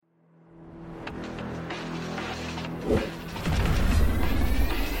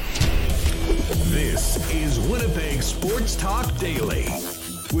Winnipeg Sports Talk Daily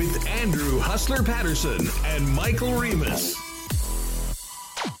with Andrew Hustler Patterson and Michael Remus.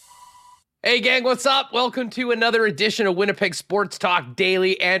 Hey gang, what's up? Welcome to another edition of Winnipeg Sports Talk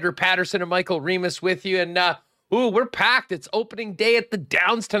Daily. Andrew Patterson and Michael Remus with you. And we're packed. It's opening day at the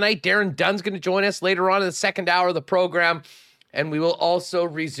Downs tonight. Darren Dunn's going to join us later on in the second hour of the program. And we will also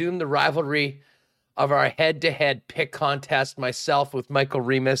resume the rivalry of our head-to-head pick contest, myself with Michael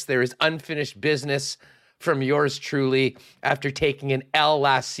Remus. There is unfinished business from yours truly after taking an L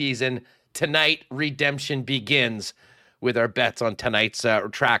last season. Tonight, redemption begins with our bets on tonight's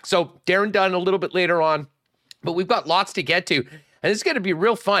track. So Darren Dunn a little bit later on, but we've got lots to get to, and it's going to be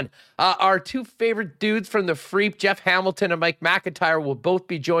real fun. Our two favorite dudes from the Freep, Jeff Hamilton and Mike McIntyre, will both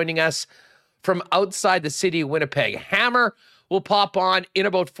be joining us from outside the city of Winnipeg. Hammer will pop on in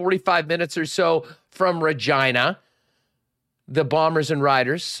about 45 minutes or so from Regina. The Bombers and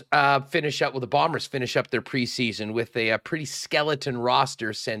Riders the Bombers finish up their preseason with a pretty skeleton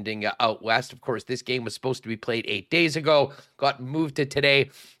roster sending out west. Of course, this game was supposed to be played 8 days ago, got moved to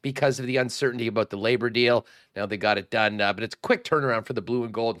today because of the uncertainty about the labor deal. Now they got it done, but it's a quick turnaround for the Blue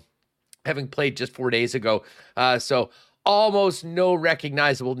and Gold, having played just 4 days ago. So almost no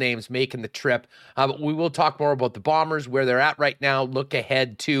recognizable names making the trip. But we will talk more about the Bombers, where they're at right now, look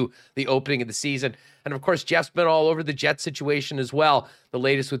ahead to the opening of the season. And of course, Jeff's been all over the Jets situation as well. The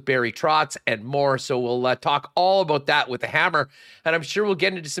latest with Barry Trotz and more. So we'll talk all about that with the Hammer. And I'm sure we'll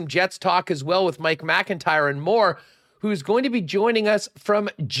get into some Jets talk as well with Mike McIntyre and more, who's going to be joining us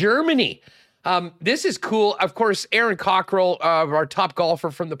from Germany. This is cool. Of course, Aaron Cockrell, our top golfer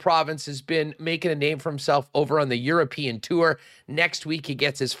from the province, has been making a name for himself over on the European Tour. Next week, he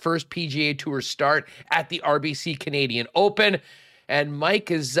gets his first PGA Tour start at the RBC Canadian Open. And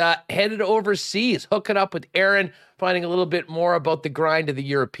Mike is headed overseas, hooking up with Aaron, finding a little bit more about the grind of the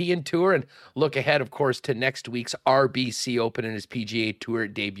European Tour, and look ahead, of course, to next week's RBC Open and his PGA Tour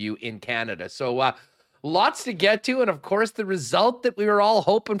debut in Canada. So lots to get to, and of course, the result that we were all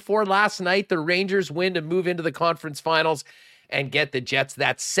hoping for last night, the Rangers win to move into the conference finals and get the Jets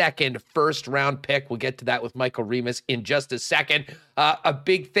that second first-round pick. We'll get to that with Michael Remus in just a second. A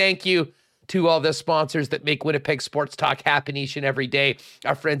big thank you to all the sponsors that make Winnipeg Sports Talk happen each and every day.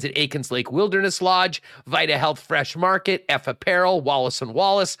 Our friends at Aikens Lake Wilderness Lodge, Vita Health Fresh Market, F Apparel, Wallace &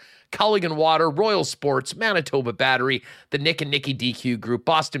 Wallace, Culligan Water, Royal Sports, Manitoba Battery, the Nick and Nicky DQ Group,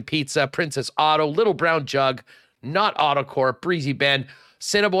 Boston Pizza, Princess Auto, Little Brown Jug, Not AutoCorp, Breezy Bend,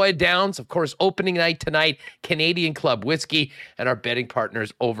 Cinnaboy Downs, of course, opening night tonight, Canadian Club Whiskey, and our betting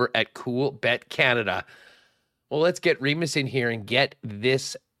partners over at Cool Bet Canada. Well, let's get Remus in here and get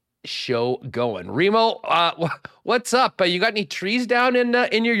this show going. Remo, what's up? You got any trees down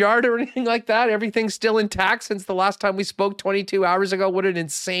in your yard or anything like that? Everything's still intact since the last time we spoke 22 hours ago. What an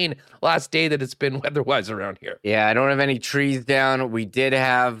insane last day that it's been weather-wise around here. Yeah, I don't have any trees down. We did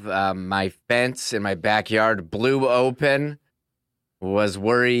have my fence in my backyard blew open. Was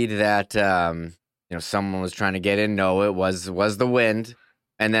worried that someone was trying to get in. No, it was the wind.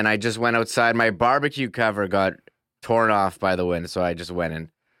 And then I just went outside. My barbecue cover got torn off by the wind, so I just went and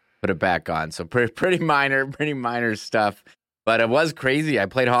put it back on. So pretty minor stuff. But it was crazy. I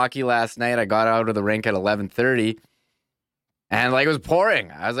played hockey last night. I got out of the rink at 11:30, and it was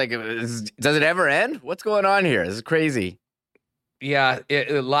pouring. I was like, does it ever end? What's going on here? This is crazy. Yeah,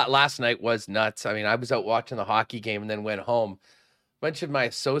 last night was nuts. I mean, I was out watching the hockey game and then went home. A bunch of my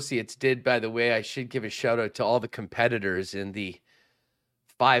associates did, by the way. I should give a shout out to all the competitors in the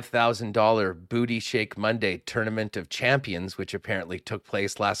 $5,000 Booty Shake Monday Tournament of Champions, which apparently took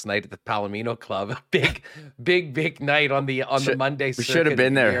place last night at the Palomino Club. Big night on the Monday. We should have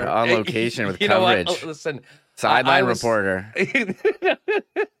been there on location with coverage. Know what? Listen, sideline reporter.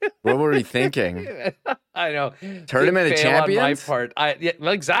 What were we thinking? I know. Tournament of Champions? On my part.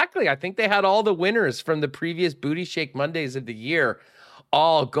 Exactly. I think they had all the winners from the previous Booty Shake Mondays of the year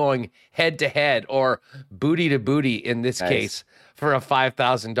all going head to head, or booty to booty in this case, for a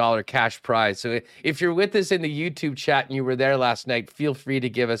 $5,000 cash prize. So if you're with us in the YouTube chat and you were there last night, feel free to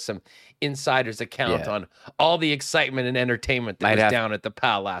give us some insider's account on all the excitement and entertainment that was down at the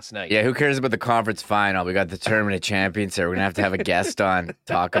PAL last night. Yeah, who cares about the conference final? We got the Tournament of Champions here. We're going to have a guest on,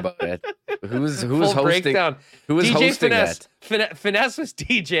 talk about it. Who was hosting? Breakdown. Who was DJ hosting Finesse, that? Finesse was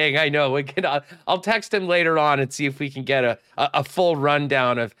DJing, I know. I'll text him later on and see if we can get a full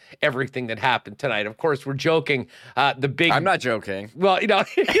rundown of everything that happened tonight. Of course, we're joking. I'm not joking. Well, okay,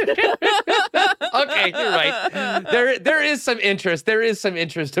 you're right. There is some interest. There is some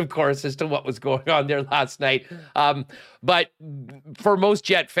interest, of course, as to what was going on there last night. But for most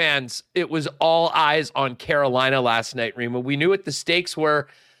Jet fans, it was all eyes on Carolina last night, Rima. We knew what the stakes were.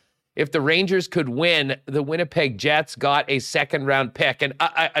 if the Rangers could win, the Winnipeg Jets got a second round pick and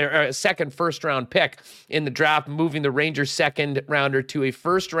a second first round pick in the draft, moving the Rangers second rounder to a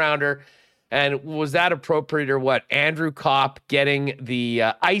first rounder. And was that appropriate or what? Andrew Kopp getting the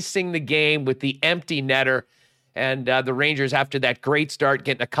icing the game with the empty netter. And the Rangers, after that great start,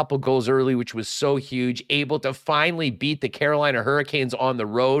 getting a couple goals early, which was so huge, able to finally beat the Carolina Hurricanes on the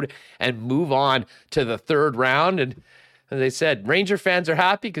road and move on to the third round. And they said Ranger fans are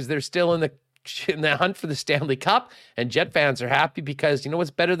happy because they're still in the hunt for the Stanley Cup, and Jet fans are happy because you know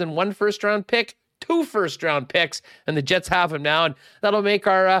what's better than one first-round pick? 2 first-round picks, and the Jets have them now, and that'll make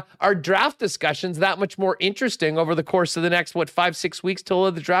our draft discussions that much more interesting over the course of the next 5-6 weeks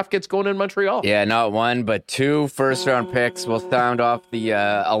till the draft gets going in Montreal. Yeah, not 1 but 2 first-round picks. We'll sound off the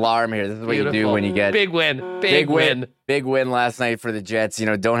alarm here. This is what you do when you get big win. Big win last night for the Jets. You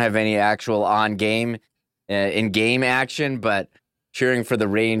know, don't have any actual in-game action, but cheering for the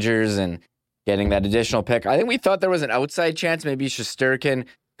Rangers and getting that additional pick. I think we thought there was an outside chance maybe Shesterkin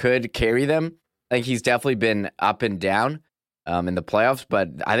could carry them. I think he's definitely been up and down in the playoffs, but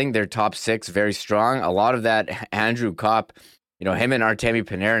I think their top 6 very strong. A lot of that, Andrew Kopp, you know, him and Artemi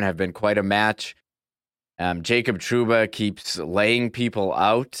Panarin have been quite a match. Jacob Trouba keeps laying people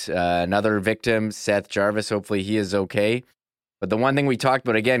out. Another victim, Seth Jarvis, hopefully he is okay. But the one thing we talked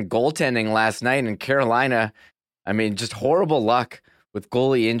about, again, goaltending last night in Carolina, I mean, just horrible luck with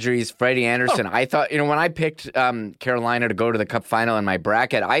goalie injuries. Freddie Anderson, I thought, you know, when I picked Carolina to go to the Cup final in my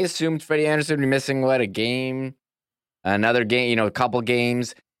bracket, I assumed Freddie Anderson would be missing, a game, another game, you know, a couple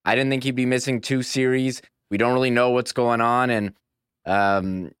games. I didn't think he'd be missing 2 series. We don't really know what's going on.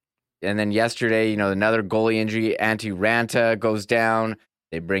 And then yesterday, you know, another goalie injury, Antti Ranta goes down.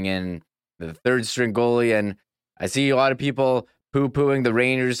 They bring in the third string goalie, and I see a lot of people poo-pooing the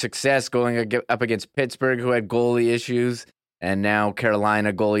Rangers' success going up against Pittsburgh, who had goalie issues, and now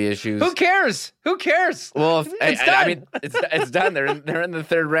Carolina goalie issues. Who cares? Well, I mean, it's done. They're in the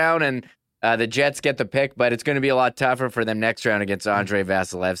third round, and the Jets get the pick, but it's going to be a lot tougher for them next round against Andrei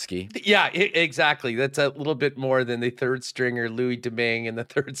Vasilevsky. Yeah, exactly. That's a little bit more than the third stringer Louis Domingue and the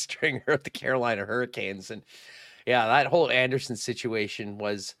third stringer of the Carolina Hurricanes. And yeah, that whole Anderson situation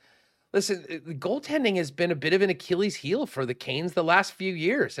was. Listen, the goaltending has been a bit of an Achilles heel for the Canes the last few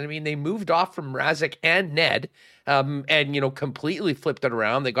years. And I mean, they moved off from Mrazek and Ned and, you know, completely flipped it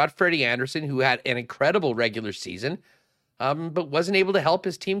around. They got Freddie Anderson, who had an incredible regular season, but wasn't able to help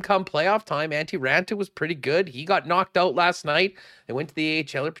his team come playoff time. Antti Ranta was pretty good. He got knocked out last night. They went to the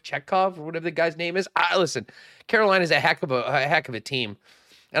AHL, or Pachekov, or whatever the guy's name is. Listen, Carolina's a heck of a team.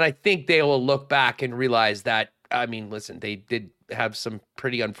 And I think they will look back and realize that, I mean, listen, they did have some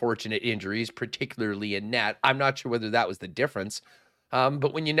pretty unfortunate injuries, particularly in net. I'm not sure whether that was the difference.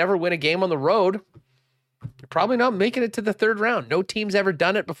 But when you never win a game on the road, you're probably not making it to the third round. No team's ever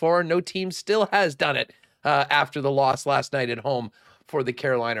done it before. No team still has done it after the loss last night at home for the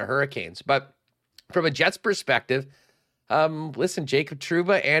Carolina Hurricanes. But from a Jets perspective, listen, Jacob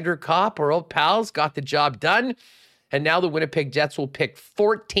Trouba, Andrew Kopp, our old pals, got the job done. And now the Winnipeg Jets will pick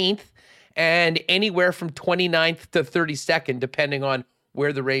 14th and anywhere from 29th to 32nd, depending on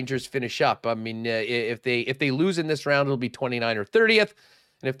where the Rangers finish up. I mean, if they lose in this round, it'll be 29th or 30th.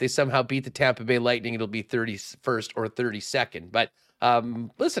 And if they somehow beat the Tampa Bay Lightning, it'll be 31st or 32nd. But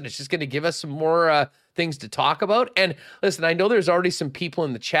listen, it's just going to give us some more things to talk about. And listen, I know there's already some people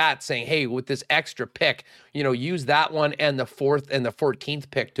in the chat saying, hey, with this extra pick, you know, use that one and the 4th and the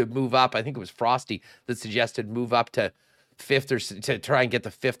 14th pick to move up. I think it was Frosty that suggested move up to 5th or to try and get the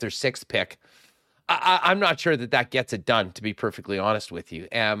 5th or 6th pick. I'm not sure that gets it done, to be perfectly honest with you.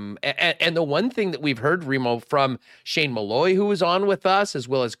 And the one thing that we've heard, Remo, from Shane Malloy, who was on with us, as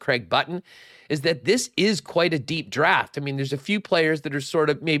well as Craig Button, is that this is quite a deep draft. I mean, there's a few players that are sort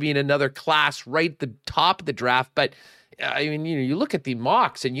of maybe in another class right at the top of the draft, but I mean, you know, you look at the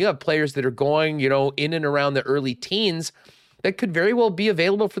mocks and you have players that are going, you know, in and around the early teens that could very well be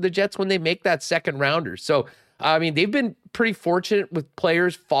available for the Jets when they make that second rounder. So, I mean, they've been pretty fortunate with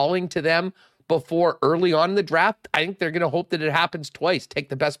players falling to them before early on in the draft. I think they're going to hope that it happens twice, take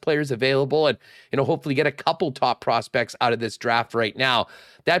the best players available and, you know, hopefully get a couple top prospects out of this draft right now.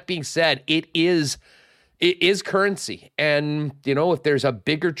 That being said, it is currency. And, you know, if there's a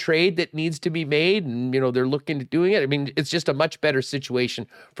bigger trade that needs to be made and, you know, they're looking to doing it, I mean, it's just a much better situation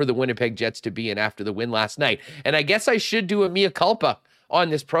for the Winnipeg Jets to be in after the win last night. And I guess I should do a mea culpa on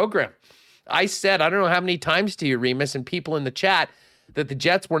this program. I said, I don't know how many times to you, Remus, and people in the chat, that the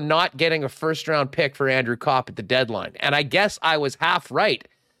Jets were not getting a first-round pick for Andrew Kopp at the deadline. And I guess I was half right.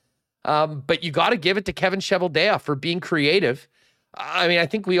 But you got to give it to Kevin Cheveldayoff for being creative. I mean, I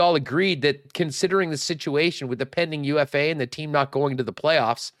think we all agreed that considering the situation with the pending UFA and the team not going to the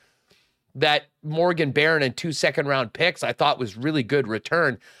playoffs, that Morgan Barron and 2 second-round picks I thought was really good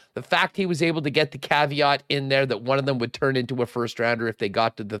return. The fact he was able to get the caveat in there that one of them would turn into a first-rounder if they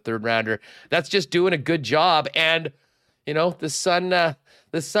got to the third-rounder, that's just doing a good job. And, the sun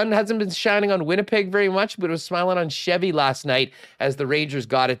hasn't been shining on Winnipeg very much, but it was smiling on Chevy last night as the Rangers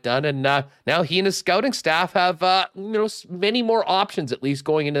got it done. And now he and his scouting staff have, many more options, at least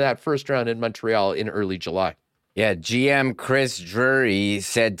going into that first round in Montreal in early July. Yeah, GM Chris Drury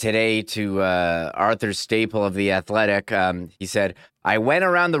said today to Arthur Staple of The Athletic, he said, I went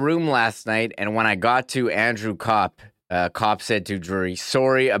around the room last night, and when I got to Andrew Kopp, Kopp said to Drury,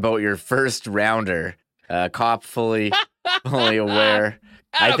 sorry about your first rounder. Kopp fully aware.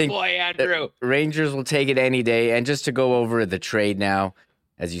 I think Andrew. Rangers will take it any day. And just to go over the trade now,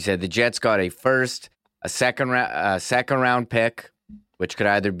 as you said, the Jets got a first, a second round pick, which could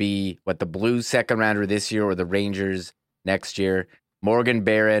either be the Blues second rounder this year or the Rangers next year, Morgan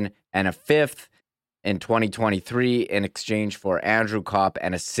Barron, and a fifth in 2023 in exchange for Andrew Kopp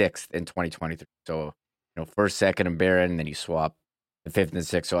and a sixth in 2023. So, first, second, and Barron, and then you swap the fifth and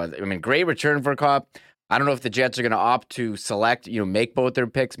sixth. So, great return for Kopp. I don't know if the Jets are going to opt to select, make both their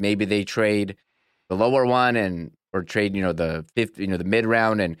picks. Maybe they trade the lower one or trade, the fifth, the mid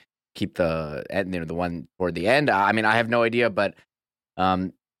round and keep the one toward the end. I have no idea, but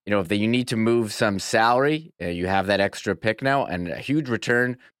if you need to move some salary, you have that extra pick now, and a huge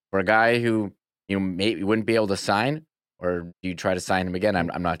return for a guy who maybe wouldn't be able to sign, or do you try to sign him again?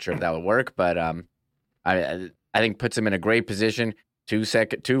 I'm not sure if that would work, but I think puts him in a great position.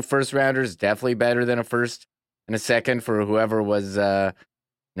 Two first rounders, definitely better than a first and a second for whoever was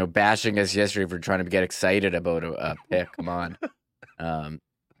bashing us yesterday for trying to get excited about a pick. Come on. That's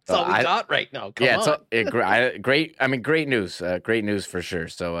all we got right now. Come on. Great news. Great news for sure.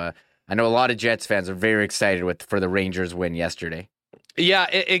 So I know a lot of Jets fans are very excited for the Rangers win yesterday. Yeah,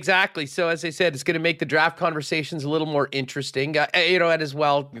 exactly. So as I said, it's going to make the draft conversations a little more interesting. And as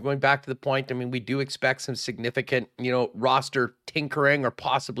well, going back to the point, we do expect some significant, roster tinkering or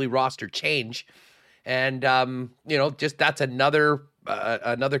possibly roster change. And, just that's another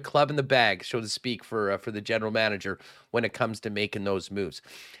club in the bag, so to speak, for the general manager when it comes to making those moves.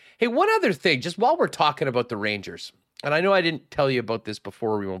 Hey, one other thing, just while we're talking about the Rangers, and I know I didn't tell you about this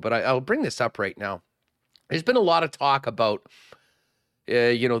before, but I'll bring this up right now. There's been a lot of talk about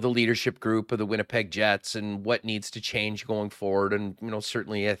the leadership group of the Winnipeg Jets and what needs to change going forward. And,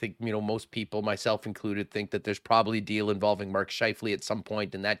 certainly I think, most people, myself included, think that there's probably a deal involving Mark Scheifele at some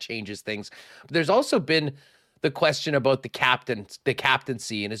point, and that changes things. But there's also been the question about the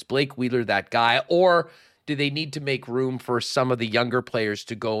captaincy, and is Blake Wheeler that guy, or do they need to make room for some of the younger players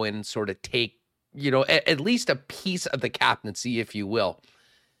to go in and sort of take, at least a piece of the captaincy, if you will.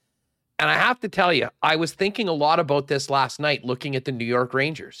 And I have to tell you, I was thinking a lot about this last night, looking at the New York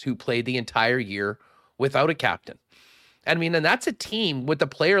Rangers, who played the entire year without a captain. And that's a team with a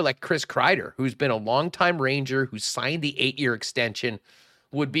player like Chris Kreider, who's been a longtime Ranger, who signed the 8-year extension,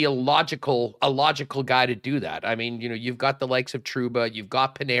 would be a logical guy to do that. You've got the likes of Trouba, you've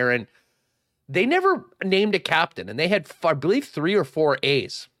got Panarin. They never named a captain, and they had, I believe, 3 or 4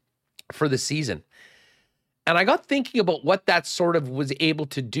 A's for the season. And I got thinking about what that sort of was able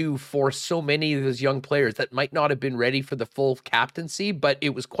to do for so many of those young players that might not have been ready for the full captaincy, but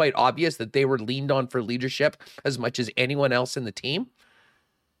it was quite obvious that they were leaned on for leadership as much as anyone else in the team.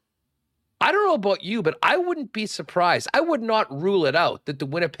 I don't know about you, but I wouldn't be surprised. I would not rule it out that the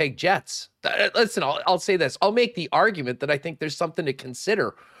Winnipeg Jets, listen, I'll say this. I'll make the argument that I think there's something to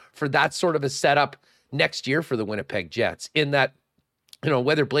consider for that sort of a setup next year for the Winnipeg Jets, in that,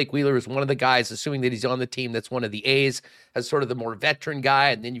 whether Blake Wheeler is one of the guys, assuming that he's on the team that's one of the A's, as sort of the more veteran guy,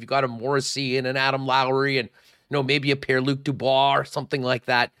 and then you've got a Morrissey and an Adam Lowry and, maybe a Pierre-Luc Dubois or something like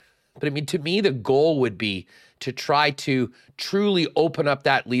that. But to me, the goal would be to try to truly open up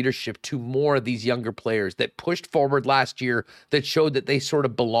that leadership to more of these younger players that pushed forward last year, that showed that they sort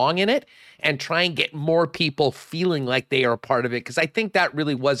of belong in it, and try and get more people feeling like they are a part of it. Because I think that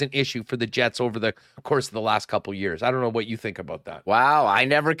really was an issue for the Jets over the course of the last couple of years. I don't know what you think about that. Wow, I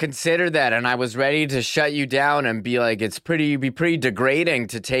never considered that, and I was ready to shut you down and be like, it'd be pretty degrading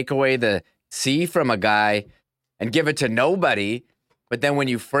to take away the C from a guy and give it to nobody. But then when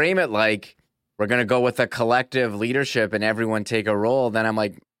you frame it like, we're going to go with a collective leadership and everyone take a role, then I'm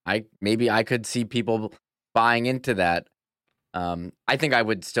like, maybe I could see people buying into that. I think I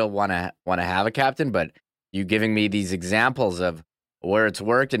would still want to have a captain, but you giving me these examples of where it's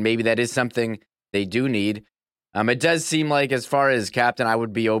worked, and maybe that is something they do need. It does seem like, as far as captain, I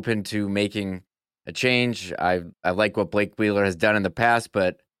would be open to making a change. I like what Blake Wheeler has done in the past,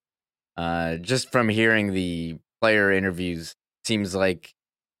 but just from hearing the player interviews, seems like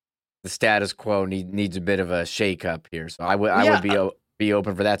the status quo needs a bit of a shakeup here. So I would be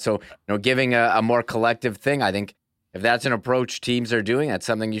open for that. So, giving a more collective thing, I think if that's an approach teams are doing, that's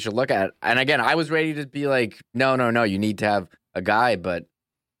something you should look at. And again, I was ready to be like, no, you need to have a guy, but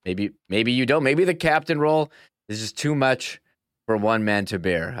maybe you don't. Maybe the captain role is just too much for one man to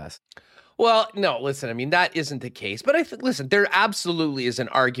bear, Huss. Well, no, listen, I mean, that isn't the case. But listen, there absolutely is an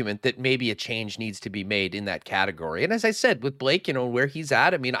argument that maybe a change needs to be made in that category. And as I said, with Blake, where he's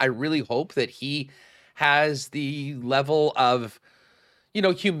at, I mean, I really hope that he has the level of,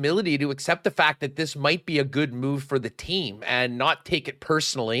 humility to accept the fact that this might be a good move for the team and not take it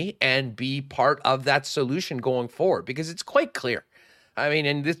personally and be part of that solution going forward, because it's quite clear. I mean,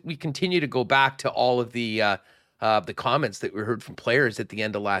 and we continue to go back to all of the comments that we heard from players at the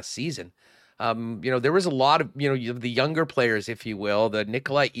end of last season. There was a lot of, the younger players, if you will, the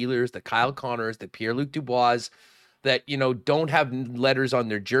Nikolai Ehlers, the Kyle Connors, the Pierre-Luc Dubois, that, don't have letters on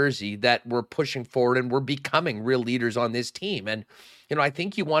their jersey, that were pushing forward and were becoming real leaders on this team. And, I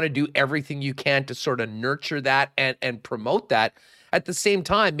think you want to do everything you can to sort of nurture that and promote that. At the same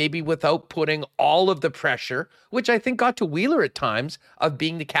time, maybe without putting all of the pressure, which I think got to Wheeler at times, of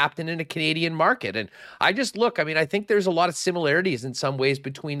being the captain in a Canadian market. And I think there's a lot of similarities in some ways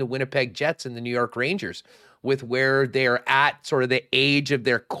between the Winnipeg Jets and the New York Rangers, with where they're at, sort of the age of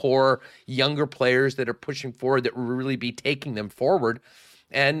their core younger players that are pushing forward, that will really be taking them forward.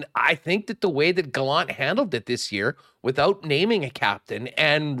 And I think that the way that Gallant handled it this year, without naming a captain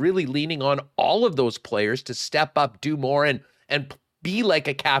and really leaning on all of those players to step up, do more, and be like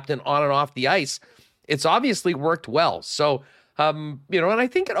a captain on and off the ice, it's obviously worked well. So, and I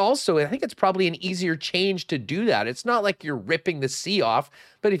think it's probably an easier change to do that. It's not like you're ripping the sea off,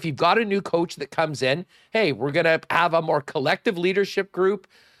 but if you've got a new coach that comes in, hey, we're going to have a more collective leadership group.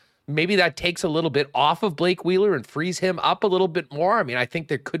 Maybe that takes a little bit off of Blake Wheeler and frees him up a little bit more. I mean, I think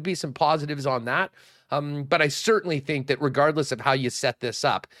there could be some positives on that. But I certainly think that regardless of how you set this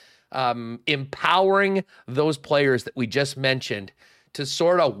up, empowering those players that we just mentioned to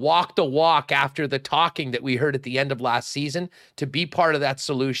sort of walk the walk after the talking that we heard at the end of last season, to be part of that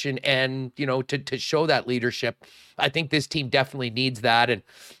solution and, to show that leadership. I think this team definitely needs that. And,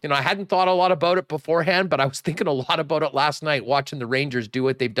 I hadn't thought a lot about it beforehand, but I was thinking a lot about it last night, watching the Rangers do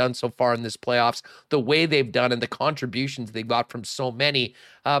what they've done so far in this playoffs, the way they've done and the contributions they got from so many.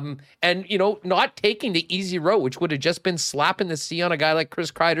 And, not taking the easy route, which would have just been slapping the C on a guy like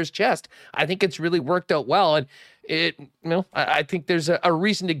Chris Kreider's chest. I think it's really worked out well. And I think there's a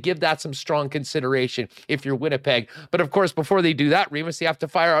reason to give that some strong consideration if you're Winnipeg. But of course, before they do that, Remus, you have to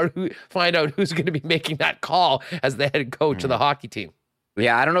find out who's going to be making that call as the head coach of the hockey team.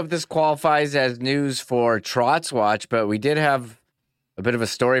 Yeah, I don't know if this qualifies as news for Trot's Watch, but we did have a bit of a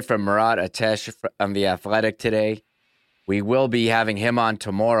story from Murat Atesh on The Athletic today. We will be having him on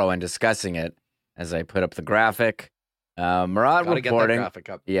tomorrow and discussing it, as I put up the graphic. Murat reporting. Get that graphic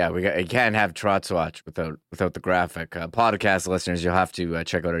up. Yeah, you can't have Trot's Watch without the graphic. Podcast listeners, you'll have to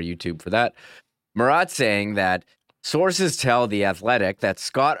check out our YouTube for that. Murat saying that sources tell The Athletic that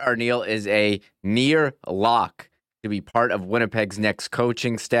Scott Arniel is a near lock to be part of Winnipeg's next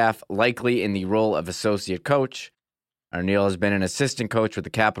coaching staff, likely in the role of associate coach. Arniel has been an assistant coach with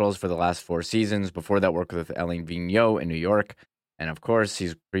the Capitals for the last 4 seasons. Before that, worked with Alain Vigneault in New York. And of course,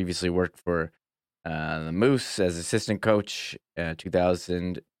 he's previously worked for the Moose as assistant coach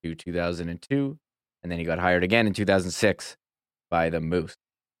 2000 to 2002. And then he got hired again in 2006 by the Moose.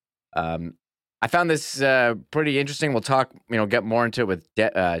 I found this pretty interesting. We'll talk, get more into it with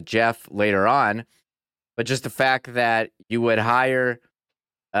Jeff later on. But just the fact that you would hire,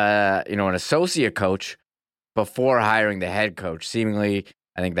 an associate coach before hiring the head coach. Seemingly,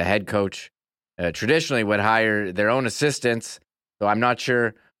 I think the head coach traditionally would hire their own assistants. So I'm not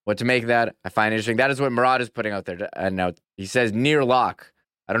sure what to make of that. I find it interesting. That is what Murat is putting out there. And now he says near lock.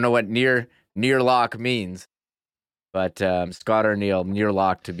 I don't know what near lock means, but Scott Arniel near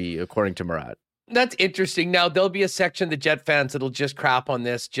lock to be, according to Murat. That's interesting. Now, there'll be a section of the Jet fans that'll just crap on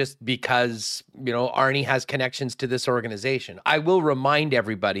this just because, Arnie has connections to this organization. I will remind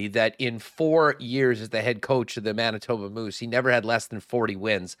everybody that in 4 years as the head coach of the Manitoba Moose, he never had less than 40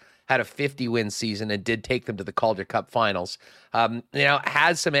 wins, had a 50-win season, and did take them to the Calder Cup finals.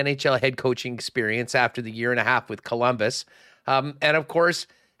 Has some NHL head coaching experience after the year and a half with Columbus. And, of course,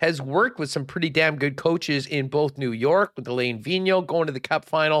 has worked with some pretty damn good coaches in both New York, with Alain Vigneault going to the Cup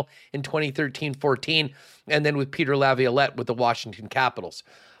final in 2013-14, and then with Peter Laviolette with the Washington Capitals.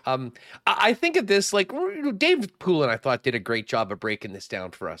 I think of this like Dave Poulin, I thought, did a great job of breaking this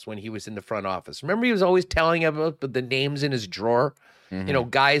down for us when he was in the front office. Remember, he was always telling about the names in his drawer,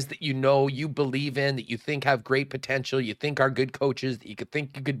 guys that you believe in, that you think have great potential, you think are good coaches, that you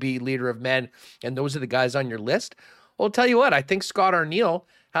could be leader of men, and those are the guys on your list. Well, I'll tell you what, I think Scott Arniel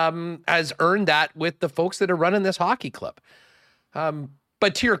has earned that with the folks that are running this hockey club.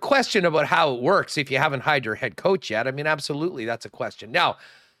 But to your question about how it works, if you haven't hired your head coach yet, I mean, absolutely, that's a question. Now,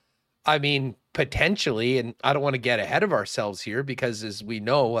 I mean, potentially, and I don't want to get ahead of ourselves here because, as we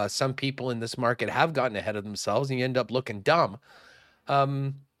know, some people in this market have gotten ahead of themselves and you end up looking dumb.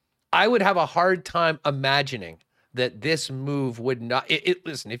 I would have a hard time imagining that this move would not.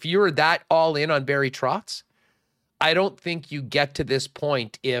 Listen, if you're that all in on Barry Trotz, I don't think you get to this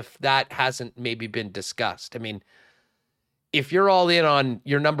point if that hasn't maybe been discussed. I mean, if you're all in on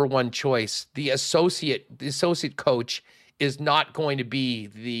your number one choice, the associate coach is not going to be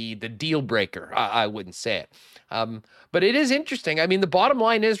the deal breaker. I wouldn't say it. But it is interesting. I mean, the bottom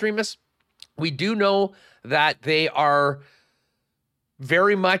line is, Remus, we do know that they are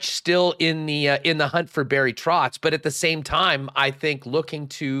very much still in the hunt for Barry Trotz, but at the same time, I think looking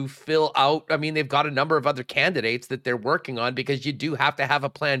to fill out, I mean, they've got a number of other candidates that they're working on because you do have to have a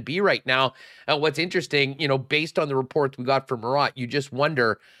plan B right now. And what's interesting, based on the reports we got from Murat, you just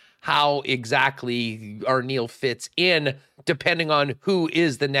wonder how exactly Arniel fits in depending on who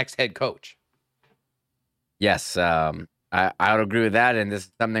is the next head coach. Yes, I would agree with that. And this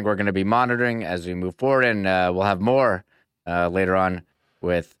is something we're going to be monitoring as we move forward. And we'll have more later on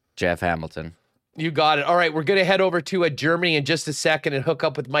with Jeff Hamilton. You got it. All right, we're going to head over to Germany in just a second and hook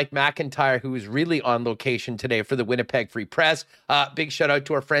up with Mike McIntyre, who is really on location today for the Winnipeg Free Press. Big shout out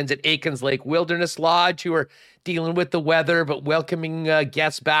to our friends at Aikens Lake Wilderness Lodge, who are dealing with the weather, but welcoming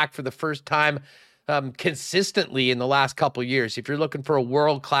guests back for the first time consistently in the last couple of years. If you're looking for a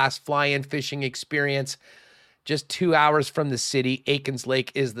world-class fly-in fishing experience, just 2 hours from the city, Aikens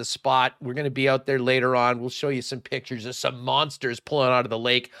Lake is the spot. We're going to be out there later on. We'll show you some pictures of some monsters pulling out of the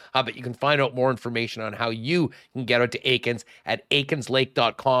lake, but you can find out more information on how you can get out to Aikens at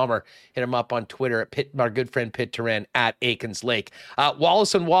aikenslake.com or hit him up on Twitter at our good friend Pitt Turan at Aikens Lake.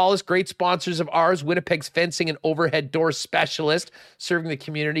 Wallace & Wallace, great sponsors of ours, Winnipeg's fencing and overhead door specialist, serving the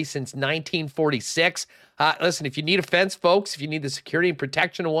community since 1946. Listen, if you need a fence, folks, if you need the security and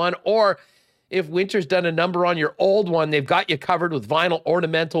protection of one, or if winter's done a number on your old one, they've got you covered with vinyl,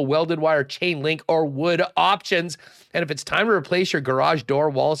 ornamental, welded wire, chain link, or wood options. And if it's time to replace your garage door,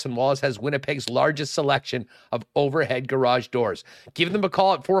 Wallace & Wallace has Winnipeg's largest selection of overhead garage doors. Give them a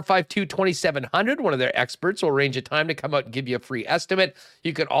call at 452-2700. One of their experts will arrange a time to come out and give you a free estimate.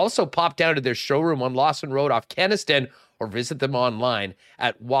 You can also pop down to their showroom on Lawson Road off Kenniston, or visit them online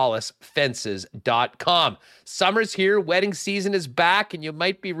at wallacefences.com. Summer's here, wedding season is back, and you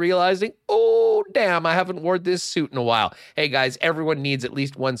might be realizing, oh, damn, I haven't worn this suit in a while. Hey, guys, everyone needs at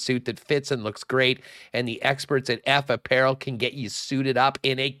least one suit that fits and looks great, and the experts at F Apparel can get you suited up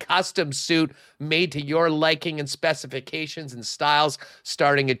in a custom suit made to your liking and specifications and styles,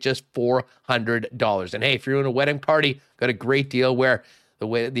 starting at just $400. And hey, if you're in a wedding party, got a great deal where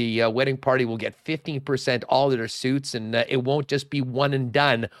the wedding party will get 15% all of their suits, and it won't just be one and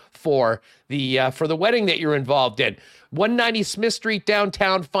done for the wedding that you're involved in. 190 Smith Street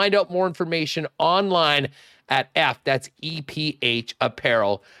downtown. Find out more information online at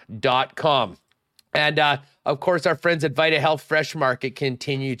EPHapparel.com. And of course, our friends at Vita Health Fresh Market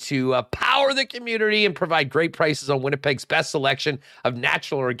continue to power the community and provide great prices on Winnipeg's best selection of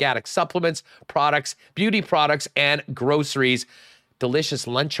natural organic supplements, products, beauty products, and groceries. Delicious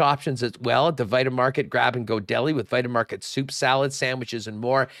lunch options as well at the Vita Market Grab and Go Deli with Vita Market soup, salad, sandwiches, and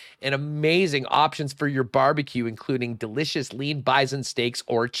more. And amazing options for your barbecue, including delicious lean bison steaks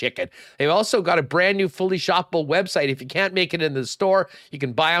or chicken. They've also got a brand new fully shoppable website. If you can't make it in the store, you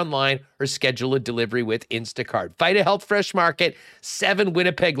can buy online or schedule a delivery with Instacart. Vita Health Fresh Market, 7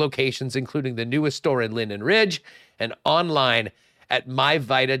 Winnipeg locations, including the newest store in Linden Ridge, and online at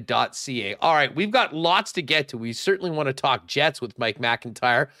myvita.ca. All right, we've got lots to get to. We certainly want to talk Jets with Mike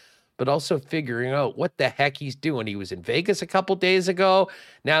McIntyre, but also figuring out what the heck he's doing. He was in Vegas a couple days ago.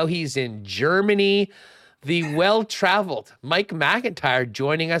 Now he's in Germany. The well-traveled Mike McIntyre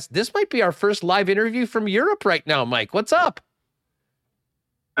joining us. This might be our first live interview from Europe right now, Mike. What's up?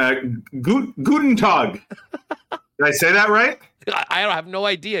 Guten Tag. Did I say that right? I have no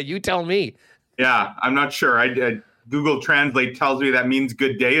idea. You tell me. Yeah, I'm not sure. Google Translate tells me that means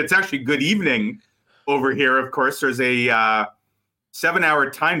good day. It's actually good evening over here. Of course, there's a 7-hour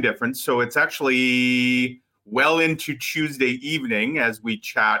time difference, so it's actually well into Tuesday evening as we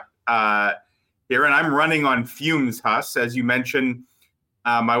chat here. And I'm running on fumes, Huss. As you mentioned,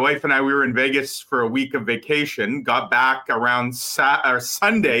 My wife and I, we were in Vegas for a week of vacation, got back around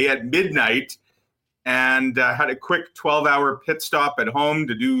Sunday at midnight, and had a quick 12-hour pit stop at home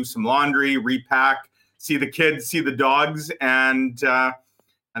to do some laundry, repack, see the kids, see the dogs, and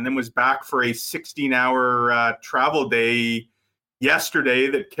then was back for a 16-hour travel day yesterday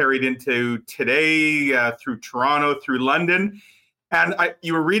that carried into today, through Toronto, through London. And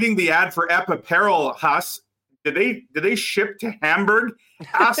you were reading the ad for Ep Apparel, Huss. Did they ship to Hamburg,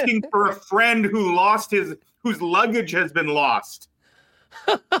 asking for a friend whose luggage has been lost?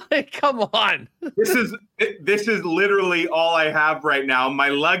 Come on. This is literally all I have right now. My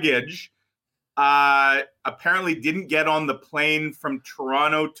luggage apparently didn't get on the plane from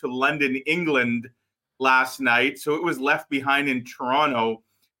Toronto to London, England last night, so it was left behind in Toronto.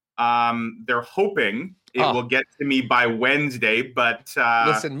 They're hoping it will get to me by Wednesday, but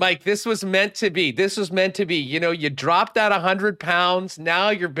listen, Mike, this was meant to be. You know, you dropped that 100 pounds.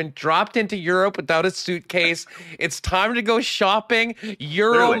 Now you've been dropped into Europe without a suitcase. It's time to go shopping.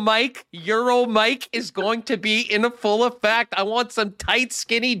 Euro Mike is going to be in a full effect. I want some tight,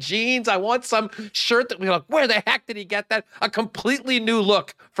 skinny jeans. I want some shirt that we like, where the heck did he get that? A completely new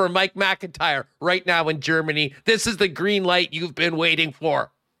look for Mike McIntyre right now in Germany. This is the green light you've been waiting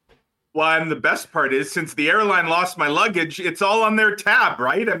for. Well, and the best part is, since the airline lost my luggage, it's all on their tab,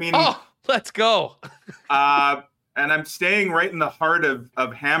 right? I mean, let's go. And I'm staying right in the heart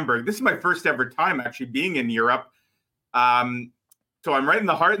of Hamburg. This is my first ever time actually being in Europe. So I'm right in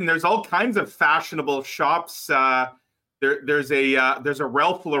the heart, and there's all kinds of fashionable shops. There's a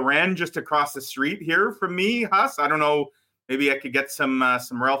Ralph Lauren just across the street here from me, Huss. I don't know, maybe I could get some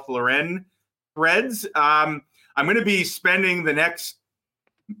Ralph Lauren threads. I'm going to be spending the next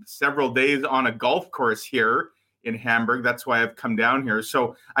several days on a golf course here in Hamburg. That's why I've come down here.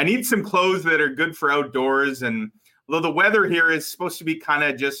 So I need some clothes that are good for outdoors. And although the weather here is supposed to be kind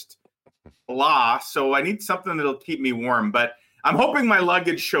of just blah, so I need something that'll keep me warm. But I'm hoping my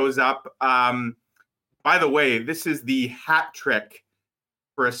luggage shows up. By the way, this is the hat trick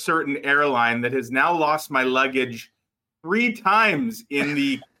for a certain airline that has now lost my luggage 3 times in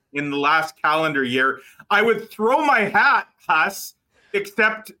the last calendar year. I would throw my hat, Huss,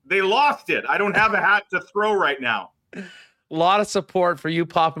 except they lost it. I don't have a hat to throw right now. A lot of support for you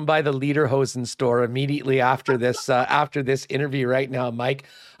popping by the Lederhosen store immediately after this interview right now, Mike.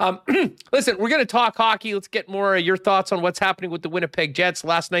 Listen, we're going to talk hockey. Let's get more of your thoughts on what's happening with the Winnipeg Jets,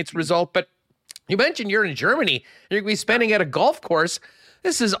 last night's result. But you mentioned you're in Germany. You're going to be spending at a golf course.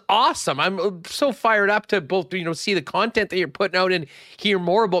 This is awesome. I'm so fired up to both, see the content that you're putting out and hear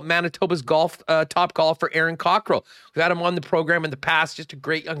more about Manitoba's top golfer, Aaron Cockrell. We've had him on the program in the past, just a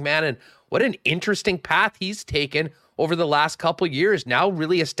great young man. And what an interesting path he's taken over the last couple of years, now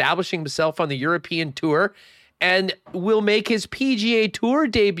really establishing himself on the European Tour, and will make his PGA Tour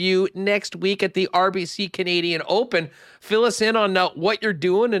debut next week at the RBC Canadian Open. Fill us in on what you're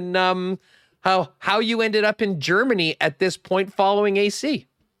doing and how you ended up in Germany at this point following AC.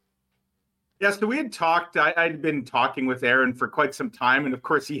 Yeah, so we had talked, I'd been talking with Aaron for quite some time. And of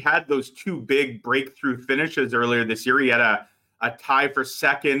course, he had those 2 big breakthrough finishes earlier this year. He had a tie for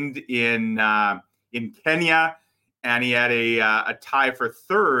second in Kenya, and he had a tie for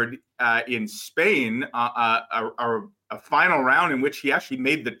third in Spain, a final round in which he actually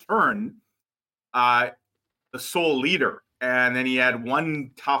made the turn, the sole leader. And then he had one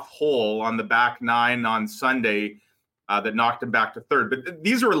tough hole on the back 9 on Sunday that knocked him back to third. But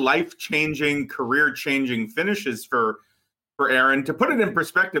these are life-changing, career-changing finishes for Aaron. To put it in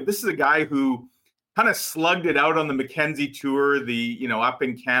perspective, this is a guy who kind of slugged it out on the Mackenzie Tour, up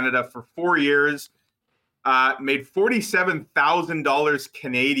in Canada for 4 years, made $47,000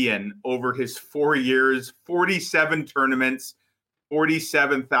 Canadian over his 4 years, 47 tournaments,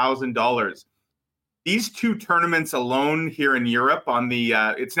 $47,000. These 2 tournaments alone here in Europe on the,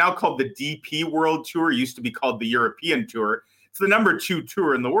 it's now called the DP World Tour. It used to be called the European Tour. It's the number 2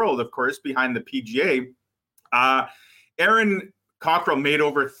 tour in the world, of course, behind the PGA. Aaron Cockrell made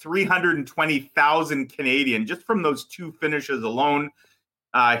over 320,000 Canadian just from those 2 finishes alone.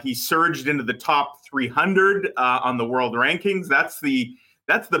 He surged into the top 300 on the world rankings. That's the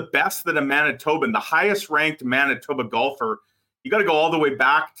best that a Manitoban, the highest ranked Manitoba golfer. You got to go all the way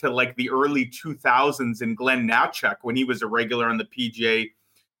back to like the early 2000s in Glenn Natchuk when he was a regular on the PGA.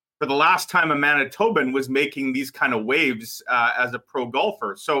 For the last time a Manitoban was making these kind of waves as a pro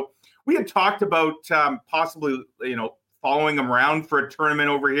golfer. So we had talked about possibly, following him around for a tournament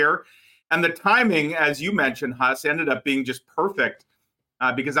over here. And the timing, as you mentioned, Huss, ended up being just perfect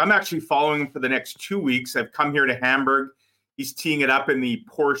because I'm actually following him for the next 2 weeks. I've come here to Hamburg. He's teeing it up in the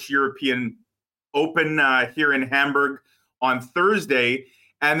Porsche European Open here in Hamburg on Thursday.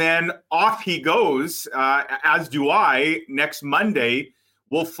 And then off he goes, as do I, next Monday.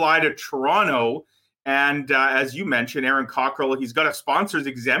 We'll fly to Toronto. And as you mentioned, Aaron Cockrell, he's got a sponsor's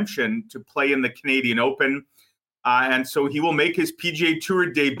exemption to play in the Canadian Open. And so he will make his PGA Tour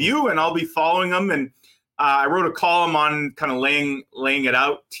debut, and I'll be following him. And I wrote a column on kind of laying it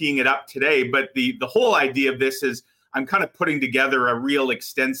out, teeing it up today. But the whole idea of this is I'm kind of putting together a real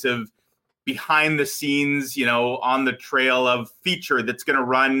extensive behind the scenes, on the trail of feature that's going to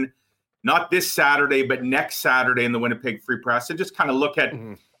run not this Saturday, but next Saturday in the Winnipeg Free Press, and just kind of look at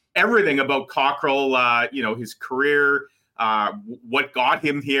everything about Cockrell, his career, what got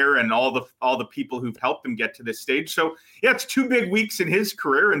him here, and all the people who've helped him get to this stage. So yeah, it's 2 big weeks in his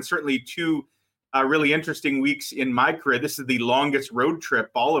career, and certainly 2 really interesting weeks in my career. This is the longest road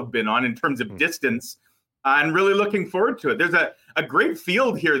trip all have been on in terms of distance, and really looking forward to it. There's a great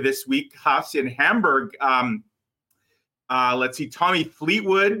field here this week, Huss, in Hamburg. Let's see, Tommy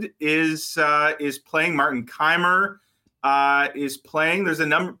Fleetwood is playing. Martin Keimer is playing. There's a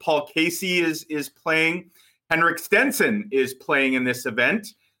number. Paul Casey is playing. Henrik Stenson is playing in this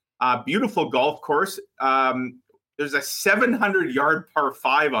event. Beautiful golf course. There's a 700-yard par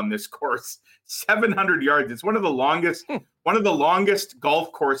 5 on this course. 700 yards. It's one of the longest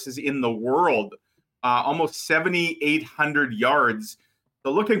golf courses in the world. Almost 7,800 yards.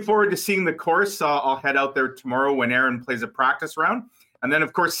 So looking forward to seeing the course. I'll head out there tomorrow when Aaron plays a practice round. And then,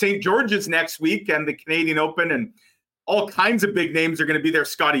 of course, St. George's next week and the Canadian Open, and all kinds of big names are going to be there.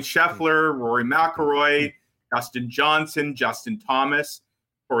 Scotty Scheffler, Rory McIlroy, Dustin Johnson, Justin Thomas,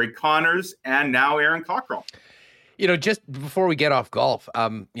 Corey Connors, and now Aaron Cockrell. Just before we get off golf,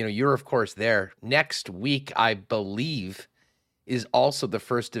 you're, of course, there. Next week, I believe, is also the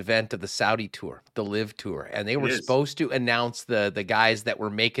first event of the Saudi tour, the Live Tour. And they were supposed to announce the guys that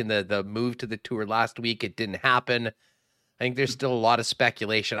were making the move to the tour last week. It didn't happen. I think there's still a lot of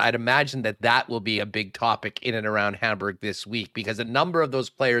speculation. I'd imagine that will be a big topic in and around Hamburg this week, because a number of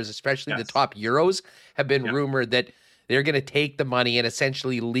those players, especially the top Euros, have been rumored that they're going to take the money and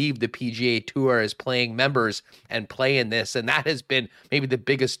essentially leave the PGA Tour as playing members and play in this. And that has been maybe the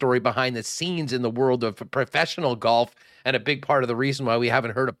biggest story behind the scenes in the world of professional golf, and a big part of the reason why we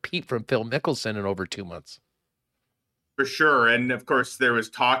haven't heard a peep from Phil Mickelson in over 2 months. For sure. And of course, there was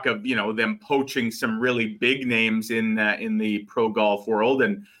talk of, them poaching some really big names in the pro golf world.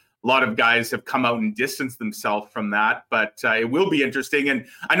 And a lot of guys have come out and distanced themselves from that. But it will be interesting. And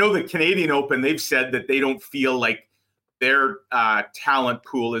I know the Canadian Open, they've said that they don't feel like their talent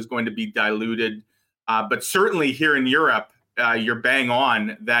pool is going to be diluted. But certainly here in Europe, you're bang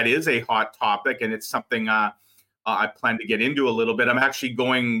on. That is a hot topic. And it's something I plan to get into a little bit. I'm actually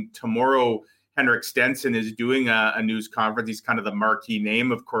going tomorrow. Henrik Stenson is doing a news conference. He's kind of the marquee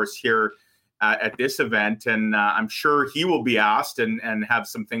name, of course, here at this event. And I'm sure he will be asked and have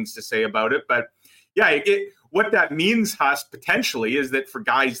some things to say about it. But yeah, what that means, Huss, potentially, is that for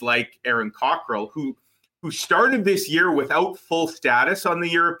guys like Aaron Cockrell, who started this year without full status on the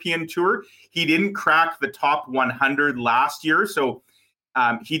European Tour, he didn't crack the top 100 last year. So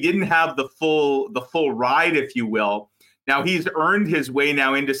he didn't have the full ride, if you will. Now he's earned his way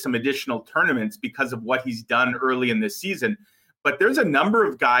now into some additional tournaments because of what he's done early in this season. But there's a number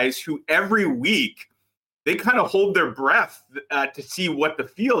of guys who every week they kind of hold their breath to see what the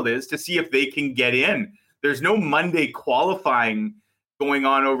field is, to see if they can get in. There's no Monday qualifying going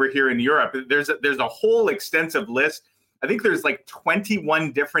on over here in Europe. There's a whole extensive list. I think there's like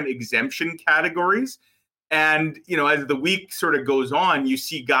 21 different exemption categories. And, as the week sort of goes on, you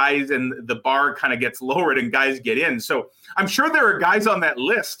see guys and the bar kind of gets lowered and guys get in. So I'm sure there are guys on that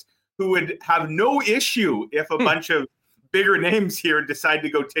list who would have no issue if a bunch of bigger names here decide to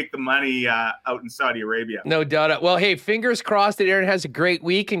go take the money out in Saudi Arabia. No doubt. Well, hey, fingers crossed that Aaron has a great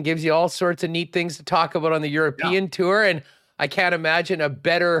week and gives you all sorts of neat things to talk about on the European Tour. And I can't imagine a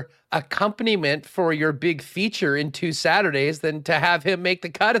better accompaniment for your big feature in 2 Saturdays than to have him make the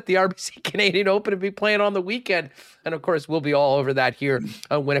cut at the RBC Canadian Open and be playing on the weekend. And of course, we'll be all over that here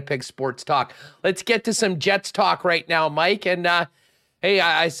on Winnipeg Sports Talk. Let's get to some Jets talk right now, Mike. And hey,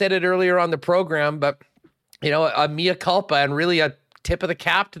 I said it earlier on the program, but a mea culpa and really a tip of the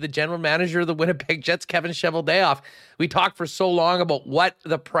cap to the general manager of the Winnipeg Jets, Kevin Cheveldayoff. We talked for so long about what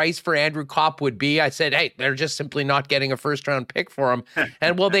the price for Andrew Kopp would be. I said, hey, they're just simply not getting a first-round pick for him.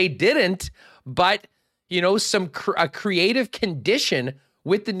 And well, they didn't, but, a creative condition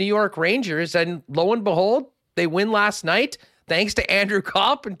with the New York Rangers. And lo and behold, they win last night, thanks to Andrew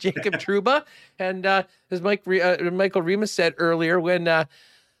Kopp and Jacob Trouba. And as Michael Remus said earlier, when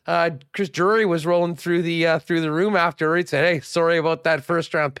Chris Drury was rolling through the room after, he said, hey, sorry about that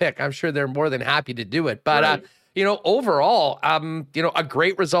first round pick. I'm sure they're more than happy to do it. But overall, a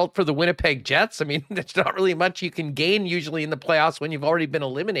great result for the Winnipeg Jets. I mean, there's not really much you can gain usually in the playoffs when you've already been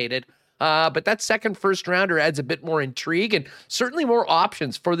eliminated. But that second first rounder adds a bit more intrigue and certainly more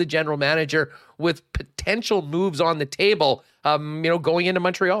options for the general manager with potential moves on the table, going into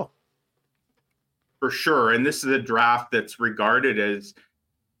Montreal. For sure. And this is a draft that's regarded as,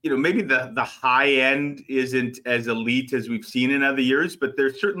 maybe the high end isn't as elite as we've seen in other years, but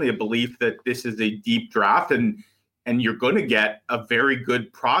there's certainly a belief that this is a deep draft and you're going to get a very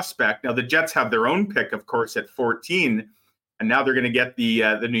good prospect. Now, the Jets have their own pick, of course, at 14. And now they're going to get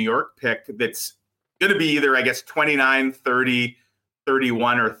the New York pick that's going to be either, I guess, 29, 30,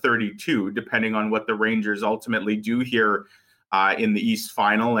 31, or 32, depending on what the Rangers ultimately do here in the East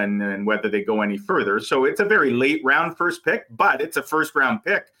Final and whether they go any further. So it's a very late round first pick, but it's a first round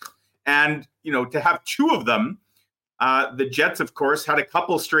pick. And, to have two of them, the Jets, of course, had a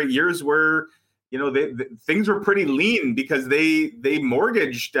couple straight years where, things were pretty lean because they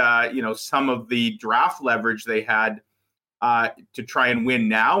mortgaged, some of the draft leverage they had to try and win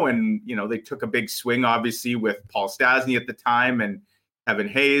now. And, they took a big swing, obviously, with Paul Stastny at the time and Kevin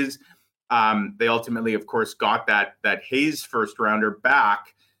Hayes. They ultimately, of course, got that Hayes first rounder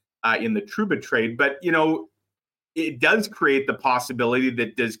back in the Trouba trade. But, it does create the possibility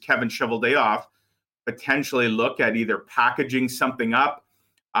that does Kevin Cheveldayoff potentially look at either packaging something up.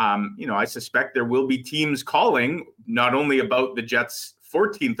 I suspect there will be teams calling not only about the Jets'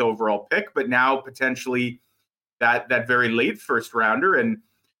 14th overall pick, but now potentially that very late first rounder. And,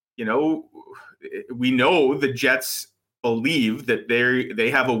 we know the Jets believe that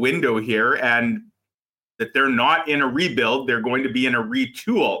they have a window here and that they're not in a rebuild. They're going to be in a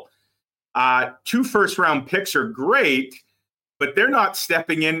retool. 2 first round picks are great, but they're not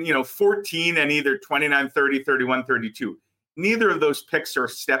stepping in, 14 and either 29, 30, 31, 32. Neither of those picks are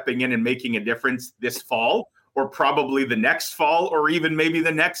stepping in and making a difference this fall or probably the next fall or even maybe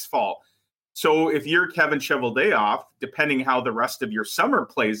the next fall. So if you're Kevin Cheveldayoff, depending how the rest of your summer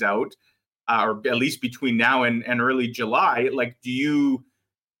plays out, or at least between now and early July, do you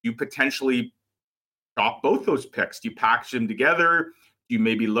potentially drop both those picks? Do you package them together? Do you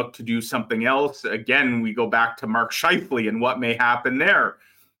maybe look to do something else? Again, we go back to Mark Scheifele and what may happen there.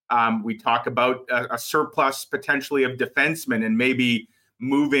 We talk about a surplus potentially of defensemen and maybe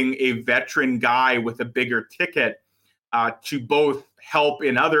moving a veteran guy with a bigger ticket to both help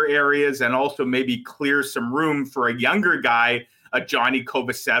in other areas and also maybe clear some room for a younger guy, a Johnny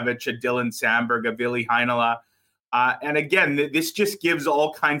Kovacevic, a Dylan Sandberg, a Ville Heinola. And again, this just gives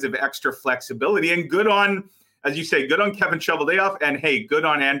all kinds of extra flexibility and good on, as you say, good on Kevin Cheveldayoff and hey, good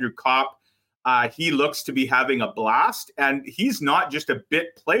on Andrew Kopp. He looks to be having a blast and he's not just a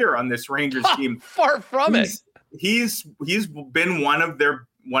bit player on this Rangers team. Far from it. He's been one of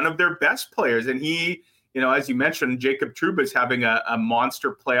their best players. And he, as you mentioned, Jacob Trouba is having a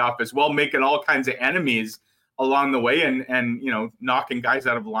monster playoff as well, making all kinds of enemies along the way and knocking guys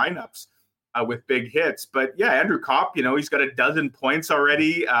out of lineups with big hits. But yeah, Andrew Kopp, he's got a dozen points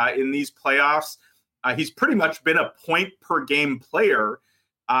already in these playoffs. He's pretty much been a point per game player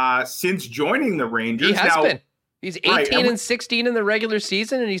since joining the Rangers. He has been. He's 18 and 16 in the regular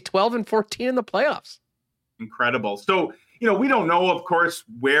season, and he's 12 and 14 in the playoffs. Incredible. So, we don't know, of course,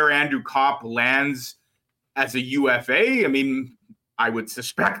 where Andrew Kopp lands as a UFA. I mean, I would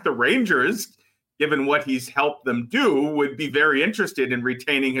suspect the Rangers, given what he's helped them do, would be very interested in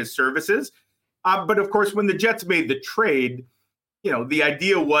retaining his services. But of course, when the Jets made the trade, the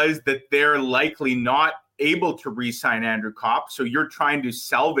idea was that they're likely not able to re-sign Andrew Kopp. So you're trying to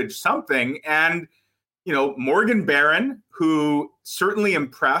salvage something. And, Morgan Barron, who certainly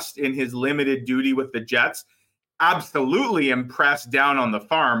impressed in his limited duty with the Jets, absolutely impressed down on the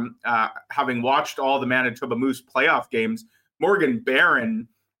farm, having watched all the Manitoba Moose playoff games. Morgan Barron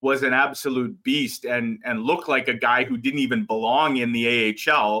was an absolute beast and looked like a guy who didn't even belong in the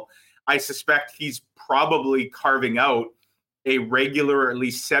AHL. I suspect he's probably carving out a regular, or at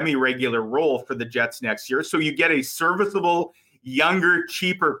least semi-regular role for the Jets next year. So you get a serviceable, younger,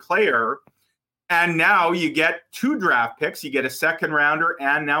 cheaper player. And now you get 2 draft picks. You get a second rounder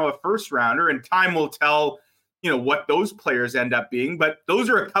and now a first rounder. And time will tell, what those players end up being. But those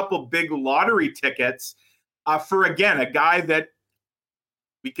are a couple big lottery tickets for, again, a guy that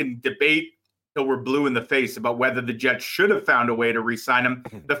we can debate till we're blue in the face about whether the Jets should have found a way to re-sign him.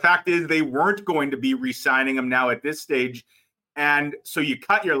 The fact is they weren't going to be re-signing him now at this stage. And so you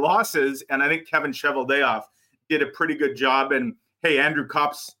cut your losses. And I think Kevin Cheveldayoff did a pretty good job. And hey, Andrew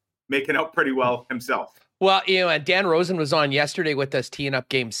Kopp's making out pretty well himself. Well, and Dan Rosen was on yesterday with us teeing up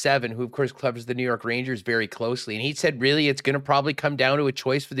Game 7, who, of course, covers the New York Rangers very closely. And he said, really, it's going to probably come down to a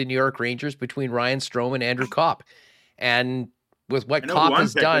choice for the New York Rangers between Ryan Strome and Andrew Kopp. And with what Kopp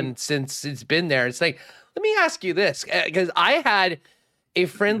has done since it's been there, it's like, let me ask you this, because I had a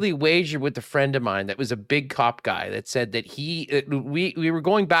friendly wager with a friend of mine that was a big Kopp guy that said that we were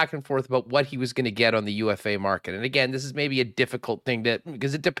going back and forth about what he was going to get on the UFA market. And again, this is maybe a difficult thing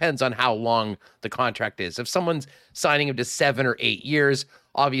because it depends on how long the contract is. If someone's signing him to 7 or 8 years,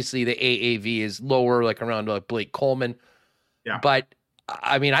 obviously the AAV is lower, like around Blake Coleman. Yeah. But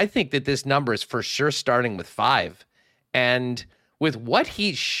I mean, I think that this number is for sure starting with 5. And with what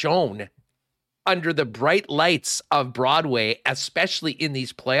he's shown under the bright lights of Broadway, especially in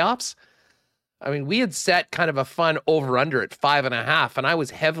these playoffs. I mean, we had set kind of a fun over-under at 5.5, and I was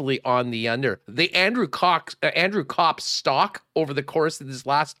heavily on the under. The Andrew Kopp stock over the course of these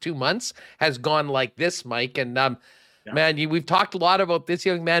last 2 months has gone like this, Mike. And man, we've talked a lot about this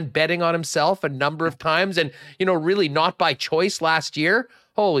young man betting on himself a number of times, and really not by choice last year.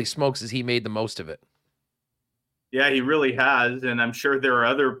 Holy smokes, has he made the most of it? Yeah, he really has, and I'm sure there are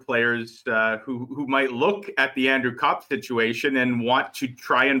other players who might look at the Andrew Kopp situation and want to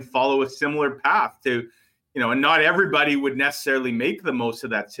try and follow a similar path to, and not everybody would necessarily make the most of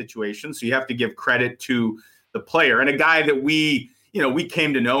that situation. So you have to give credit to the player and a guy that we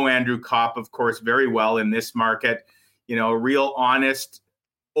came to know Andrew Kopp, of course, very well in this market. A real honest,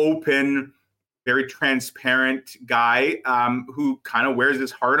 open, very transparent guy who kind of wears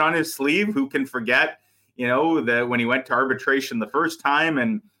his heart on his sleeve, who can forget that when he went to arbitration the first time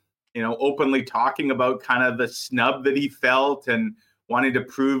and, openly talking about kind of the snub that he felt and wanting to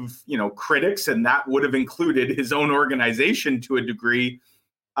prove, critics, and that would have included his own organization to a degree,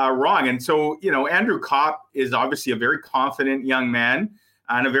 wrong. And so, Andrew Kopp is obviously a very confident young man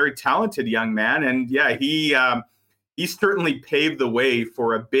and a very talented young man. And yeah, he certainly paved the way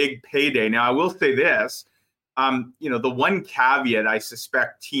for a big payday. Now, I will say this, the one caveat I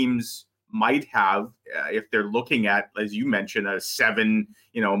suspect teams might have if they're looking at, as you mentioned, a 7,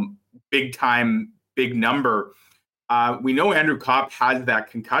 big number. We know Andrew Kopp has that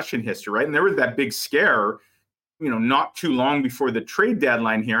concussion history, right? And there was that big scare, not too long before the trade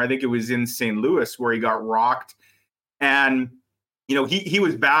deadline here. I think it was in St. Louis where he got rocked. And, he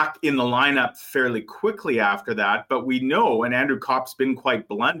was back in the lineup fairly quickly after that. But we know, and Andrew Kopp's been quite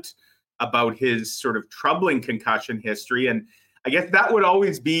blunt about his sort of troubling concussion history. And I guess that would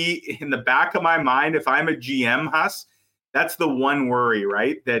always be in the back of my mind. If I'm a GM, Huss, that's the one worry,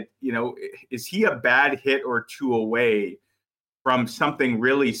 right? That, is he a bad hit or two away from something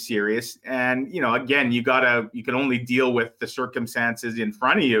really serious? And, again, you can only deal with the circumstances in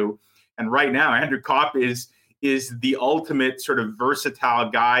front of you. And right now, Andrew Kopp is the ultimate sort of versatile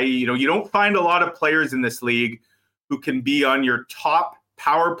guy. You don't find a lot of players in this league who can be on your top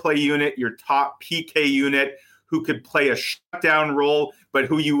power play unit, your top PK unit, who could play a shutdown role, but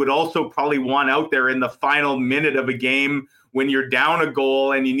who you would also probably want out there in the final minute of a game when you're down a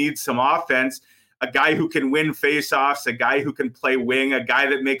goal and you need some offense. A guy who can win faceoffs, a guy who can play wing, a guy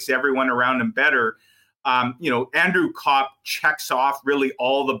that makes everyone around him better. Andrew Kopp checks off really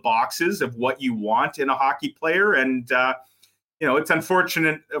all the boxes of what you want in a hockey player. And, it's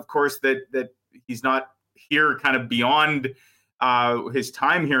unfortunate, of course, that he's not here kind of beyond his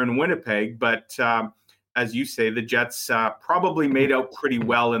time here in Winnipeg, but as you say, the Jets probably made out pretty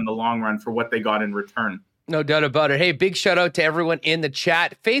well in the long run for what they got in return. No doubt about it. Hey, big shout out to everyone in the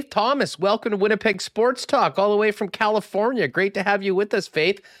chat. Faith Thomas, welcome to Winnipeg Sports Talk, all the way from California. Great to have you with us,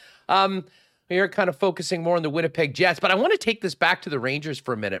 Faith. You're kind of focusing more on the Winnipeg Jets, but I want to take this back to the Rangers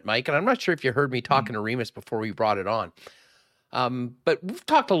for a minute, Mike, and I'm not sure if you heard me talking to Remus before we brought it on. But we've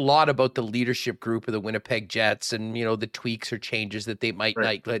talked a lot about the leadership group of the Winnipeg Jets and, the tweaks or changes that they might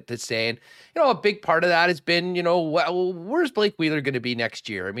like to say. And, a big part of that has been, well, where's Blake Wheeler going to be next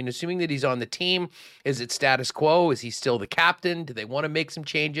year? I mean, assuming that he's on the team, is it status quo? Is he still the captain? Do they want to make some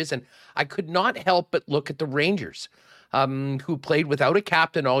changes? And I could not help but look at the Rangers, who played without a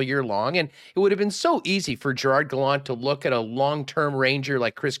captain all year long. And it would have been so easy for Gerard Gallant to look at a long-term Ranger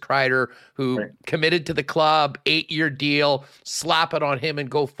like Chris Kreider, who committed to the club, 8-year deal, slap it on him and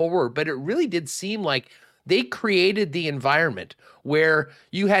go forward. But it really did seem like they created the environment where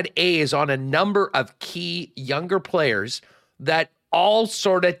you had A's on a number of key younger players that all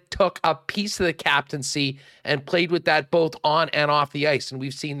sort of took a piece of the captaincy and played with that both on and off the ice. And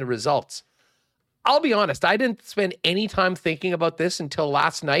we've seen the results. I'll be honest, I didn't spend any time thinking about this until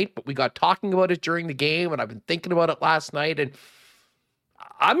last night, but we got talking about it during the game, and I've been thinking about it last night, and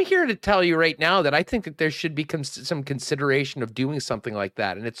I'm here to tell you right now that I think that there should be some consideration of doing something like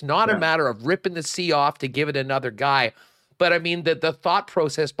that. And it's not a matter of ripping the C off to give it another guy. But I mean, the thought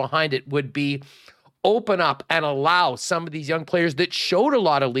process behind it would be open up and allow some of these young players that showed a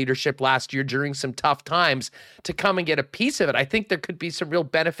lot of leadership last year during some tough times to come and get a piece of it. I think there could be some real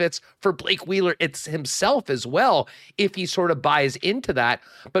benefits for Blake Wheeler himself as well, if he sort of buys into that.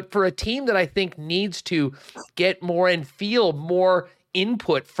 But for a team that I think needs to get more and feel more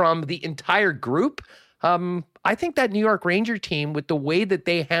input from the entire group, I think that New York Ranger team, with the way that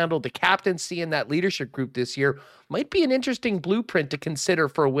they handled the captaincy and that leadership group this year, might be an interesting blueprint to consider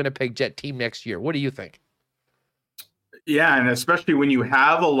for a Winnipeg Jet team next year. What do you think? Yeah, and especially when you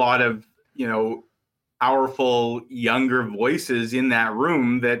have a lot of, powerful younger voices in that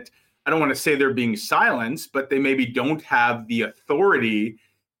room that, I don't want to say they're being silenced, but they maybe don't have the authority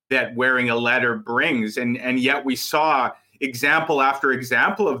that wearing a letter brings. And yet we saw example after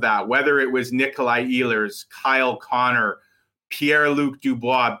example of that, whether it was Nikolai Ehlers, Kyle Connor, Pierre-Luc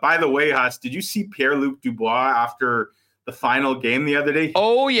Dubois. By the way, Huss, did you see Pierre-Luc Dubois after the final game the other day?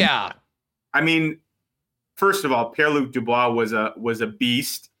 Oh, yeah. I mean, first of all, Pierre-Luc Dubois was a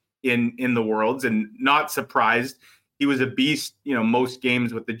beast in the Worlds, and not surprised. He was a beast, most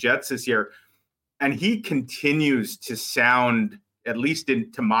games with the Jets this year. And he continues to sound, at least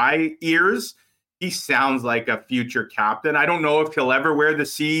to my ears, he sounds like a future captain. I don't know if he'll ever wear the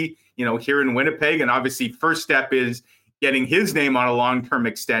C, here in Winnipeg. And obviously, first step is getting his name on a long-term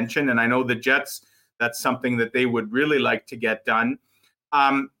extension. And I know the Jets, that's something that they would really like to get done.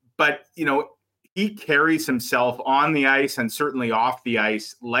 But he carries himself on the ice and certainly off the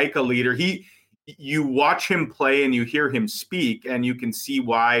ice like a leader. You watch him play and you hear him speak, and you can see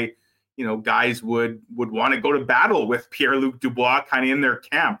why, guys would want to go to battle with Pierre-Luc Dubois kind of in their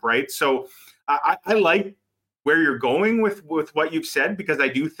camp, right? So I like where you're going with what you've said, because I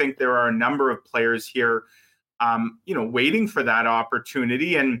do think there are a number of players here, waiting for that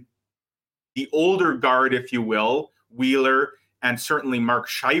opportunity. And the older guard, if you will, Wheeler and certainly Mark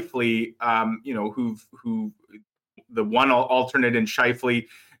Scheifele, who the one alternate in Scheifele,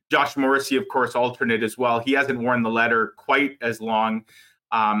 Josh Morrissey, of course, alternate as well. He hasn't worn the letter quite as long.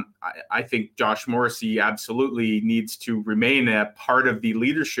 I think Josh Morrissey absolutely needs to remain a part of the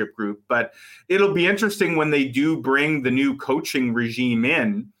leadership group, but it'll be interesting when they do bring the new coaching regime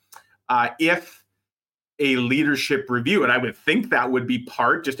in, if a leadership review, and I would think that would be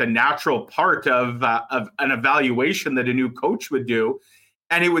just a natural part of an evaluation that a new coach would do.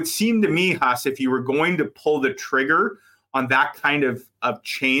 And it would seem to me, Huss, if you were going to pull the trigger on that kind of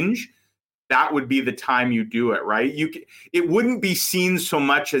change, that would be the time you do it, right? It wouldn't be seen so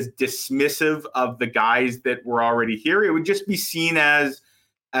much as dismissive of the guys that were already here. It would just be seen as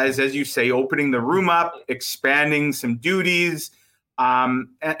you say, opening the room up, expanding some duties. And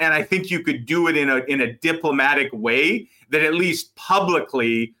I think you could do it in a diplomatic way that at least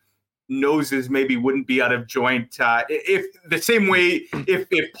publicly noses maybe wouldn't be out of joint. If the same way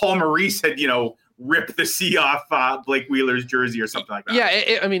if Paul Maurice had, rip the C off Blake Wheeler's jersey or something like that.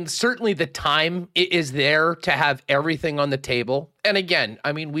 Yeah, I mean, certainly the time is there to have everything on the table. And again,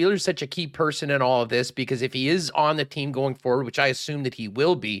 I mean, Wheeler's such a key person in all of this, because if he is on the team going forward, which I assume that he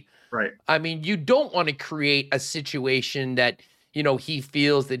will be, right? I mean, you don't want to create a situation that, he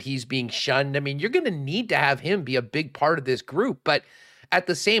feels that he's being shunned. I mean, you're going to need to have him be a big part of this group. But at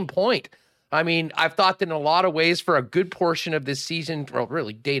the same point, I mean, I've thought that in a lot of ways for a good portion of this season, well,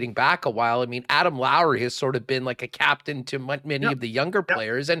 really dating back a while, I mean, Adam Lowry has sort of been like a captain to many of the younger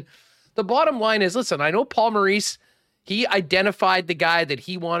players. And the bottom line is, listen, I know Paul Maurice, he identified the guy that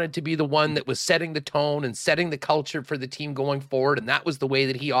he wanted to be the one that was setting the tone and setting the culture for the team going forward. And that was the way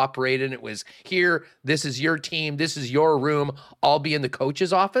that he operated. And it was, here, this is your team, this is your room, I'll be in the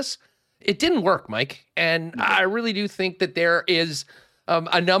coach's office. It didn't work, Mike. And I really do think that there is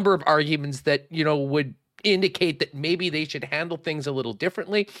a number of arguments that, would indicate that maybe they should handle things a little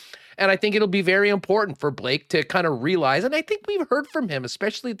differently. And I think it'll be very important for Blake to kind of realize, and I think we've heard from him,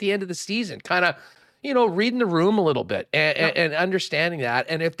 especially at the end of the season, kind of, reading the room a little bit and understanding that.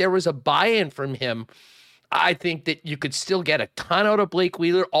 And if there was a buy-in from him, I think that you could still get a ton out of Blake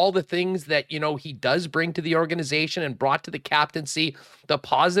Wheeler. All the things that, he does bring to the organization and brought to the captaincy, the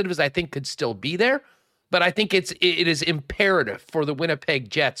positives I think could still be there. But I think it is imperative for the Winnipeg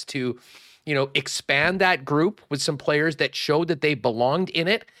Jets to expand that group with some players that showed that they belonged in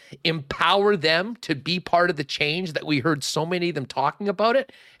it, empower them to be part of the change that we heard so many of them talking about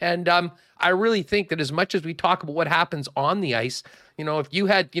it. And I really think that as much as we talk about what happens on the ice, if you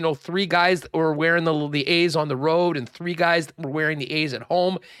had, 3 guys that were wearing the A's on the road and 3 guys that were wearing the A's at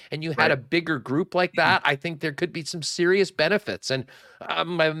home, and you had a bigger group like that, I think there could be some serious benefits. And I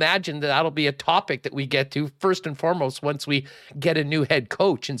imagine that'll be a topic that we get to first and foremost once we get a new head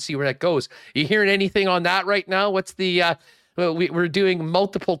coach and see where that goes. You hearing anything on that right now? What's the we're doing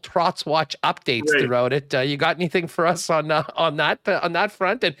multiple Trotz Watch updates throughout it. You got anything for us on that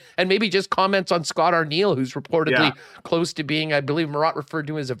front, and maybe just comments on Scott Arniel, who's reportedly close to being, I believe Marat referred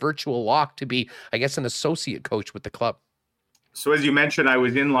to him as a virtual lock to be, I guess, an associate coach with the club. So as you mentioned, I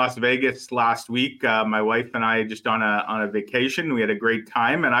was in Las Vegas last week. My wife and I just on a vacation. We had a great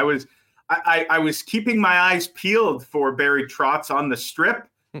time, and I was keeping my eyes peeled for Barry Trotz on the Strip.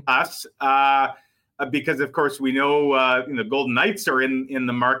 Because of course we know the Golden Knights are in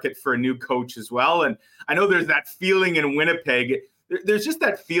the market for a new coach as well, and I know there's that feeling in Winnipeg. There's just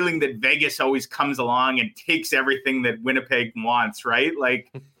that feeling that Vegas always comes along and takes everything that Winnipeg wants, right?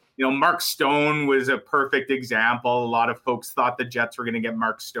 Like, Mark Stone was a perfect example. A lot of folks thought the Jets were going to get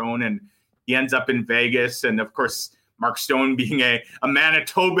Mark Stone, and he ends up in Vegas. And of course, Mark Stone being a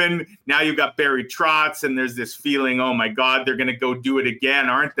Manitoban, now you've got Barry Trotz, and there's this feeling, oh my God, they're going to go do it again,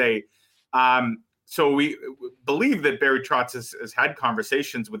 aren't they? So we believe that Barry Trotz has had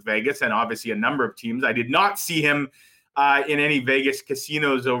conversations with Vegas and obviously a number of teams. I did not see him in any Vegas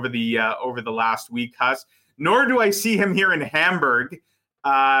casinos over the last week, Huss, nor do I see him here in Hamburg,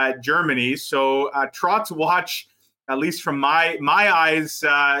 Germany. So Trotz Watch, at least from my eyes,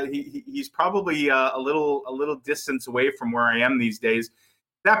 he's probably a little distance away from where I am these days.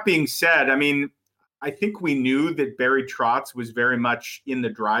 That being said, I mean, I think we knew that Barry Trotz was very much in the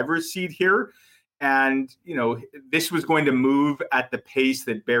driver's seat here. And, this was going to move at the pace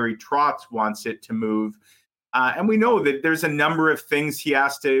that Barry Trotz wants it to move. And we know that there's a number of things he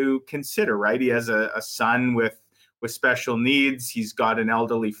has to consider, right? He has a son with special needs. He's got an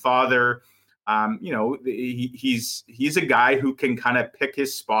elderly father. He's a guy who can kind of pick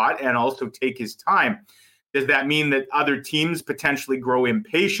his spot and also take his time. Does that mean that other teams potentially grow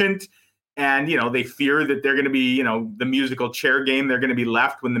impatient? And, they fear that they're going to be, the musical chair game. They're going to be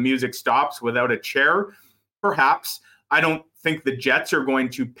left when the music stops without a chair. Perhaps. I don't think the Jets are going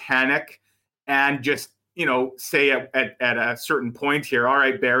to panic and just, say at a certain point here, all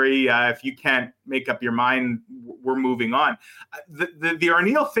right, Barry, if you can't make up your mind, we're moving on. The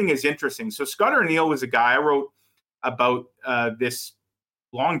Arniel thing is interesting. So Scott Arniel was a guy I wrote about this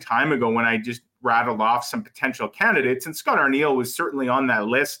long time ago when I just rattled off some potential candidates. And Scott Arniel was certainly on that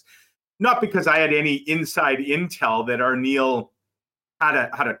list. Not because I had any inside intel that Arniel had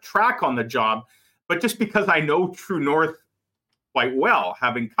a track on the job, but just because I know True North quite well,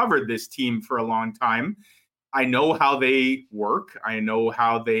 having covered this team for a long time. I know how they work. I know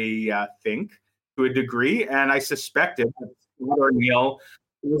how they think to a degree, and I suspected that Scott Arniel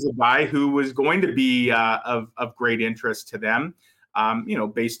was a guy who was going to be of great interest to them.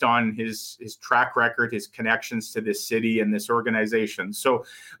 Based on his track record, his connections to this city and this organization. So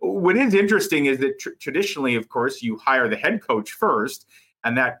what is interesting is that traditionally, of course, you hire the head coach first,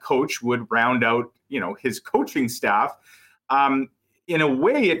 and that coach would round out, his coaching staff. In a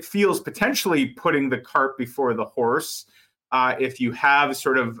way, it feels potentially putting the cart before the horse. If you have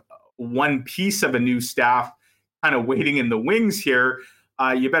sort of one piece of a new staff kind of waiting in the wings here,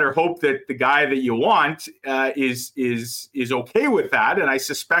 you better hope that the guy that you want is okay with that. And I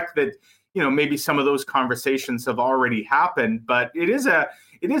suspect that, maybe some of those conversations have already happened, but it is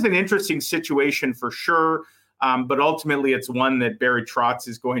an interesting situation for sure. But ultimately it's one that Barry Trotz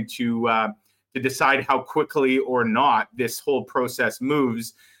is going to decide how quickly or not this whole process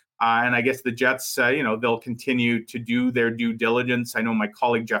moves. And I guess the Jets, they'll continue to do their due diligence. I know my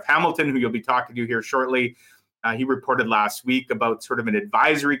colleague, Jeff Hamilton, who you'll be talking to here shortly, he reported last week about sort of an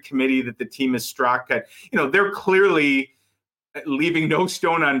advisory committee that the team has struck. They're clearly leaving no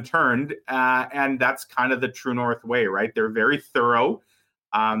stone unturned, and that's kind of the True North way, right? They're very thorough.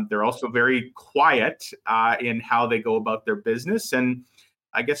 They're also very quiet in how they go about their business, and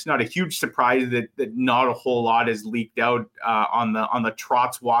I guess not a huge surprise that not a whole lot is leaked out on the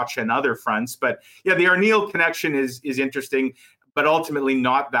Trotz Watch and other fronts. But yeah, the Arniel connection is interesting, but ultimately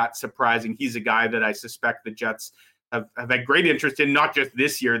not that surprising. He's a guy that I suspect the Jets have had great interest in, not just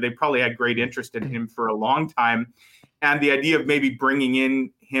this year. They probably had great interest in him for a long time. And the idea of maybe bringing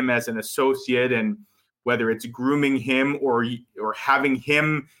in him as an associate, and whether it's grooming him or having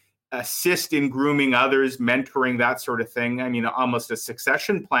him assist in grooming others, mentoring, that sort of thing. I mean, almost a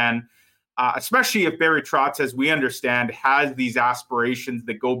succession plan. especially if Barry Trotz, as we understand, has these aspirations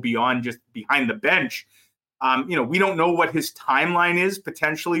that go beyond just behind the bench. We don't know what his timeline is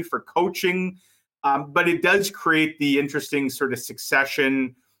potentially for coaching, but it does create the interesting sort of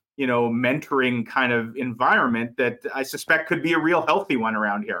succession, mentoring kind of environment that I suspect could be a real healthy one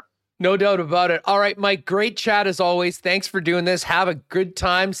around here. No doubt about it. All right, Mike, great chat as always. Thanks for doing this. Have a good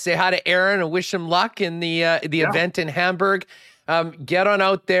time. Say hi to Aaron and wish him luck in the event in Hamburg. Get on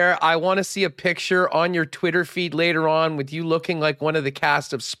out there. I want to see a picture on your Twitter feed later on with you looking like one of the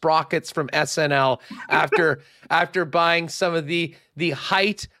cast of Sprockets from SNL after buying some of the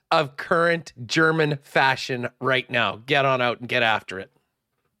height of current German fashion right now. Get on out and get after it.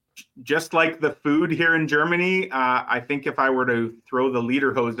 Just like the food here in Germany, I think if I were to throw the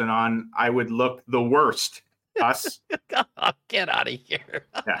lederhosen on, I would look the worst. Us. Get out of here.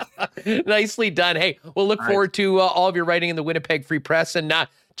 Yeah. Nicely done. Hey, we'll look forward to all of your writing in the Winnipeg Free Press and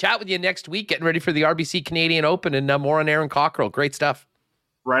chat with you next week, getting ready for the RBC Canadian Open and more on Aaron Cockrell. Great stuff.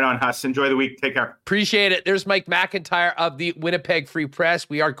 Right on, Huss. Enjoy the week. Take care. Appreciate it. There's Mike McIntyre of the Winnipeg Free Press.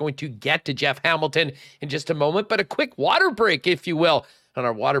 We are going to get to Jeff Hamilton in just a moment, but a quick water break, if you will. On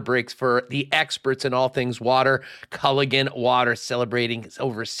our water breaks for the experts in all things water, Culligan Water, celebrating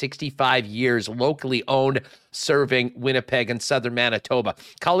over 65 years, locally owned, serving Winnipeg and southern Manitoba.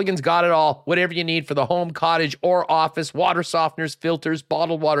 Culligan's got it all, whatever you need for the home, cottage, or office, water softeners, filters,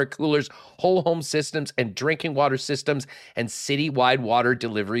 bottled water coolers, whole home systems, and drinking water systems, and citywide water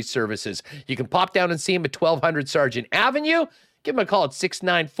delivery services. You can pop down and see him at 1200 Sargent Avenue. Give him a call at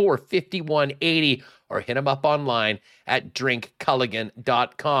 694-5180 or hit him up online at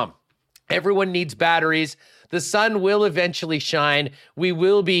drinkculligan.com. Everyone needs batteries. The sun will eventually shine. We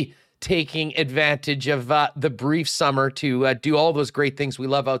will be taking advantage of the brief summer to do all those great things we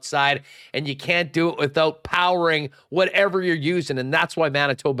love outside, and you can't do it without powering whatever you're using, and that's why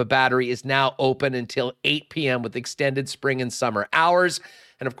Manitoba Battery is now open until 8 p.m. with extended spring and summer hours.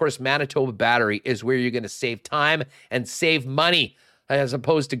 And of course, Manitoba Battery is where you're going to save time and save money, as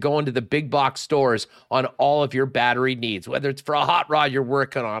opposed to going to the big box stores on all of your battery needs, whether it's for a hot rod you're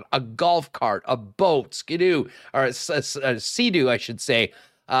working on, a golf cart, a boat, skidoo, or a sea-doo, I should say.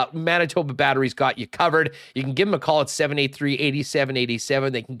 Manitoba Battery's got you covered. You can give them a call at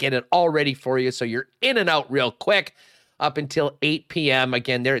 783-8787. They can get it all ready for you, so you're in and out real quick up until 8 p.m.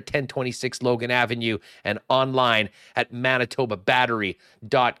 Again, they're at 1026 Logan Avenue and online at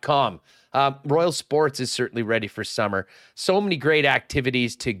manitobabattery.com. Royal Sports is certainly ready for summer. So many great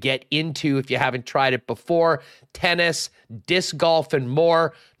activities to get into if you haven't tried it before. Tennis, disc golf, and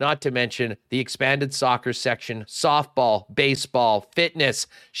more. Not to mention the expanded soccer section, softball, baseball, fitness,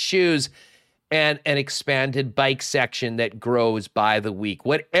 shoes, and an expanded bike section that grows by the week.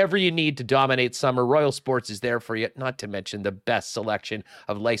 Whatever you need to dominate summer, Royal Sports is there for you. Not to mention the best selection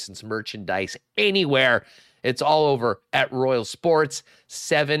of licensed merchandise anywhere. It's all over at Royal Sports,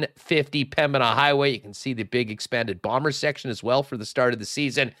 750 Pembina Highway. You can see the big expanded bomber section as well for the start of the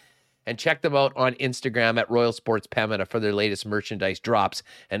season. And check them out on Instagram at Royal Sports Pembina for their latest merchandise drops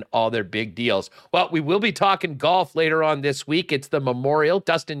and all their big deals. Well, we will be talking golf later on this week. It's the Memorial.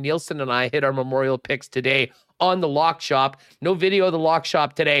 Dustin Nielsen and I hit our Memorial picks today on the Lock Shop. No video of the Lock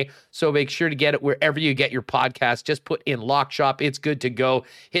Shop today, so make sure to get it wherever you get your podcast. Just put in Lock Shop. It's good to go.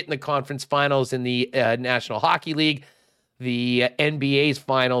 Hitting the conference finals in the National Hockey League, the NBA's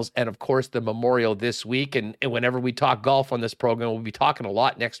finals, and of course the Memorial this week. And whenever we talk golf on this program, we'll be talking a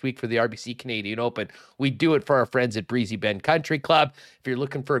lot next week for the RBC Canadian Open. We do it for our friends at Breezy Bend Country Club. If you're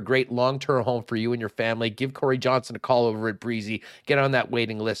looking for a great long-term home for you and your family, give Corey Johnson a call over at Breezy. Get on that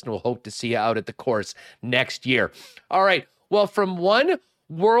waiting list, and we'll hope to see you out at the course next year. All right. Well, from one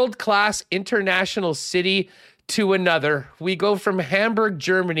world-class international city to another, we go from Hamburg,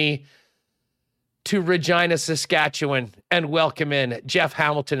 Germany, to Regina, Saskatchewan, and welcome in Jeff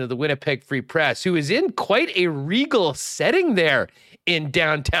Hamilton of the Winnipeg Free Press, who is in quite a regal setting there in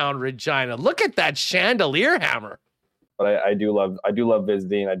downtown Regina. Look at that chandelier hammer. But I do love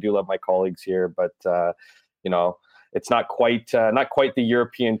visiting. I do love my colleagues here, but it's not quite the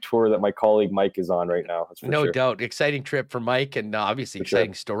European tour that my colleague Mike is on right now. No sure. doubt. Exciting trip for Mike, and obviously for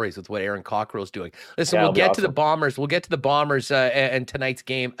exciting stories with what Aaron Cockrell's doing. Listen, we'll get to the Bombers. We'll get to the Bombers and tonight's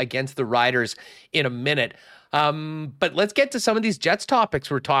game against the Riders in a minute. But let's get to some of these Jets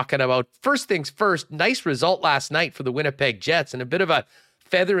topics we're talking about. First things first, nice result last night for the Winnipeg Jets, and a bit of a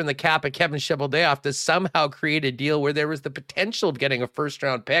feather in the cap of Kevin Cheveldayoff to somehow create a deal where there was the potential of getting a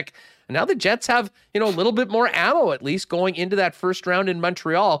first-round pick. And now the Jets have, a little bit more ammo, at least, going into that first round in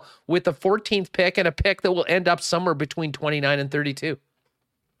Montreal with the 14th pick and a pick that will end up somewhere between 29 and 32.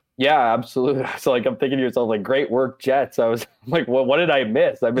 Yeah, absolutely. So like I'm thinking to yourself, like, great work, Jets. I was like, well, what did I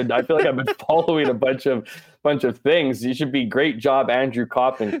miss? I feel like I've been following a bunch of things. You should be great job, Andrew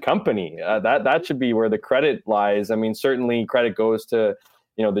Kopp and company. That should be where the credit lies. I mean, certainly credit goes to,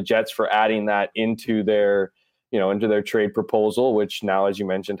 the Jets for adding that into their trade proposal, which now, as you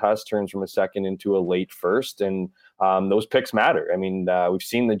mentioned, Huss, turns from a second into a late first. And those picks matter. I mean, we've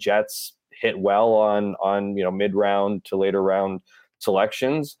seen the Jets hit well on mid-round to later round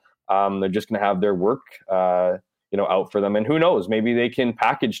selections. They're just going to have their work, out for them. And who knows, maybe they can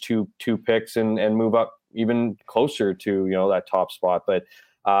package two picks and move up even closer to, that top spot. But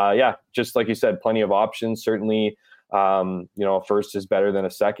just like you said, plenty of options. Certainly, a first is better than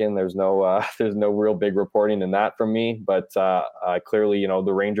a second. There's no real big reporting in that from me. But clearly,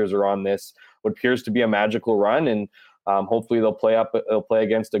 the Rangers are on this what appears to be a magical run, and hopefully they'll play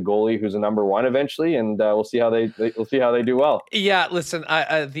against a goalie who's a number one eventually, and we'll see how they do well. Yeah, listen,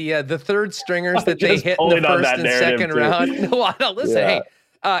 the third stringers that they hit in the first and second round. No, listen, hey.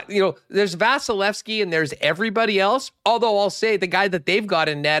 There's Vasilevsky and there's everybody else. Although I'll say the guy that they've got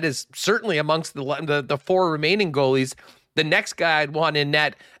in net is certainly amongst the four remaining goalies. The next guy I'd want in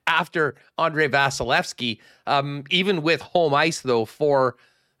net after Andrei Vasilevsky, even with home ice though for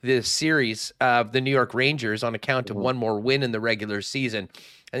this series, the New York Rangers on account of one more win in the regular season.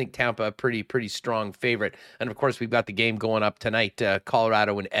 I think Tampa a pretty strong favorite. And of course, we've got the game going up tonight,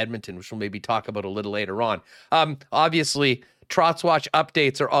 Colorado and Edmonton, which we'll maybe talk about a little later on. Obviously, Trotz Watch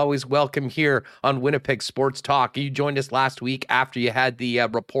updates are always welcome here on Winnipeg Sports Talk. You joined us last week after you had the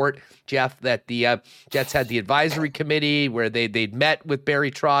report, Jeff, that the Jets had the advisory committee where they'd met with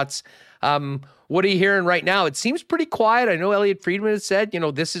Barry Trotz. What are you hearing right now? It seems pretty quiet. I know Elliot Friedman has said,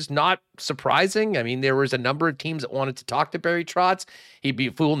 this is not surprising. I mean, there was a number of teams that wanted to talk to Barry Trotz. He'd be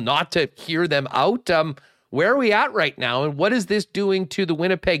a fool not to hear them out. Where are we at right now? And what is this doing to the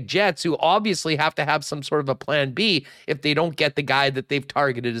Winnipeg Jets, who obviously have to have some sort of a plan B if they don't get the guy that they've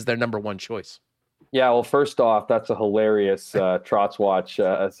targeted as their number one choice? Yeah, well, first off, that's a hilarious Trotz Watch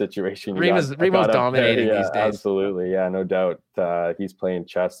situation. Remo's dominating these days. Absolutely, yeah, no doubt. He's playing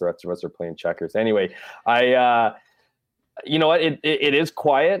chess. The rest of us are playing checkers. Anyway, you know what? It is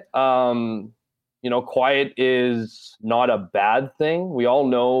quiet. Quiet is not a bad thing. We all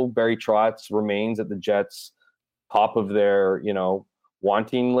know Barry Trotz remains at the Jets' top of their,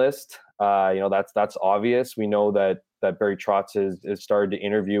 wanting list. That's obvious. We know that Barry Trotz has started to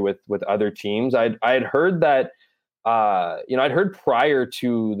interview with other teams. I had heard that, I'd heard prior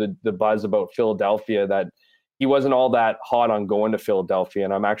to the buzz about Philadelphia that he wasn't all that hot on going to Philadelphia.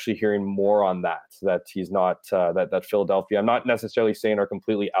 And I'm actually hearing more on that he's not, that Philadelphia, I'm not necessarily saying are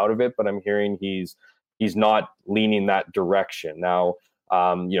completely out of it, but I'm hearing he's not leaning that direction. Now,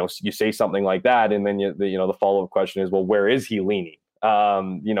 you say something like that, and then the follow-up question is, well, where is he leaning?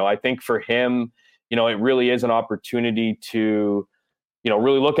 I think for him, it really is an opportunity to,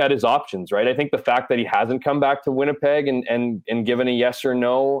 really look at his options, right? I think the fact that he hasn't come back to Winnipeg and given a yes or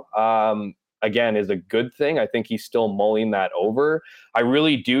no, again, is a good thing. I think he's still mulling that over. I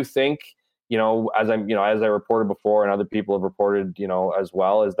really do think, as I reported before, and other people have reported, as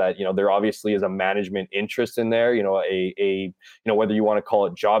well, is that, there obviously is a management interest in there, whether you want to call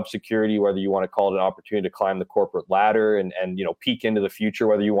it job security, whether you want to call it an opportunity to climb the corporate ladder and peek into the future,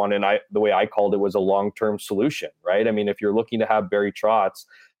 whether you want, the way I called it was a long-term solution, right? I mean, if you're looking to have Barry Trotz,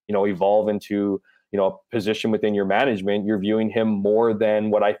 evolve into, a position within your management, you're viewing him more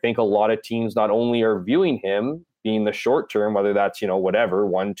than what I think a lot of teams not only are viewing him being the short term, whether that's,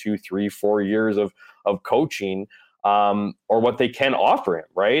 1, 2, 3, 4 years of coaching, or what they can offer him,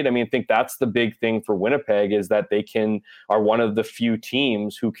 right? I mean, I think that's the big thing for Winnipeg is that they are one of the few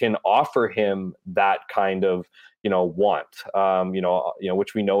teams who can offer him that kind of, want,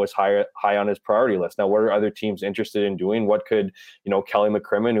 which we know is high on his priority list. Now, what are other teams interested in doing? What could, Kelly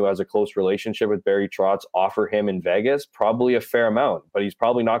McCrimmon, who has a close relationship with Barry Trotz, offer him in Vegas? Probably a fair amount, but he's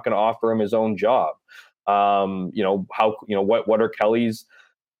probably not going to offer him his own job. What are Kelly's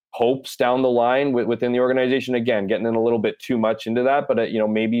hopes down the line within the organization? Again, getting in a little bit too much into that, but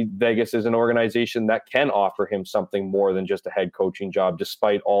maybe Vegas is an organization that can offer him something more than just a head coaching job,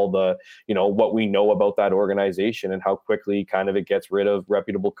 despite all the, what we know about that organization and how quickly kind of it gets rid of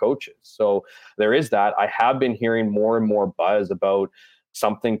reputable coaches. So there is that. I have been hearing more and more buzz about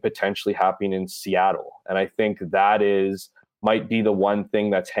something potentially happening in Seattle. And I think that might be the one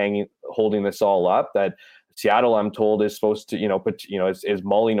thing that's holding this all up, that Seattle, I'm told, is supposed to, is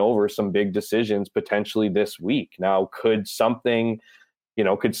mulling over some big decisions potentially this week. Now, could something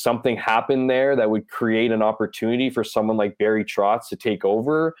happen there that would create an opportunity for someone like Barry Trotz to take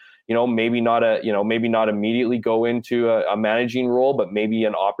over, maybe not immediately go into a managing role, but maybe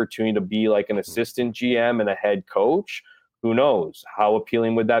an opportunity to be like an assistant GM and a head coach. Who knows? How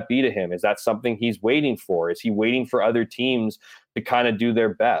appealing would that be to him? Is that something he's waiting for? Is he waiting for other teams to kind of do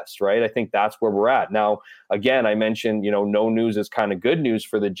their best, right? I think that's where we're at. Now, again, I mentioned, no news is kind of good news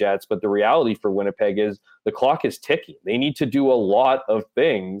for the Jets, but the reality for Winnipeg is the clock is ticking. They need to do a lot of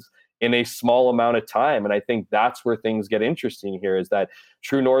things in a small amount of time. And I think that's where things get interesting here, is that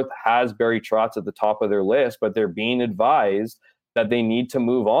True North has Barry Trotz at the top of their list, but they're being advised that they need to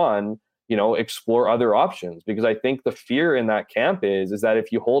move on, explore other options. Because I think the fear in that camp is that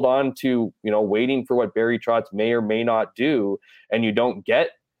if you hold on to, waiting for what Barry Trotz may or may not do, and you don't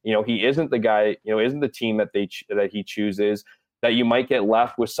get, he isn't the guy, isn't the team that he chooses, that you might get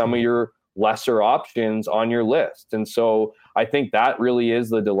left with some of your lesser options on your list. And so I think that really is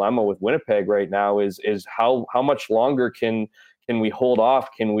the dilemma with Winnipeg right now, is how much longer can we hold off?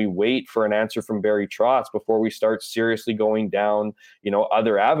 Can we wait for an answer from Barry Trotz before we start seriously going down,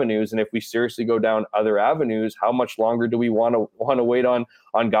 other avenues? And if we seriously go down other avenues, how much longer do we want to wait on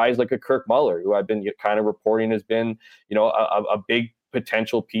guys like a Kirk Muller, who I've been kind of reporting has been, a big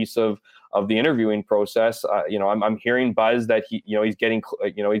potential piece of the interviewing process. I'm hearing buzz that he's getting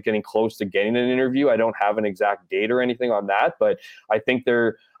close to getting an interview. I don't have an exact date or anything on that, but I think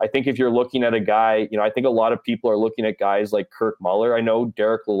if you're looking at a guy, I think a lot of people are looking at guys like Kirk Muller. I know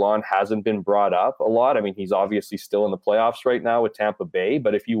Derek Lalonde hasn't been brought up a lot. I mean, he's obviously still in the playoffs right now with Tampa Bay,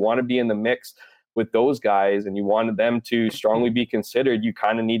 but if you want to be in the mix with those guys and you wanted them to strongly be considered, you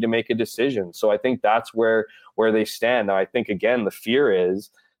kind of need to make a decision. So I think that's where they stand. Now, I think, again, the fear is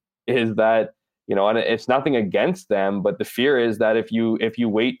that, and it's nothing against them, but the fear is that if you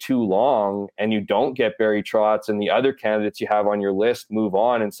wait too long and you don't get Barry Trotz and the other candidates you have on your list move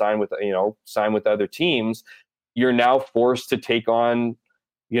on and sign with other teams, you're now forced to take on,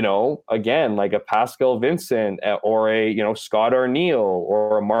 again, like a Pascal Vincent or a, Scott Arniel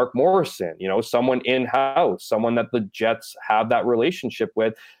or a Mark Morrison, someone in-house, someone that the Jets have that relationship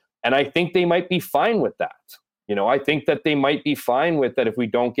with. And I think they might be fine with that. I think that they might be fine with that. If we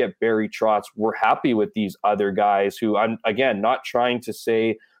don't get Barry Trotz, we're happy with these other guys who, I'm, again, not trying to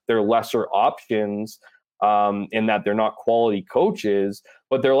say they're lesser options in that they're not quality coaches,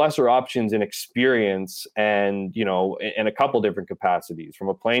 but they're lesser options in experience and, in a couple different capacities, from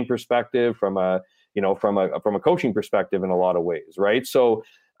a playing perspective, from a coaching perspective in a lot of ways. Right. So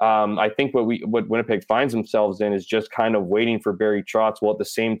I think what Winnipeg finds themselves in is just kind of waiting for Barry Trotz, while at the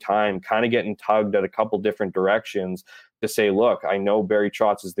same time kind of getting tugged at a couple different directions to say, look, I know Barry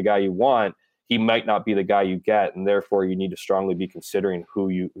Trotz is the guy you want. He might not be the guy you get, and therefore you need to strongly be considering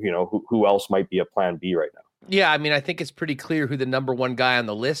who else might be a plan B right now. Yeah, I mean, I think it's pretty clear who the number one guy on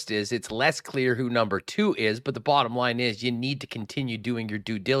the list is. It's less clear who number two is, but the bottom line is you need to continue doing your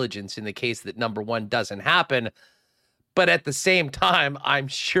due diligence in the case that number one doesn't happen. But at the same time, I'm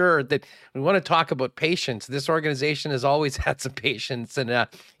sure that we want to talk about patience. This organization has always had some patience. And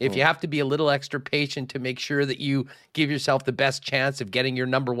if you have to be a little extra patient to make sure that you give yourself the best chance of getting your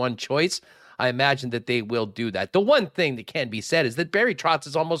number one choice, I imagine that they will do that. The one thing that can be said is that Barry Trotz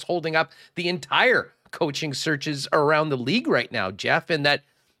is almost holding up the entire coaching searches around the league right now, Jeff, and that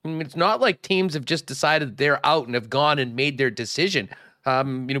it's not like teams have just decided they're out and have gone and made their decision.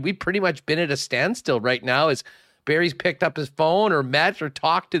 We've pretty much been at a standstill right now as Barry's picked up his phone or met or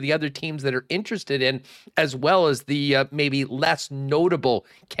talked to the other teams that are interested in, as well as the maybe less notable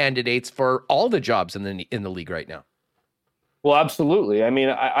candidates for all the jobs in the league right now. Well, absolutely. I mean,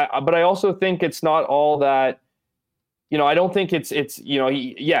 but I also think it's not all that, I don't think it's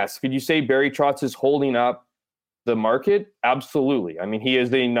yes. Could you say Barry Trotz is holding up the market? Absolutely. I mean, he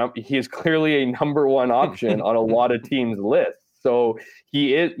is clearly a number one option on a lot of teams' lists. So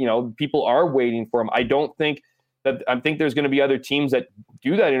he is, people are waiting for him. I think there's going to be other teams that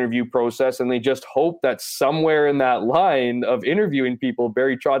do that interview process, and they just hope that somewhere in that line of interviewing people,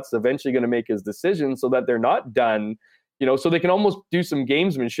 Barry Trotz is eventually going to make his decision so that they're not done, so they can almost do some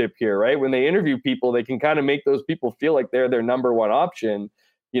gamesmanship here, right? When they interview people, they can kind of make those people feel like they're their number one option,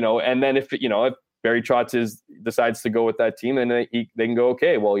 and then if Barry Trotz decides to go with that team, then they can go,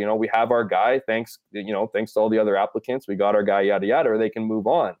 okay, well, we have our guy. Thanks to all the other applicants. We got our guy, yada, yada, or they can move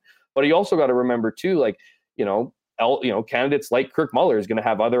on. But you also got to remember too, like, candidates like Kirk Muller is going to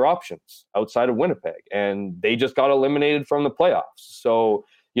have other options outside of Winnipeg, and they just got eliminated from the playoffs. So,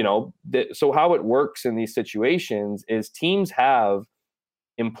 so how it works in these situations is teams have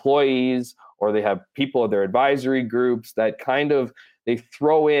employees or they have people of their advisory groups that kind of, they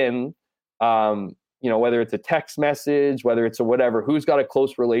throw in, whether it's a text message, whether it's a whatever, who's got a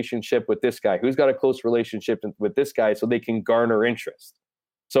close relationship with this guy, who's got a close relationship with this guy, so they can garner interest.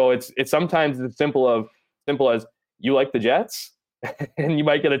 So it's sometimes as simple as you like the Jets, and you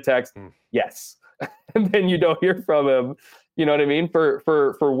might get a text, yes, and then you don't hear from him. You know what I mean?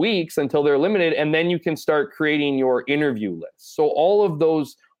 For weeks until they're eliminated, and then you can start creating your interview list. So all of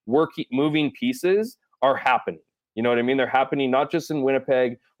those moving pieces are happening. You know what I mean? They're happening not just in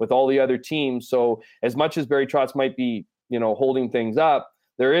Winnipeg with all the other teams. So as much as Barry Trotz might be, holding things up,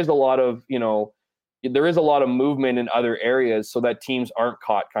 there is a lot of movement in other areas so that teams aren't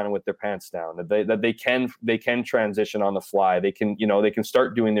caught kind of with their pants down, that they can transition on the fly. They can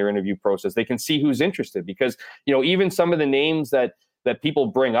start doing their interview process. They can see who's interested, because, even some of the names that people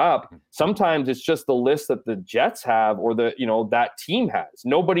bring up, sometimes it's just the list that the Jets have or that team has.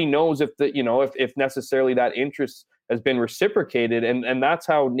 Nobody knows if necessarily that interest has been reciprocated. And that's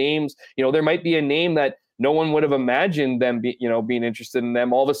how names, there might be a name that no one would have imagined them being interested in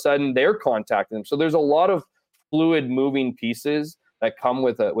them. All of a sudden they're contacting them. So there's a lot of fluid moving pieces that come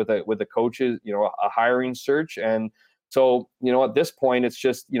with a coach's, a hiring search. And so, at this point, it's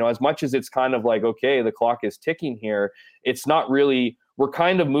just, as much as it's kind of like, okay, the clock is ticking here, it's not really, we're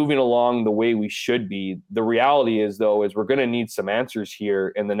kind of moving along the way we should be. The reality is, though, is we're going to need some answers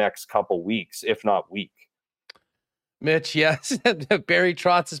here in the next couple weeks, if not week. Mitch, yes, Barry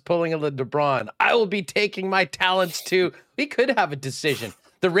Trotz is pulling a LeBron. I will be taking my talents too. We could have a decision.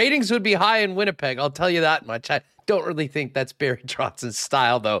 The ratings would be high in Winnipeg, I'll tell you that much. I don't really think that's Barry Trotz's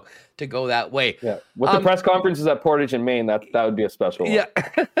style, thoh, to go that way. Yeah, with the press conferences at Portage in Maine, that would be a special one. Yeah,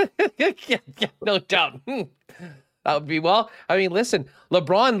 yeah, no doubt. That would be, listen,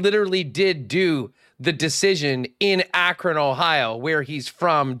 LeBron literally did do the decision in Akron, Ohio, where he's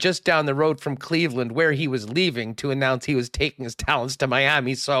from, just down the road from Cleveland, where he was leaving, to announce he was taking his talents to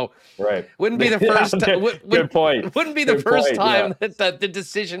Miami. So right, wouldn't be the first time. Good point. Wouldn't be the first time that the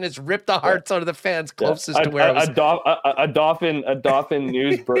decision has ripped the hearts out of the fans closest to where it was. A Dolphin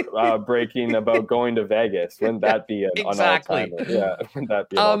news breaking about going to Vegas. Wouldn't that be an all-timer? Yeah, wouldn't that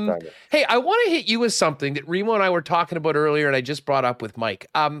be an all-timer? Hey, I want to hit you with something that Remo and I were talking about earlier, and I just brought up with Mike.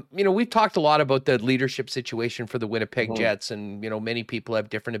 We've talked a lot about the leadership situation for the Winnipeg Jets, and many people have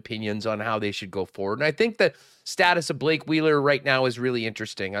different opinions on how they should go forward. And I think the status of Blake Wheeler right now is really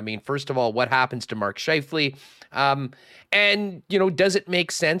interesting. I mean, first of all, what happens to Mark Scheifele? And does it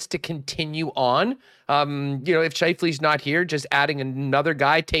make sense to continue on? If Scheifele's not here, just adding another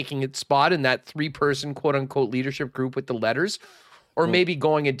guy taking its spot in that 3-person quote unquote leadership group with the letters, or maybe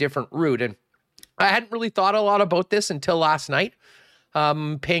going a different route. And I hadn't really thought a lot about this until last night.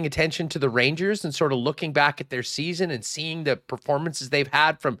 Paying attention to the Rangers and sort of looking back at their season and seeing the performances they've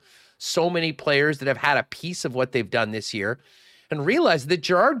had from so many players that have had a piece of what they've done this year, and realized that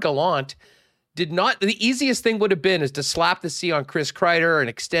Gerard Gallant did not, the easiest thing would have been is to slap the C on Chris Kreider, an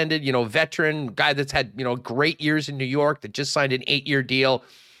extended, veteran guy that's had, great years in New York, that just signed an 8-year deal.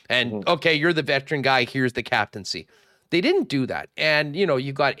 And okay, you're the veteran guy, here's the captaincy. They didn't do that. And,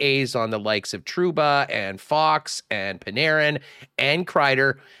 you got A's on the likes of Trouba and Fox and Panarin and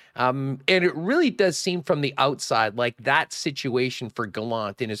Kreider. And it really does seem from the outside like that situation for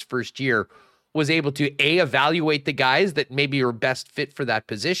Gallant in his first year was able to, evaluate the guys that maybe are best fit for that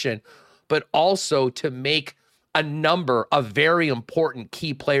position, but also to make a number of very important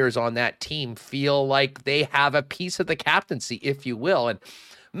key players on that team feel like they have a piece of the captaincy, if you will. And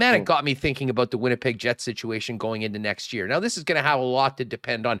man, it got me thinking about the Winnipeg Jets situation going into next year. Now, this is going to have a lot to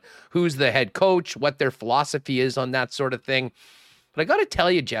depend on who's the head coach, what their philosophy is on that sort of thing. But I got to tell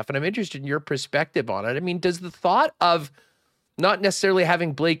you, Jeff, and I'm interested in your perspective on it. I mean, does the thought of not necessarily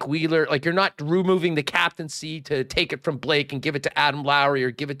having Blake Wheeler, like you're not removing the captaincy to take it from Blake and give it to Adam Lowry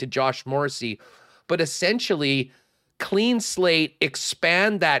or give it to Josh Morrissey, but essentially clean slate,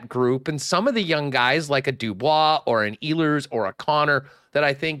 expand that group, and some of the young guys like a Dubois or an Ehlers or a Connor that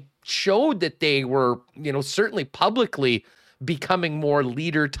I think showed that they were, certainly publicly becoming more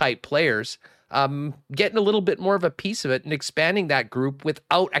leader type players, getting a little bit more of a piece of it and expanding that group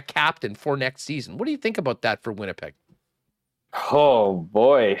without a captain for next season. What do you think about that for Winnipeg? Oh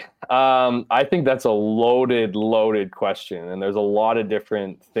boy. I think that's a loaded question. And there's a lot of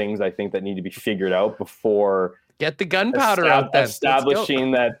different things I think that need to be figured out before get the gunpowder out then.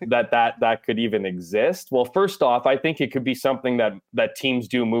 Establishing that could even exist. Well, first off, I think it could be something that teams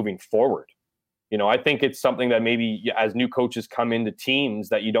do moving forward. I think it's something that maybe as new coaches come into teams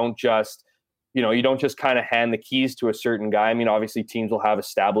that you don't just kind of hand the keys to a certain guy. I mean, obviously teams will have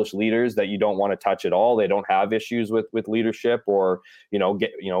established leaders that you don't want to touch at all. They don't have issues with leadership or,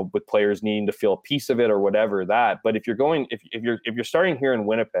 with players needing to feel a piece of it or whatever that. But if you're starting here in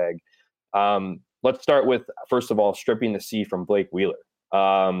Winnipeg, let's start with, first of all, stripping the C from Blake Wheeler.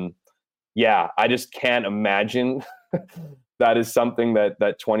 I just can't imagine that is something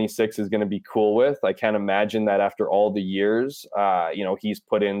that 26 is going to be cool with. I can't imagine that after all the years, he's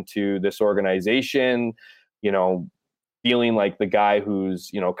put into this organization, feeling like the guy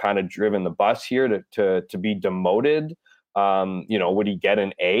who's, kind of driven the bus here to be demoted. Would he get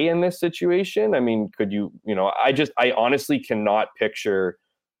an A in this situation? I mean, could you, I honestly cannot picture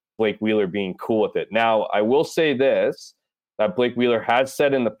Blake Wheeler being cool with it. Now, I will say this, that Blake Wheeler has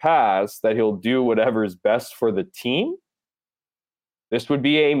said in the past that he'll do whatever is best for the team. This would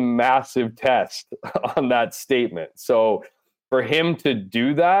be a massive test on that statement. So for him to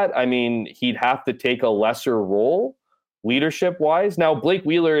do that, I mean, he'd have to take a lesser role leadership-wise. Now, Blake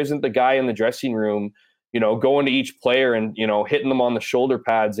Wheeler isn't the guy in the dressing room, going to each player and, hitting them on the shoulder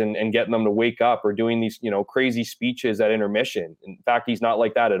pads and getting them to wake up, or doing these, crazy speeches at intermission. In fact, he's not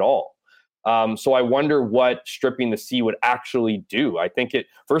like that at all. So I wonder what stripping the C would actually do.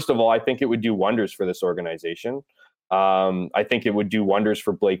 First of all, I think it would do wonders for this organization. I think it would do wonders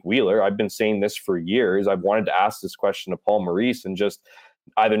for Blake Wheeler. I've been saying this for years. I've wanted to ask this question to Paul Maurice and just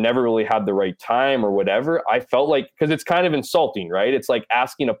either never really had the right time or whatever. I felt like, because it's kind of insulting, right? It's like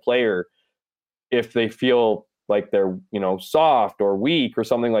asking a player if they feel like they're, soft or weak or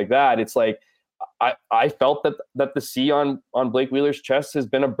something like that. It's like, I felt that the C on Blake Wheeler's chest has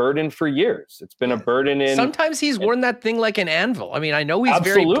been a burden for years. It's been a burden in. Sometimes he's worn that thing like an anvil. I mean, I know he's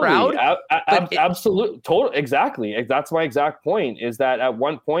very proud. Absolutely. Total. Exactly. That's my exact point, is that at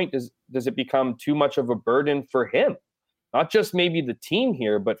one point, does it become too much of a burden for him? Not just maybe the team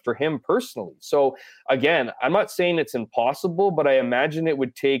here, but for him personally. So again, I'm not saying it's impossible, but I imagine it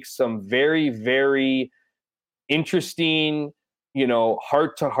would take some very, very interesting,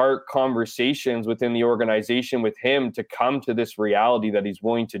 heart-to-heart conversations within the organization with him to come to this reality that he's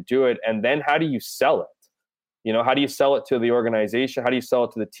willing to do it. And then how do you sell it? How do you sell it to the organization? How do you sell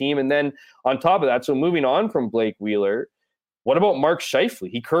it to the team? And then on top of that, so moving on from Blake Wheeler, what about Mark Scheifele?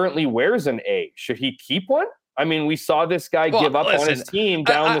 He currently wears an A. Should he keep one? I mean, we saw this guy give up on his team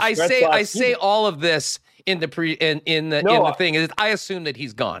down the stretch. I say all of this in the thing is I assume that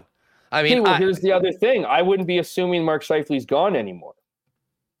he's gone. I mean, here's the other thing. I wouldn't be assuming Mark Scheifele's gone anymore.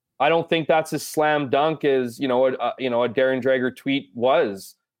 I don't think that's as slam dunk as, a Darren Dreger tweet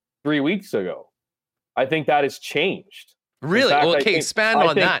was 3 weeks ago. I think that has changed. Really? Fact, expand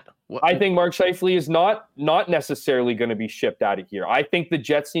on that. I think Mark Scheifele is not necessarily going to be shipped out of here. I think the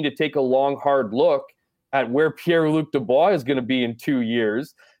Jets need to take a long, hard look at where Pierre-Luc Dubois is going to be in 2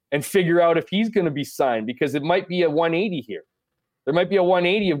 years and figure out if he's going to be signed, because it might be a 180 here. There might be a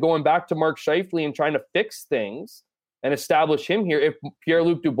 180 of going back to Mark Scheifele and trying to fix things and establish him here if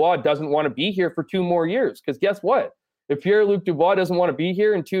Pierre-Luc Dubois doesn't want to be here for 2 more years. Because guess what? If Pierre-Luc Dubois doesn't want to be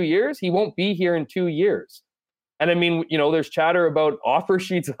here in 2 years, he won't be here in 2 years. And I mean, there's chatter about offer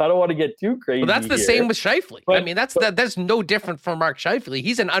sheets. I don't want to get too crazy. Well, that's the here. same with Scheifele. I mean, that's no different from Mark Scheifele.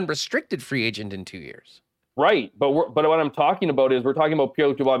 He's an unrestricted free agent in 2 years. Right. But what I'm talking about is we're talking about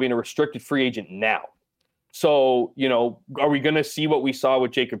Pierre-Luc Dubois being a restricted free agent now. So, are we going to see what we saw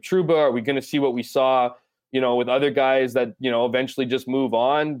with Jacob Trouba? Are we going to see what we saw, with other guys that, eventually just move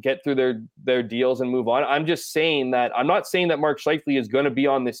on, get through their deals and move on? I'm just saying that I'm not saying that Mark Scheifele is going to be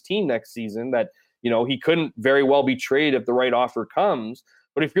on this team next season, that, he couldn't very well be traded if the right offer comes.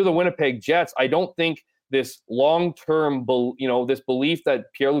 But if you're the Winnipeg Jets, I don't think this long-term, this belief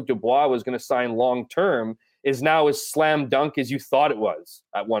that Pierre-Luc Dubois was going to sign long-term is now as slam dunk as you thought it was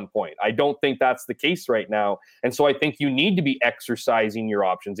at one point. I don't think that's the case right now. And so I think you need to be exercising your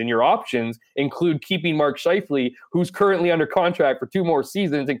options. And your options include keeping Mark Scheifele, who's currently under contract for 2 more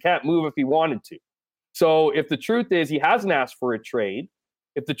seasons and can't move if he wanted to. So if the truth is he hasn't asked for a trade,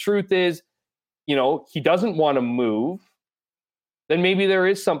 if the truth is, he doesn't want to move, then maybe there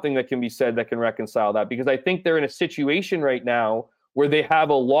is something that can be said that can reconcile that. Because I think they're in a situation right now where they have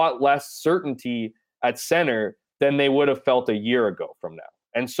a lot less certainty at center than they would have felt a year ago from now.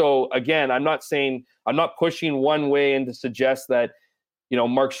 And so, again, I'm not pushing one way and to suggest that,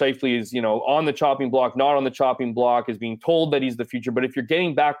 Mark Scheifele is, on the chopping block, not on the chopping block, is being told that he's the future. But if you're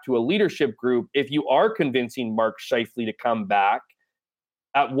getting back to a leadership group, if you are convincing Mark Scheifele to come back,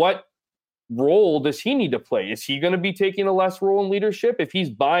 at what role does he need to play? Is he going to be taking a less role in leadership? If he's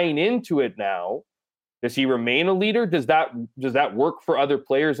buying into it now, does he remain a leader? Does that work for other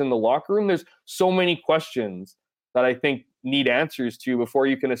players in the locker room? There's so many questions that I think need answers to before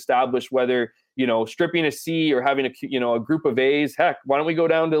you can establish whether, stripping a C or having a group of A's. Heck, why don't we go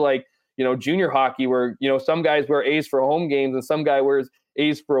down to junior hockey where, some guys wear A's for home games and some guy wears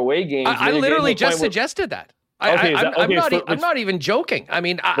A's for away games. I literally just suggested that. I'm not even joking. I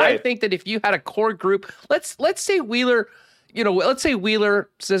mean, I think that if you had a core group, let's say Wheeler, let's say Wheeler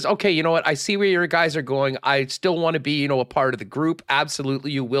says, okay, you know what? I see where your guys are going. I still want to be, a part of the group.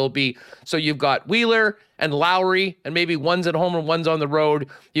 Absolutely, you will be. So you've got Wheeler and Lowry, and maybe one's at home and one's on the road.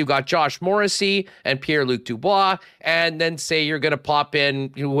 You've got Josh Morrissey and Pierre-Luc Dubois. And then say you're going to pop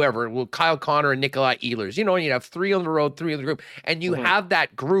in whoever, Kyle Connor and Nikolai Ehlers, and you have 3 on the road, 3 on the group. And you have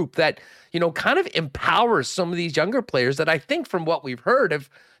that group that, kind of empowers some of these younger players that I think from what we've heard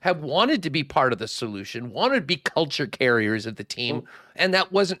have wanted to be part of the solution, wanted to be culture carriers of the team, and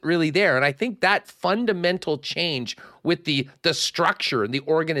that wasn't really there. And I think that fundamental change with the structure and the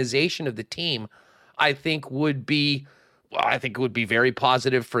organization of the team, I think would be very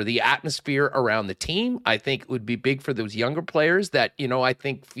positive for the atmosphere around the team. I think it would be big for those younger players that, I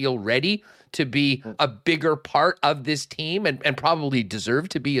think feel ready to be a bigger part of this team and probably deserve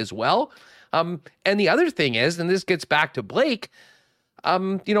to be as well. And the other thing is, and this gets back to Blake, a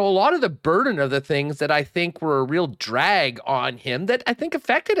lot of the burden of the things that I think were a real drag on him that I think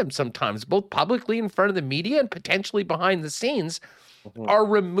affected him sometimes, both publicly in front of the media and potentially behind the scenes, are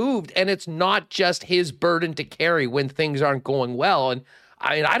removed. And it's not just his burden to carry when things aren't going well. And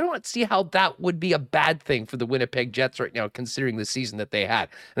I don't see how that would be a bad thing for the Winnipeg Jets right now, considering the season that they had.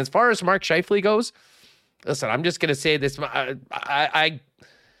 And as far as Mark Scheifele goes, listen, I'm just going to say this.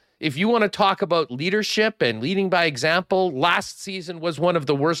 If you want to talk about leadership and leading by example, last season was one of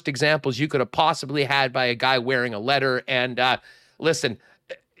the worst examples you could have possibly had by a guy wearing a letter. And listen,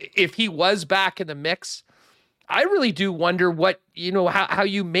 if he was back in the mix, I really do wonder what, how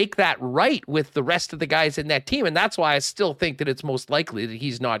you make that right with the rest of the guys in that team. And that's why I still think that it's most likely that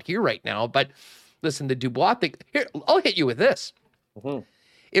he's not here right now. But listen, the Dubois thing, here, I'll hit you with this.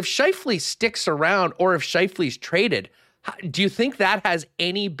 If Scheifele sticks around or if Scheifele's traded, do you think that has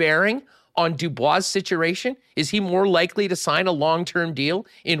any bearing on Dubois' situation? Is he more likely to sign a long-term deal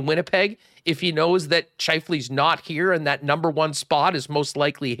in Winnipeg if he knows that Scheifele's not here and that number 1 spot is most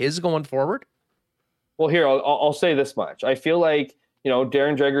likely his going forward? Well, here, I'll say this much. I feel like,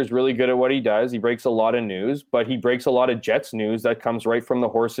 Darren Dreger is really good at what he does. He breaks a lot of news, but he breaks a lot of Jets news that comes right from the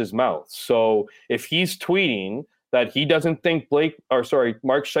horse's mouth. So if he's tweeting that he doesn't think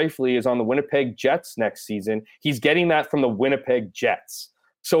Mark Scheifele is on the Winnipeg Jets next season, he's getting that from the Winnipeg Jets.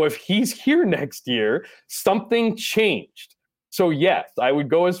 So if he's here next year, something changed. So yes, I would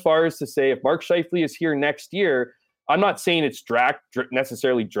go as far as to say if Mark Scheifele is here next year, I'm not saying it's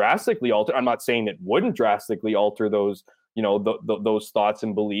necessarily drastically altered. I'm not saying it wouldn't drastically alter those, those thoughts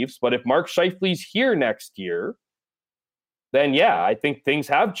and beliefs. But if Mark Scheifele's here next year, then yeah, I think things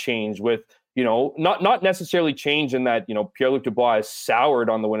have changed with, not necessarily change in that, Pierre-Luc Dubois is soured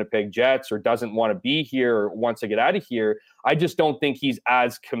on the Winnipeg Jets or doesn't want to be here or wants to get out of here. I just don't think he's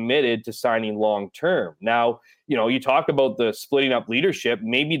as committed to signing long-term. Now, you talk about the splitting up leadership.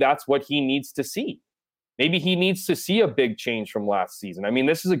 Maybe that's what he needs to see. Maybe he needs to see a big change from last season. I mean,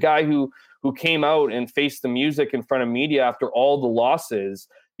 this is a guy who came out and faced the music in front of media after all the losses,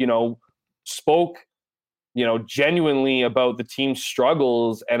 spoke, genuinely about the team's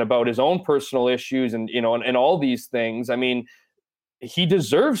struggles and about his own personal issues and all these things. I mean, he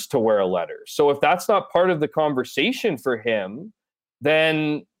deserves to wear a letter. So if that's not part of the conversation for him,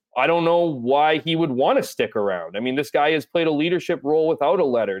 then I don't know why he would want to stick around. I mean, this guy has played a leadership role without a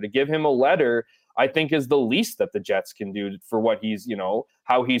letter. To give him a letter, I think, is the least that the Jets can do for what he's,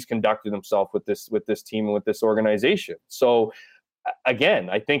 how he's conducted himself with this team and with this organization. So again,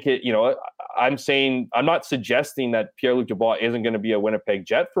 I think I'm not suggesting that Pierre-Luc Dubois isn't going to be a Winnipeg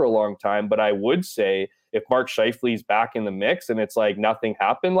Jet for a long time, but I would say if Mark Scheifele's back in the mix and it's like nothing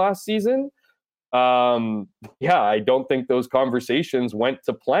happened last season, I don't think those conversations went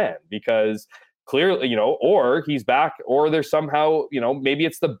to plan because clearly, or he's back, or there's somehow, maybe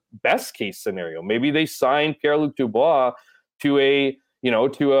it's the best case scenario. Maybe they sign Pierre-Luc Dubois to a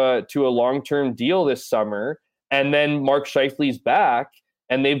long-term deal this summer, and then Mark Scheifele's back,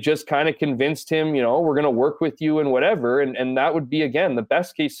 and they've just kind of convinced him, we're going to work with you and whatever, and that would be again the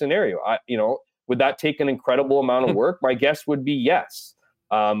best case scenario. Would that take an incredible amount of work? My guess would be yes.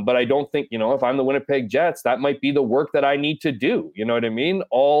 But I don't think, if I'm the Winnipeg Jets, that might be the work that I need to do, you know what I mean?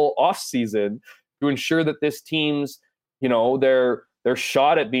 All off season to ensure that this team's, their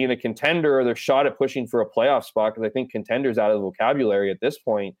shot at being a contender or their shot at pushing for a playoff spot. Cause I think contender's out of the vocabulary at this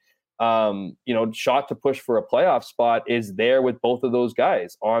point. Shot to push for a playoff spot is there with both of those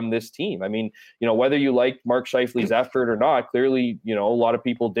guys on this team. I mean, whether you like Mark Scheifele's effort or not, clearly, a lot of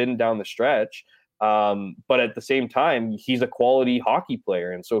people didn't down the stretch. But at the same time, he's a quality hockey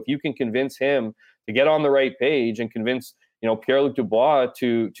player. And so if you can convince him to get on the right page and convince, Pierre-Luc Dubois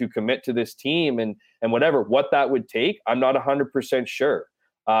to commit to this team and what that would take, I'm not 100% sure.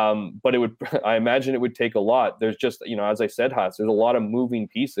 But I imagine it would take a lot. There's just, as I said, Huss, there's a lot of moving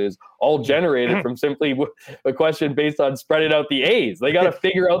pieces, all generated from simply a question based on spreading out the A's. They got to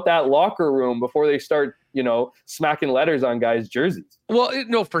figure out that locker room before they start, smacking letters on guys' jerseys. Well,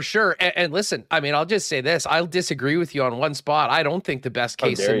 no, for sure. And listen, I mean, I'll just say this. I'll disagree with you on one spot. I don't think the best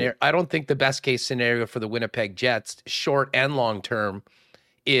case scenario for the Winnipeg Jets, short and long term,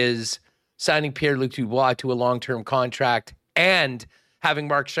 is signing Pierre-Luc Dubois to a long-term contract and having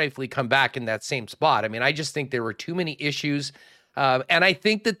Mark Scheifele come back in that same spot. I mean, I just think there were too many issues. And I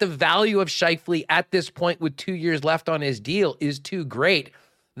think that the value of Scheifele at this point with 2 years left on his deal is too great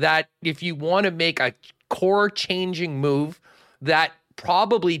that if you want to make a core-changing move that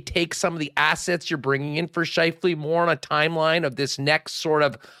probably takes some of the assets you're bringing in for Scheifele more on a timeline of this next sort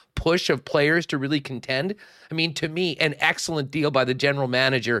of push of players to really contend. I mean, to me, an excellent deal by the general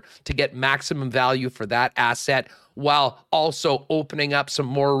manager to get maximum value for that asset while also opening up some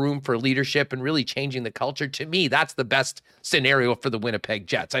more room for leadership and really changing the culture. To me, that's the best scenario for the Winnipeg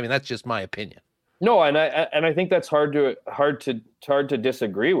Jets. I mean, that's just my opinion. No, and I think that's hard to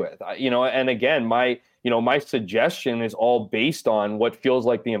disagree with. And again, my suggestion is all based on what feels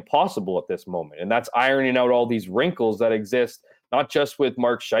like the impossible at this moment, and that's ironing out all these wrinkles that exist, not just with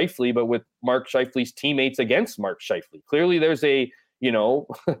Mark Scheifele, but with Mark Scheifele's teammates against Mark Scheifele. Clearly, there's an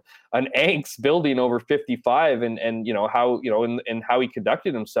angst building over 55 and how he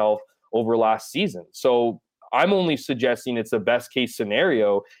conducted himself over last season. So I'm only suggesting it's the best case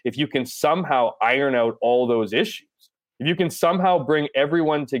scenario if you can somehow iron out all those issues. If you can somehow bring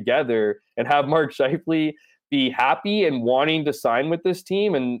everyone together and have Mark Scheifele be happy and wanting to sign with this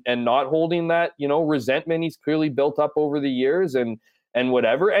team and not holding that, resentment he's clearly built up over the years and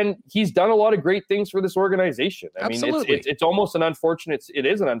whatever. And he's done a lot of great things for this organization. I Absolutely. mean, it's almost an unfortunate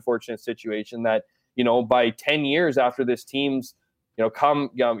situation that, by 10 years after this team's, come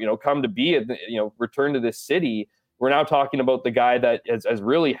to be, return to this city, we're now talking about the guy that has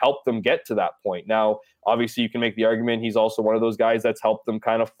really helped them get to that point. Now, obviously, you can make the argument he's also one of those guys that's helped them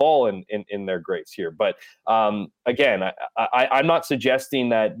kind of fall in their grace here. But again, I'm not suggesting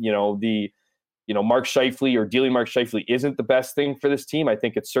that Mark Scheifele or dealing Mark Scheifele isn't the best thing for this team. I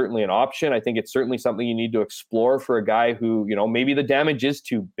think it's certainly an option. I think it's certainly something you need to explore for a guy who maybe the damage is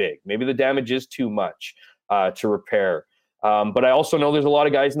too big, maybe the damage is too much to repair. But I also know there's a lot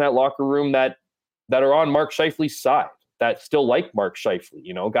of guys in that locker room that are on Mark Scheifele's side that still like Mark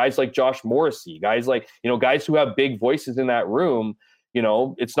Scheifele, guys like Josh Morrissey, guys like, guys who have big voices in that room.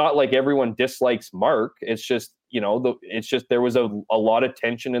 It's not like everyone dislikes Mark. It's just, there was a lot of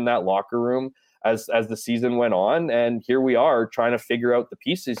tension in that locker room as the season went on. And here we are trying to figure out the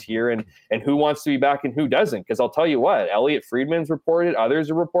pieces here and who wants to be back and who doesn't. Because I'll tell you what, Elliot Friedman's reported,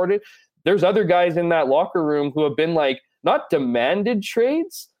 others are reported. There's other guys in that locker room who have been not demanded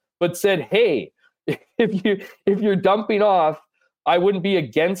trades, but said, hey, if you're dumping off, I wouldn't be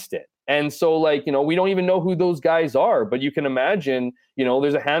against it. And so we don't even know who those guys are, but you can imagine,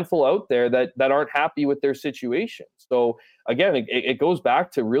 there's a handful out there that aren't happy with their situation. So again, it goes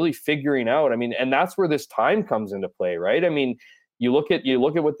back to really figuring out, and that's where this time comes into play, right? I mean, you look at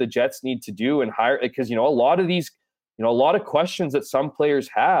what the Jets need to do and hire, because, a lot of these, a lot of questions that some players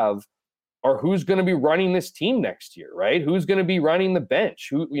have are who's going to be running this team next year, right? Who's going to be running the bench?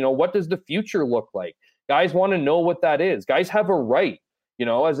 What does the future look like? Guys want to know what that is. Guys have a right,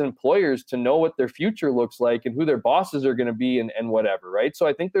 as employers to know what their future looks like and who their bosses are going to be and whatever, right? So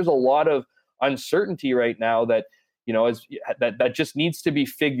I think there's a lot of uncertainty right now that, that just needs to be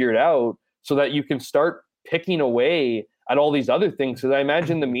figured out so that you can start picking away at all these other things. Because I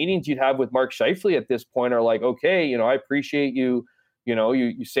imagine the meetings you'd have with Mark Scheifele at this point are like, okay, I appreciate you,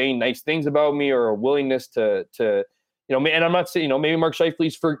 you saying nice things about me or a willingness to and I'm not saying, maybe Mark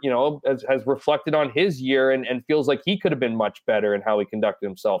Scheifele's has reflected on his year and feels like he could have been much better in how he conducted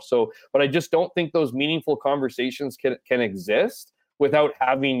himself. So, but I just don't think those meaningful conversations can exist without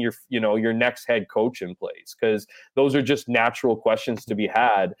having your next head coach in place, because those are just natural questions to be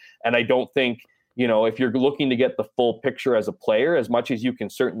had. And I don't think, if you're looking to get the full picture as a player, as much as you can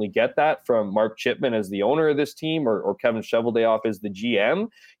certainly get that from Mark Chipman as the owner of this team or Kevin Cheveldayoff as the GM,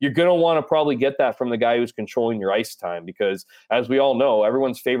 you're going to want to probably get that from the guy who's controlling your ice time, because as we all know,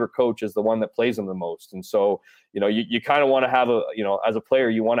 everyone's favorite coach is the one that plays them the most. And so, you kind of want to have as a player,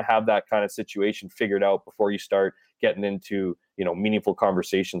 you want to have that kind of situation figured out before you start getting into, meaningful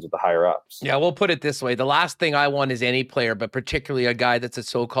conversations with the higher ups. Yeah, we'll put it this way. The last thing I want is any player, but particularly a guy that's a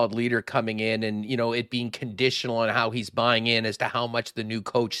so-called leader coming in and, it being conditional on how he's buying in as to how much the new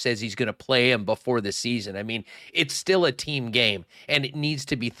coach says he's going to play him before the season. I mean, it's still a team game and it needs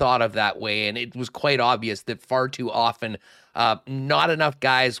to be thought of that way. And it was quite obvious that far too often, not enough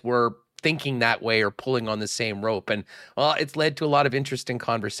guys were thinking that way or pulling on the same rope. And it's led to a lot of interesting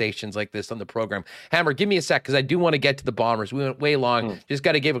conversations like this on the program. Hammer, give me a sec because I do want to get to the Bombers. We went way long. Just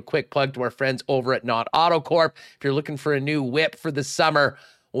got to give a quick plug to our friends over at Knott Auto Corp. If you're looking for a new whip for the summer,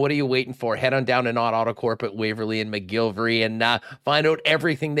 what are you waiting for? Head on down to Knott Auto Corp at Waverly and McGillivray and find out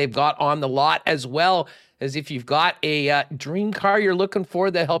everything they've got on the lot, as well as if you've got a dream car you're looking for,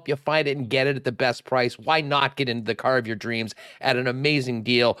 they'll help you find it and get it at the best price. Why not get into the car of your dreams at an amazing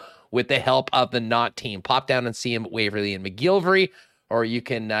deal with the help of the Knott team? Pop down and see them at Waverly and McGillivray, or you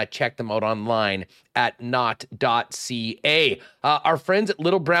can check them out online at knott.ca. Our friends at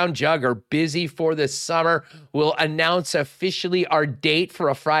Little Brown Jug are busy for this summer. We'll announce officially our date for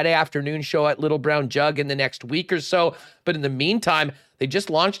a Friday afternoon show at Little Brown Jug in the next week or so. But in the meantime, they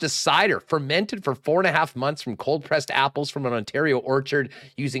just launched a cider fermented for 4.5 months from cold-pressed apples from an Ontario orchard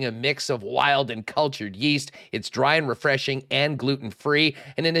using a mix of wild and cultured yeast. It's dry and refreshing and gluten-free.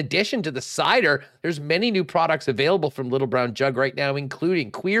 And in addition to the cider, there's many new products available from Little Brown Jug right now, including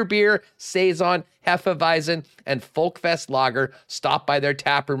Queer Beer, Saison, Hefeweizen, and Folkfest Lager. Stop by their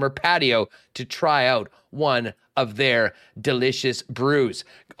taproom or patio to try out one of their delicious brews.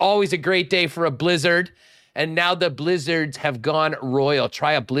 Always a great day for a blizzard. And now the blizzards have gone royal.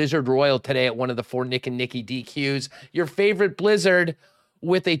 Try a Blizzard Royal today at one of the 4 Nick and Nicky DQs. Your favorite blizzard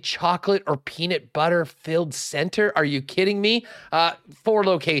with a chocolate or peanut butter filled center. Are you kidding me? 4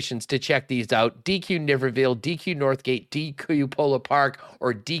 locations to check these out: DQ Niverville, DQ Northgate, DQ Polo Park,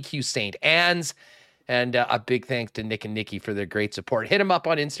 or DQ St. Anne's. And a big thanks to Nick and Nicky for their great support. Hit them up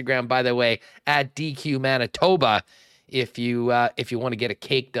on Instagram, by the way, at DQ Manitoba. If you want to get a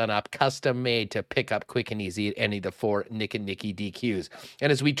cake done up, custom made to pick up quick and easy at any of the 4 Nick and Nicky DQs. And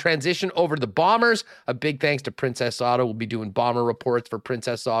as we transition over to the Bombers, a big thanks to Princess Auto. We'll be doing Bomber reports for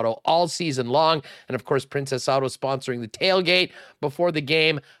Princess Auto all season long. And of course, Princess Auto sponsoring the tailgate before the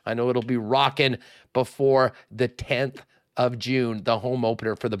game. I know it'll be rocking before the 10th of June, the home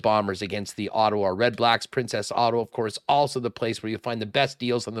opener for the Bombers against the Ottawa Red Blacks. Princess Auto, of course, also the place where you'll find the best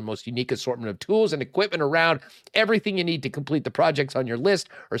deals on the most unique assortment of tools and equipment around. Everything you need to complete the projects on your list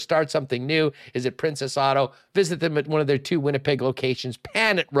or start something new is at Princess Auto. Visit them at one of their 2 Winnipeg locations,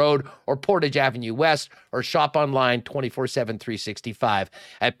 Panet Road or Portage Avenue West, or shop online 24/7, 365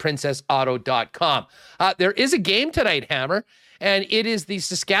 at princessauto.com. There is a game tonight, Hammer, and it is the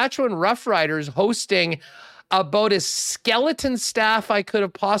Saskatchewan Roughriders hosting about as skeleton staff I could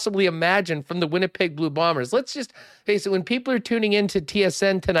have possibly imagined from the Winnipeg Blue Bombers. Let's just face it, when people are tuning into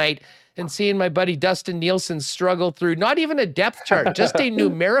TSN tonight and seeing my buddy Dustin Nielsen struggle through not even a depth chart, just a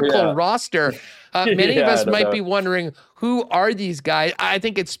numerical roster, many of us might be wondering, who are these guys? I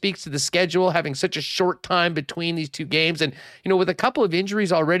think it speaks to the schedule, having such a short time between these 2 games. And, with a couple of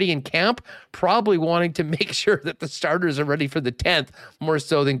injuries already in camp, probably wanting to make sure that the starters are ready for the 10th, more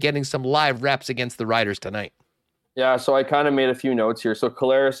so than getting some live reps against the Riders tonight. Yeah, so I kind of made a few notes here. So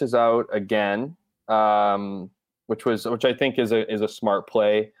Collaros is out again, which I think is a smart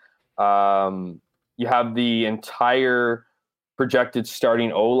play. You have the entire projected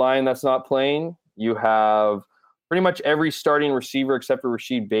starting O-line that's not playing. You have pretty much every starting receiver except for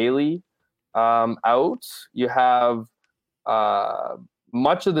Rasheed Bailey out. You have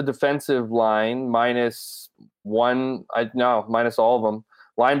much of the defensive line minus all of them.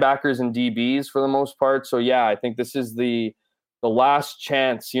 Linebackers and DBs for the most part. So yeah, I think this is the last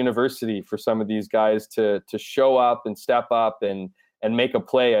chance university for some of these guys to show up and step up and make a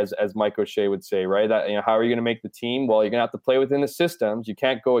play, as Mike O'Shea would say, right? That, how are you going to make the team? Well, you're going to have to play within the systems. You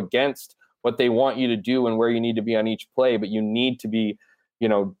can't go against what they want you to do and where you need to be on each play, but you need to be,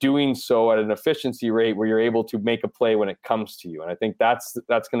 doing so at an efficiency rate where you're able to make a play when it comes to you. And I think that's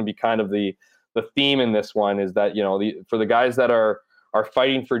going to be kind of the theme in this one, is that, for the guys that are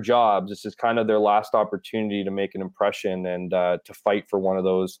fighting for jobs, this is kind of their last opportunity to make an impression and to fight for one of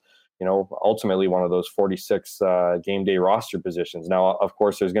those, ultimately one of those 46 game day roster positions. Now, of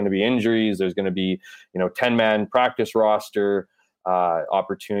course, there's going to be injuries. There's going to be, 10-man practice roster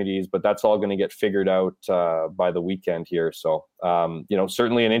opportunities, but that's all going to get figured out by the weekend here. So,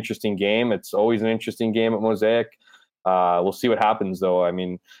 certainly an interesting game. It's always an interesting game at Mosaic. We'll see what happens, though. I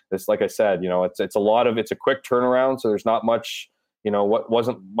mean, it's like I said, it's a quick turnaround, so there's not much. What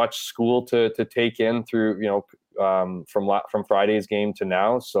wasn't much school to take in through, from Friday's game to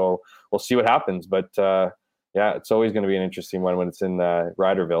now. So we'll see what happens. But Yeah, it's always going to be an interesting one when it's in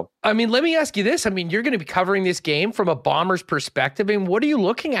Ryderville. I mean, let me ask you this. I mean, you're going to be covering this game from a Bombers perspective. I mean, what are you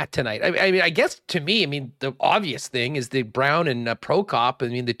looking at tonight? I mean, I guess to me, I mean, the obvious thing is the Brown and Prokop. I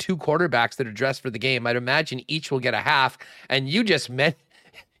mean, the two quarterbacks that are dressed for the game. I'd imagine each will get a half. And you just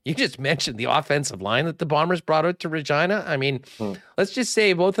mentioned the offensive line that the Bombers brought out to Regina. I mean, let's just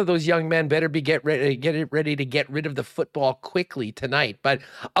say both of those young men better be ready to get rid of the football quickly tonight. But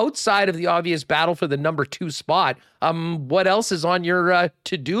outside of the obvious battle for the number 2 spot, what else is on your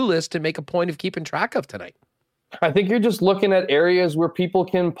to-do list to make a point of keeping track of tonight? I think you're just looking at areas where people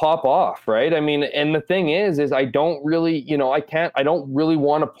can pop off, right? I mean, and the thing is I don't really, I don't really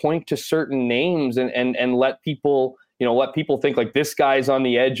want to point to certain names and let people think like this guy's on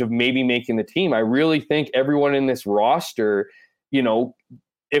the edge of maybe making the team. I really think everyone in this roster,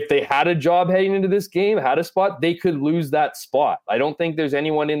 if they had a job heading into this game, had a spot, they could lose that spot. I don't think there's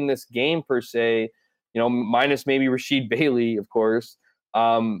anyone in this game per se, minus maybe Rashid Bailey, of course,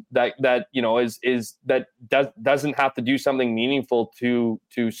 that doesn't have to do something meaningful to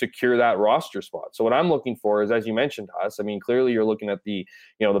secure that roster spot. So what I'm looking for is, as you mentioned, Huss, I mean, clearly you're looking at the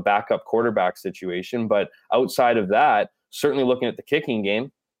backup quarterback situation, but outside of that, certainly looking at the kicking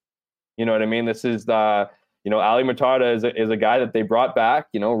game. You know what I mean? This is Ali Matata is a guy that they brought back,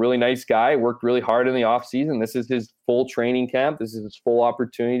 really nice guy, worked really hard in the offseason. This is his full training camp. This is his full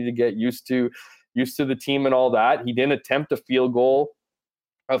opportunity to get used to the team and all that. He didn't attempt a field goal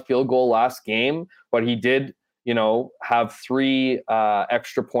last game, but he did, have 3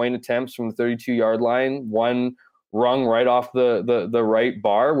 extra point attempts from the 32-yard line, one rung right off the right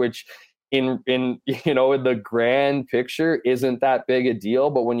bar, which in the grand picture isn't that big a deal.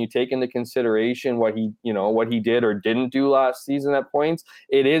 But when you take into consideration what he did or didn't do last season at points,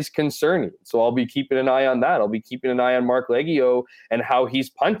 it is concerning. So I'll be keeping an eye on that. I'll be keeping an eye on Mark Leggio and how he's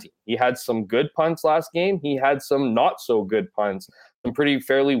punting. He had some good punts last game. He had some not so good punts. Some pretty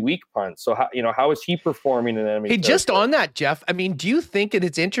fairly weak punts. So how is he performing in enemy? Hey, just on that, Jeff, I mean, do you think, and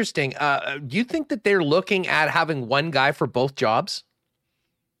it's interesting, do you think that they're looking at having one guy for both jobs?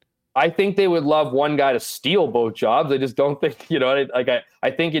 I think they would love one guy to steal both jobs. I just don't think,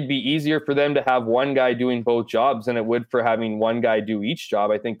 I think it'd be easier for them to have one guy doing both jobs than it would for having one guy do each job.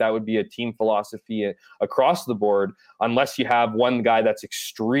 I think that would be a team philosophy across the board, unless you have one guy that's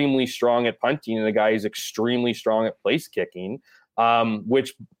extremely strong at punting and a guy who's extremely strong at place kicking.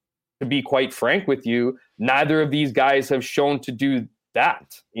 Which, to be quite frank with you, neither of these guys have shown to do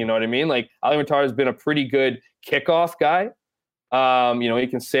that. You know what I mean? Like, Ali Matara has been a pretty good kickoff guy. He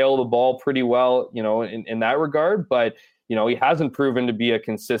can sail the ball pretty well, in that regard, but, he hasn't proven to be a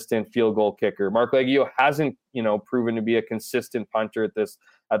consistent field goal kicker. Mark Leggio hasn't, proven to be a consistent punter at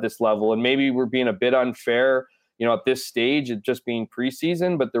this level. And maybe we're being a bit unfair, at this stage, it just being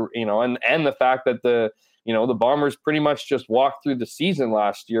preseason, but and the fact that the Bombers pretty much just walked through the season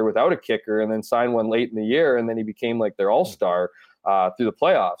last year without a kicker and then signed one late in the year. And then he became like their all-star through the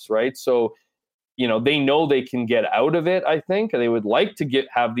playoffs. Right. So, they know they can get out of it, I think, and they would like to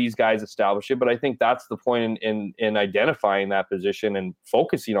have these guys establish it. But I think that's the point in identifying that position and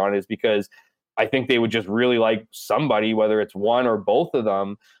focusing on it, is because I think they would just really like somebody, whether it's one or both of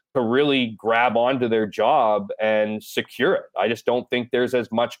them, to really grab onto their job and secure it. I just don't think there's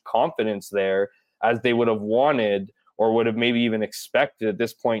as much confidence there as they would have wanted or would have maybe even expected at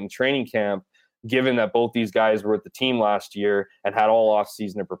this point in training camp, given that both these guys were at the team last year and had all off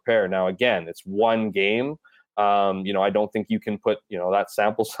season to prepare. Now, again, it's one game. I don't think you can put, that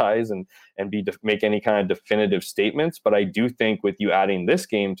sample size and make any kind of definitive statements. But I do think with you adding this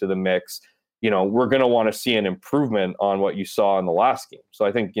game to the mix, we're going to want to see an improvement on what you saw in the last game. So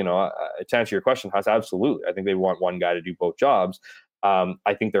I think, to answer your question, Huss, absolutely. I think they want one guy to do both jobs.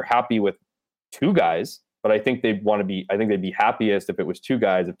 I think they're happy with 2 guys, but I think they'd be happiest if it was 2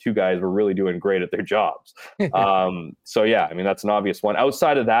 guys, if 2 guys were really doing great at their jobs. So yeah, I mean, that's an obvious one.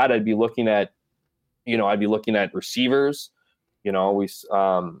 Outside of that, I'd be looking at receivers. We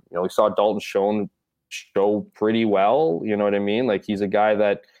saw Dalton show pretty well. You know what I mean? Like, he's a guy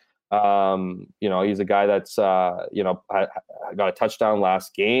that, got a touchdown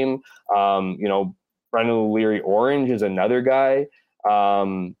last game. Brendan O'Leary-Orange is another guy.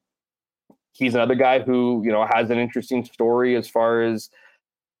 He's another guy who, has an interesting story as far as,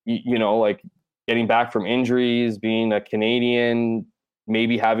 like getting back from injuries, being a Canadian,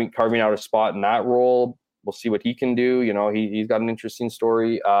 maybe carving out a spot in that role. We'll see what he can do. He's got an interesting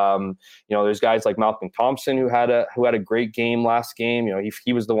story. There's guys like Malcolm Thompson who had a great game last game.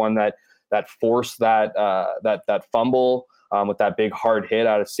 He was the one that forced that fumble with that big hard hit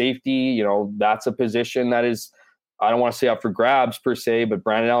out of safety. That's a position that is I don't want to say up for grabs per se, but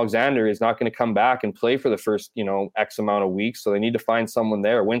Brandon Alexander is not going to come back and play for the first, X amount of weeks. So they need to find someone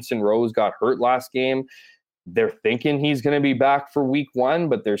there. Winston Rose got hurt last game. They're thinking he's going to be back for week 1,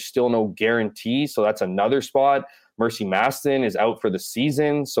 but there's still no guarantee. So that's another spot. Mercy Maston is out for the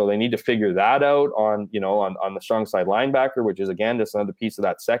season. So they need to figure that out on the strong side linebacker, which is, again, just another piece of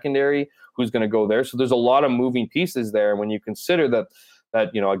that secondary. Who's going to go there? So there's a lot of moving pieces there. When you consider that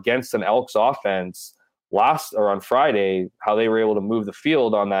against an Elks offense on Friday, how they were able to move the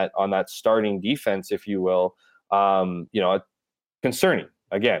field on that starting defense, if you will, concerning.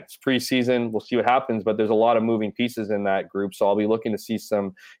 Again, it's preseason. We'll see what happens, but there's a lot of moving pieces in that group. So I'll be looking to see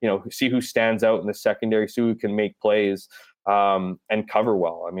see who stands out in the secondary, see who can make plays and cover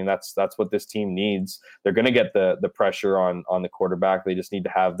well. I mean, that's what this team needs. They're going to get the pressure on the quarterback. They just need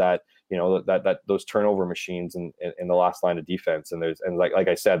to have that, those turnover machines in the last line of defense. And like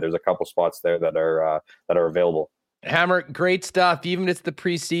I said, there's a couple spots there that are available. Hammer, great stuff. Even if it's the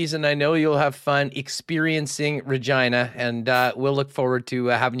preseason, I know you'll have fun experiencing Regina, and we'll look forward to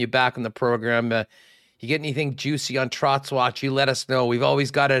having you back on the program. You get anything juicy on Trotz Watch, you let us know. We've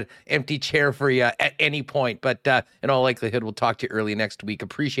always got an empty chair for you at any point, but in all likelihood, we'll talk to you early next week.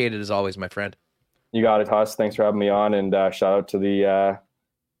 Appreciate it as always, my friend. You got it, Huss. Thanks for having me on, and shout out to the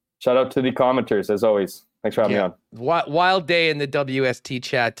commenters as always. Thanks for having me on. Wild day in the WST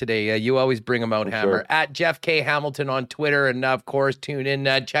chat today. You always bring them out, for Hammer. Sure. At Jeff K. Hamilton on Twitter. And of course, tune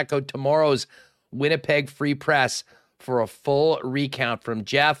in. Check out tomorrow's Winnipeg Free Press for a full recount from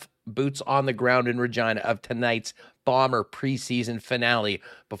Jeff, boots on the ground in Regina, of tonight's Bomber preseason finale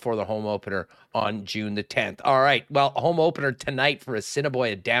before the home opener on June the 10th. All right. Well, home opener tonight for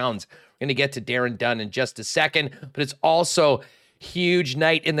Assiniboia Downs. We're going to get to Darren Dunn in just a second, but it's also huge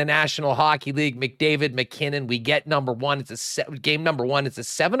night in the National Hockey League. McDavid, McKinnon, we get number one. It's game number one. It's a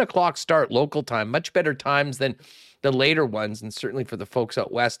 7:00 start local time, much better times than the later ones, and certainly for the folks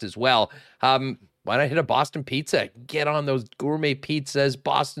out west as well. Why not hit a Boston pizza? Get on those gourmet pizzas,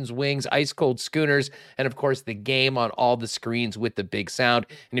 Boston's wings, ice cold schooners, and of course the game on all the screens with the big sound.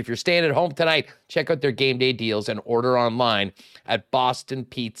 And if you're staying at home tonight, check out their game day deals and order online at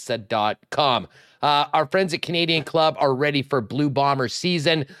bostonpizza.com. Our friends at Canadian Club are ready for Blue Bomber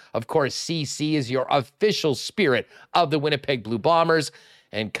season. Of course, CC is your official spirit of the Winnipeg Blue Bombers.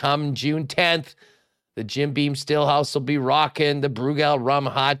 And come June 10th, the Jim Beam Stillhouse will be rocking, the Brugal Rum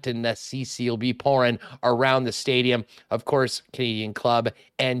Hut, and the CC will be pouring around the stadium. Of course, Canadian Club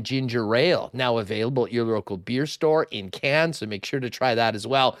and Ginger Ale, now available at your local beer store in cans, so make sure to try that as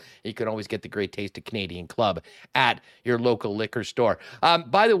well. You can always get the great taste of Canadian Club at your local liquor store.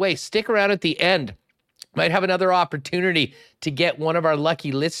 By the way, stick around at the end. Might have another opportunity to get one of our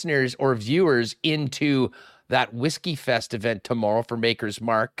lucky listeners or viewers into that Whiskey Fest event tomorrow for Maker's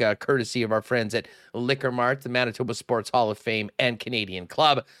Mark, courtesy of our friends at Liquor Mart, the Manitoba Sports Hall of Fame, and Canadian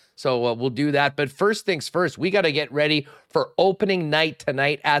Club. So we'll do that. But first things first, we got to get ready for opening night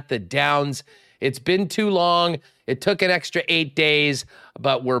tonight at the Downs. It's been too long. It took an extra 8 days,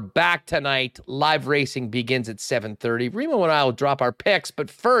 but we're back tonight. Live racing begins at 7:30. Remo and I will drop our picks,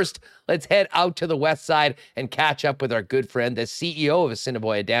 but first, let's head out to the west side and catch up with our good friend, the CEO of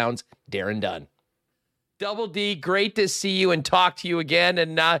Assiniboia Downs, Darren Dunn. Double D, great to see you and talk to you again.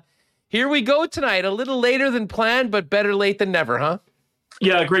 And here we go tonight. A little later than planned, but better late than never, huh?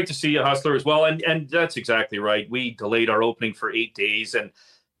 Yeah, great to see you, Hustler, as well. And that's exactly right. We delayed our opening for 8 days. And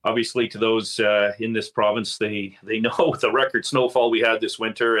obviously to those in this province, they know the record snowfall we had this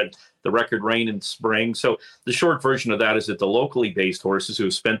winter and the record rain in spring. So the short version of that is that the locally based horses who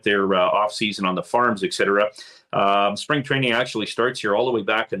have spent their off season on the farms, etc., spring training actually starts here all the way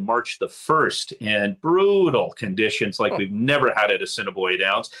back in March the 1st, and brutal conditions like we've never had at Assiniboia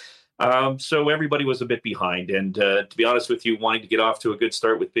Downs. So everybody was a bit behind. And to be honest with you, wanting to get off to a good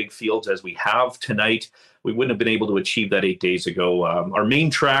start with big fields as we have tonight, we wouldn't have been able to achieve that 8 days ago. Our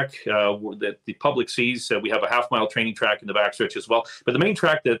main track that the public sees, we have a half-mile training track in the backstretch as well. But the main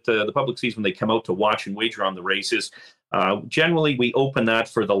track that the public sees when they come out to watch and wager on the races, generally we open that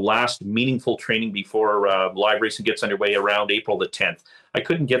for the last meaningful training before live racing gets underway around April the 10th. I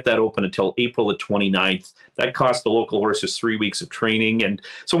couldn't get that open until April the 29th. That cost the local horses 3 weeks of training. And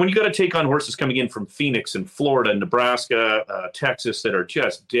so when you got to take on horses coming in from Phoenix and Florida, Nebraska, Texas that are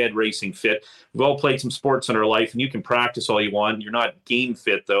just dead racing fit, we've all played some sports in our life, and you can practice all you want. You're not game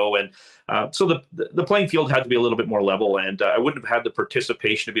fit, though. And so the playing field had to be a little bit more level, and I wouldn't have had the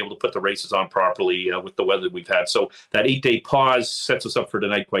participation to be able to put the races on properly with the weather we've had. So that 8 day pause sets us up for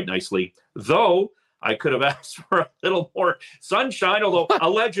tonight quite nicely. Though I could have asked for a little more sunshine, although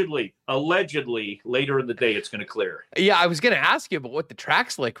allegedly later in the day it's going to clear. Yeah, I was going to ask you about what the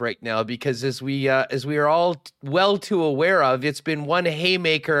track's like right now, because as we are all well too aware of, it's been one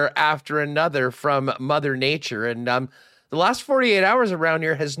haymaker after another from Mother Nature, and the last 48 hours around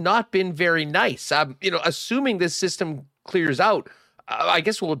here has not been very nice. Assuming this system clears out, I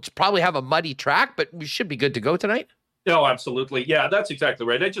guess we'll probably have a muddy track, but we should be good to go tonight. No, absolutely. Yeah, that's exactly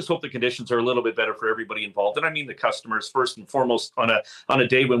right. I just hope the conditions are a little bit better for everybody involved. And I mean the customers first and foremost on a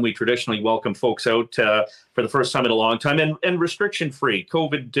day when we traditionally welcome folks out for the first time in a long time, and restriction-free,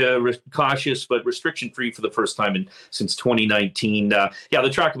 COVID cautious, but restriction-free for the first time since 2019. The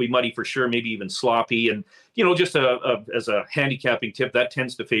track will be muddy for sure, maybe even sloppy. And, just as a handicapping tip, that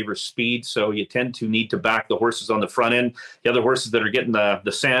tends to favor speed. So you tend to need to back the horses on the front end. The other horses that are getting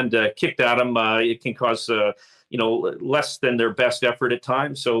the sand kicked at them, it can cause less than their best effort at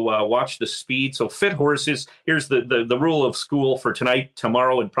times. So watch the speed. So fit horses, here's the rule of school for tonight,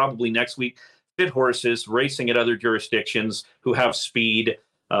 tomorrow, and probably next week. Fit horses racing at other jurisdictions who have speed.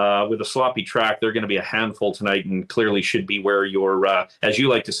 With a sloppy track, they're going to be a handful tonight, and clearly should be where your, as you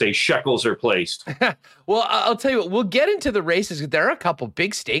like to say, shekels are placed. Well, I'll tell you what, we'll get into the races. There are a couple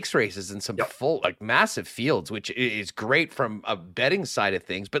big stakes races and some full, massive fields, which is great from a betting side of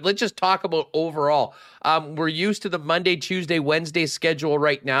things. But let's just talk about overall. We're used to the Monday, Tuesday, Wednesday schedule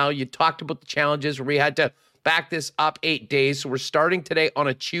right now. You talked about the challenges where we had to back this up 8 days. So we're starting today on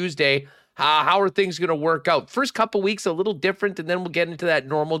a Tuesday. How are things going to work out? First couple weeks, a little different, and then we'll get into that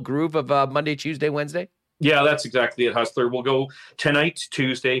normal groove of Monday, Tuesday, Wednesday. Yeah, that's exactly it, Hustler. We'll go tonight,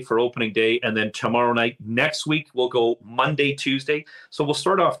 Tuesday, for opening day, and then tomorrow night. Next week, we'll go Monday, Tuesday. So we'll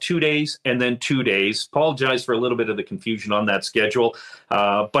start off 2 days and then 2 days. Apologize for a little bit of the confusion on that schedule.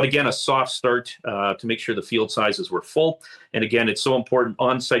 But again, a soft start to make sure the field sizes were full. And again, it's so important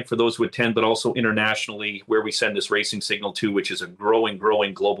on site for those who attend, but also internationally, where we send this racing signal to, which is a growing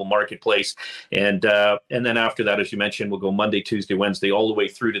global marketplace. And then after that, as you mentioned, we'll go Monday, Tuesday, Wednesday, all the way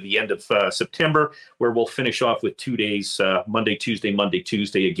through to the end of September, where we'll finish off with 2 days, Monday,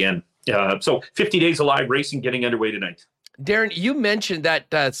 Tuesday again. So 50 days of live racing getting underway tonight. Darren, you mentioned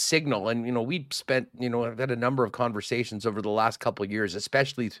that signal, and we spent, I've had a number of conversations over the last couple of years,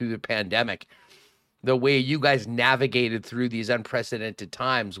 especially through the pandemic, the way you guys navigated through these unprecedented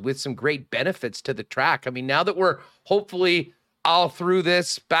times with some great benefits to the track. I mean, now that we're hopefully all through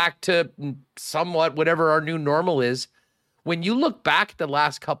this, back to somewhat whatever our new normal is, when you look back at the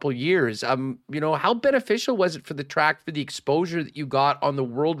last couple of years, how beneficial was it for the track, for the exposure that you got on the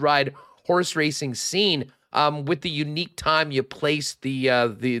worldwide horse racing scene, with the unique time you placed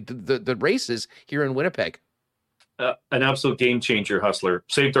the races here in Winnipeg? An absolute game changer, Hustler.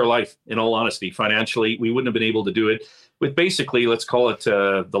 Saved our life, in all honesty. Financially, we wouldn't have been able to do it with basically, let's call it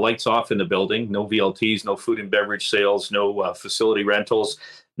the lights off in the building, no VLTs, no food and beverage sales, no facility rentals,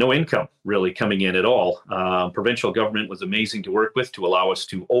 no income really coming in at all. Provincial government was amazing to work with to allow us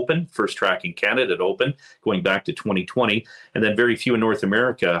to open, first track in Canada to open, going back to 2020, and then very few in North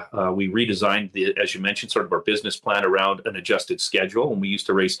America. We redesigned, as you mentioned, sort of our business plan around an adjusted schedule. And we used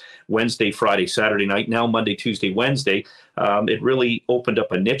to race Wednesday, Friday, Saturday night, now Monday, Tuesday, Wednesday. It really opened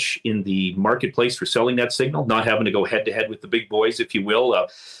up a niche in the marketplace for selling that signal, not having to go head-to-head with the big boys, if you will.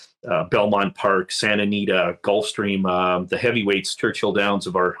 Belmont Park, Santa Anita, Gulfstream, the heavyweights, Churchill Downs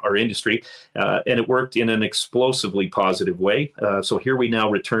of our industry. And it worked in an explosively positive way. So here we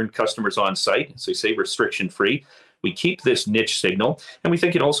now return customers on site, as they say, restriction-free. We keep this niche signal, and we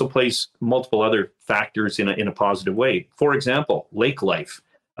think it also plays multiple other factors in a positive way. For example, lake life,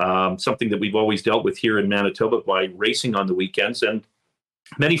 something that we've always dealt with here in Manitoba by racing on the weekends. And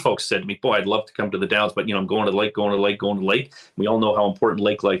many folks said to me, boy, I'd love to come to the Downs, but I'm going to the lake. We all know how important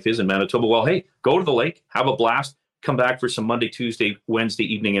lake life is in Manitoba. Well, hey, go to the lake, have a blast, come back for some Monday, Tuesday, Wednesday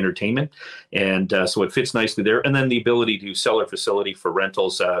evening entertainment. And so it fits nicely there. And then the ability to sell our facility for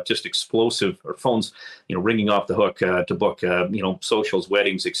rentals, just explosive, or phones, ringing off the hook to book, socials,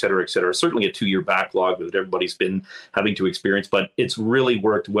 weddings, et cetera, et cetera. Certainly a 2-year backlog that everybody's been having to experience, but it's really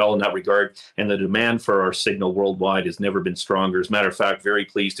worked well in that regard. And the demand for our signal worldwide has never been stronger. As a matter of fact, very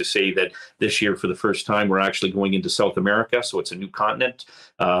pleased to say that this year, for the first time, we're actually going into South America. So it's a new continent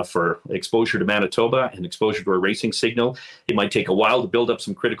for exposure to Manitoba and exposure to our racing mixing signal. It might take a while to build up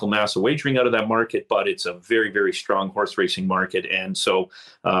some critical mass of wagering out of that market, but it's a very, very strong horse racing market. And so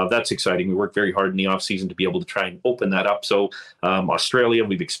that's exciting. We worked very hard in the off season to be able to try and open that up. So Australia,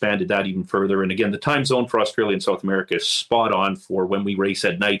 we've expanded that even further. And again, the time zone for Australia and South America is spot on for when we race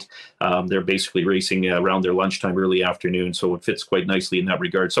at night. They're basically racing around their lunchtime, early afternoon. So it fits quite nicely in that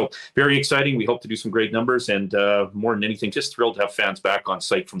regard. So very exciting. We hope to do some great numbers, and more than anything, just thrilled to have fans back on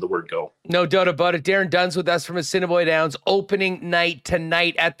site from the word go. No doubt about it. Darren Dunn's with us from Assiniboia Downs. Opening night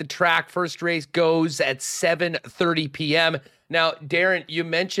tonight at the track. First race goes at 7:30 p.m. Now, Darren, you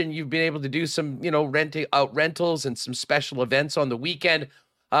mentioned you've been able to do some, renting out rentals and some special events on the weekend.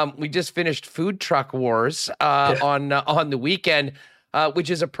 We just finished Food Truck Wars on the weekend, which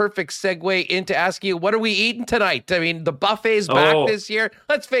is a perfect segue into asking you, what are we eating tonight? I mean, the buffet's back this year.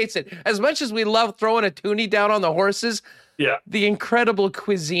 Let's face it, as much as we love throwing a toonie down on the horses, the incredible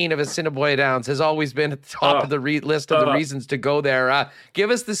cuisine of Assiniboia Downs has always been at the top of the list of the reasons to go there.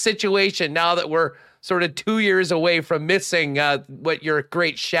 Give us the situation now that we're sort of 2 years away from missing what your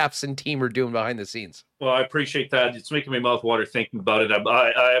great chefs and team are doing behind the scenes. Well, I appreciate that. It's making my mouth water thinking about it.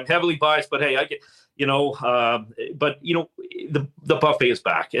 I'm heavily biased, but hey, I get, the buffet is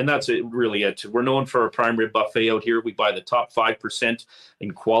back, and that's really it. We're known for our prime rib buffet out here. We buy the top 5%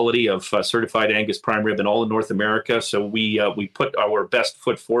 in quality of certified Angus prime rib in all of North America. So we put our best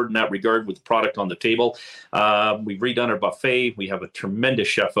foot forward in that regard with the product on the table. We've redone our buffet. We have a tremendous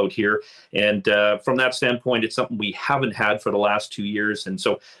chef out here, and from that standpoint, it's something we haven't had for the last 2 years. And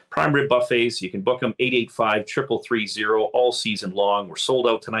so prime rib buffets, you can book them 885-3330 all season long. We're sold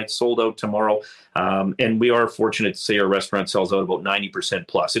out tonight, sold out tomorrow. And we are fortunate to say our restaurant sells out about 90%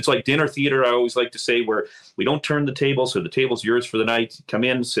 plus. It's like dinner theater, I always like to say, where we don't turn the table, so the table's yours for the night. Come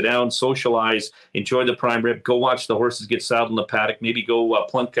in, sit down, socialize, enjoy the prime rib, go watch the horses get saddled in the paddock, maybe go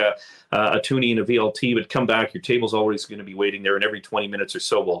plunk a toonie and a VLT, but come back. Your table's always going to be waiting there, and every 20 minutes or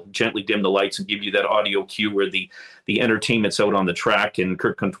so we'll gently dim the lights and give you that audio cue where the entertainment's out on the track, and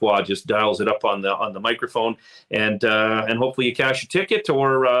Kurt Comtois just dials it up on the microphone, and hopefully you cash a ticket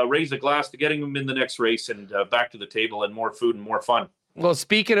or raise a glass to getting them in the next race, and back to the table and more food and more fun. Well,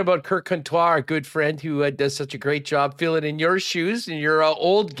 speaking about Kurt Comtois, our good friend who does such a great job filling in your shoes in your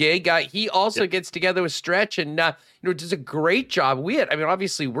old gig, he also gets together with Stretch and does a great job.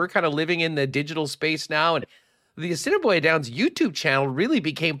 Obviously, we're kind of living in the digital space now, and the Assiniboia Downs YouTube channel really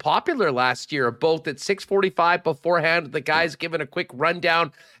became popular last year, both at 6:45 beforehand, the guys giving a quick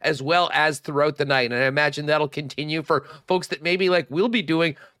rundown, as well as throughout the night. And I imagine that'll continue for folks that maybe like we'll be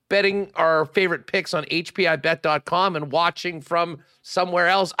doing, betting our favorite picks on HPIBet.com and watching from somewhere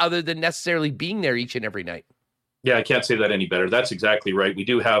else other than necessarily being there each and every night. Yeah, I can't say that any better. That's exactly right. We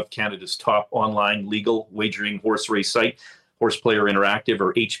do have Canada's top online legal wagering horse race site, Horse Player Interactive,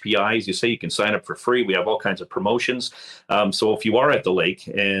 or HPI, as you say. You can sign up for free. We have all kinds of promotions. So if you are at the lake,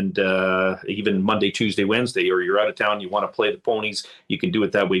 and even Monday, Tuesday, Wednesday, or you're out of town, you want to play the ponies, you can do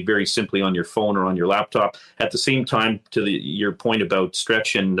it that way very simply on your phone or on your laptop. At the same time, to your point about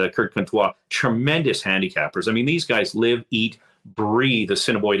Stretch and Kurt Comtois, tremendous handicappers. I mean, these guys live, eat, breathe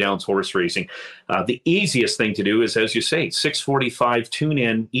Assiniboia Downs horse racing. The easiest thing to do is, as you say, 6:45, tune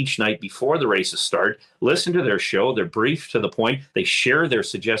in each night before the races start, listen to their show. They're brief, to the point. They share their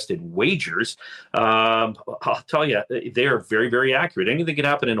suggested wagers. I'll tell you, they are very, very accurate. Anything can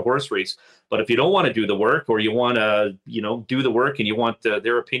happen in a horse race. But if you don't want to do the work, or you want to, do the work and you want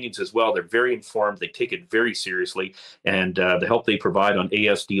their opinions as well, they're very informed. They take it very seriously. And the help they provide on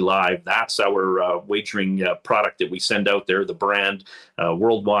ASD Live, that's our wagering product that we send out there, the brand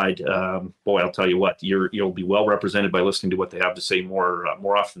worldwide. I'll tell you what, you'll be well represented by listening to what they have to say more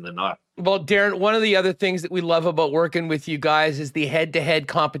often than not. Well, Darren, one of the other things that we love about working with you guys is the head-to-head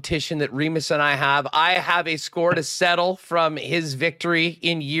competition that Remus and I have. I have a score to settle from his victory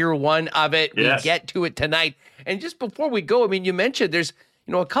in year one of it. Yes. We get to it tonight. And just before we go, you mentioned there's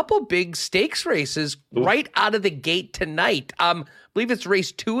a couple big stakes races right out of the gate tonight. I believe it's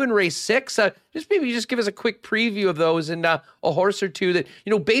race 2 and race 6. Just give us a quick preview of those and a horse or two that,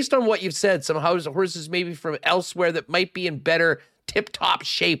 based on what you've said, some horses maybe from elsewhere that might be in better tip-top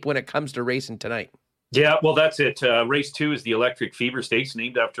shape when it comes to racing tonight. Yeah, well, that's it. Race 2 is the Electric Fever Stakes,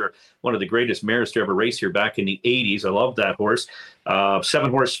 named after one of the greatest mares to ever race here back in the 80s. I love that horse.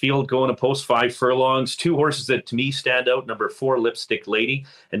 7-horse field going to post 5 furlongs. 2 horses that to me stand out. Number 4, Lipstick Lady,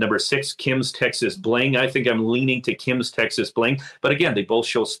 and number 6, Kim's Texas Bling. I think I'm leaning to Kim's Texas Bling. But again, they both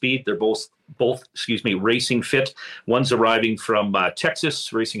show speed. They're both racing fit. One's arriving from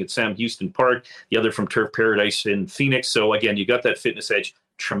Texas, racing at Sam Houston Park. The other from Turf Paradise in Phoenix. So again, you got that fitness edge.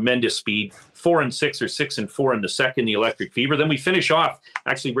 tremendous speed. 4 and 6 or 6 and 4 in the second, the Electric Fever. Then we finish off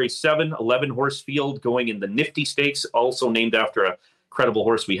actually race 7, 11 horse field going in the Nifty Stakes, also named after a incredible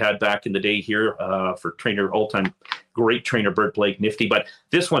horse we had back in the day here for all-time great trainer Bert Blake, Nifty. But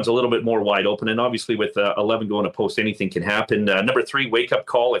this one's a little bit more wide open, and obviously with 11 going to post, anything can happen. Number 3, Wake Up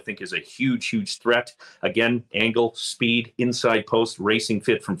Call, I think is a huge threat. Again, angle, speed, inside post, racing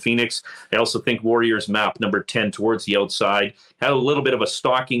fit from Phoenix. I also think Warriors Map, number 10, towards the outside, had a little bit of a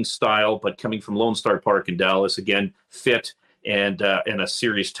stalking style, but coming from Lone Star Park in Dallas, again, fit and a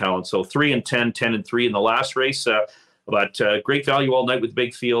serious talent. So 3 and 10, 10 and 3 in the last race. But great value all night with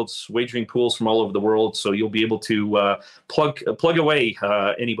big fields, wagering pools from all over the world. So you'll be able to plug away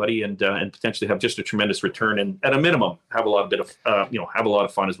anybody and potentially have just a tremendous return, and at a minimum have a lot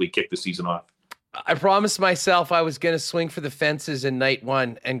of fun as we kick the season off. I promised myself I was going to swing for the fences in night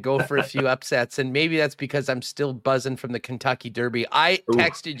 1 and go for a few upsets. And maybe that's because I'm still buzzing from the Kentucky Derby. I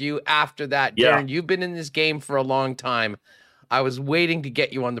texted you after that, Darren. You've been in this game for a long time. I was waiting to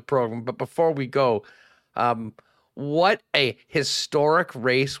get you on the program. But before we go, what a historic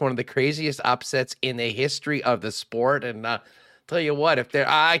race, one of the craziest upsets in the history of the sport. And tell you what,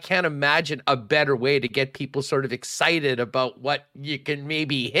 I can't imagine a better way to get people sort of excited about what you can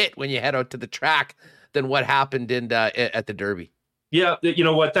maybe hit when you head out to the track than what happened at the Derby. Yeah, you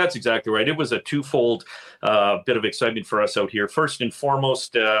know what? That's exactly right. It was a twofold bit of excitement for us out here. First and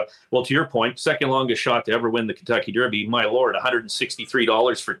foremost, well, to your point, second longest shot to ever win the Kentucky Derby. My Lord,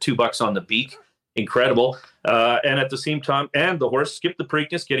 $163 for $2 on the beak. Incredible. And at the same time, and the horse skipped the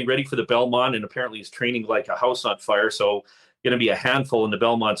Preakness, getting ready for the Belmont, and apparently is training like a house on fire. So going to be a handful in the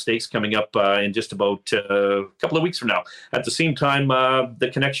Belmont Stakes coming up in just about a couple of weeks from now. At the same time, the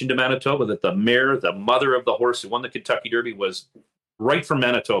connection to Manitoba, that the mare, the mother of the horse who won the Kentucky Derby, was right from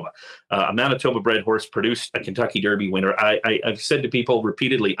Manitoba. A Manitoba-bred horse produced a Kentucky Derby winner. I've said to people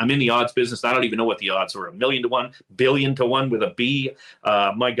repeatedly, I'm in the odds business. I don't even know what the odds are. 1,000,000 to 1, billion to 1 with a B.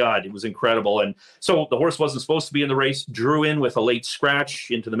 My God, it was incredible. And so the horse wasn't supposed to be in the race, drew in with a late scratch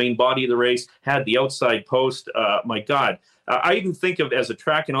into the main body of the race, had the outside post. My God. I even think of, as a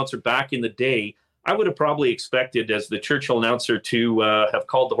track announcer back in the day, I would have probably expected, as the Churchill announcer, to have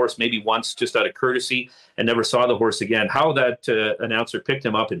called the horse maybe once just out of courtesy and never saw the horse again. How that announcer picked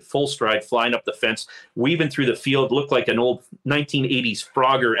him up in full stride, flying up the fence, weaving through the field, looked like an old 1980s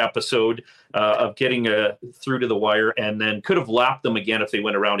Frogger episode of getting through to the wire, and then could have lapped them again if they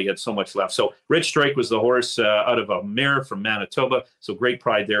went around. He had so much left. So Rich Strike was the horse out of a mare from Manitoba. So great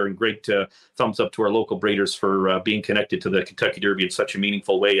pride there, and great thumbs up to our local breeders for being connected to the Kentucky Derby in such a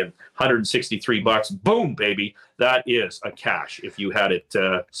meaningful way. And $163, boom, baby. That is a cash if you had it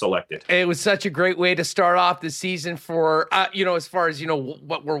selected. It was such a great way to start off the season for, as far as,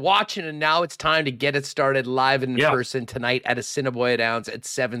 what we're watching. And now it's time to get it started live and in person tonight at Assiniboia Downs at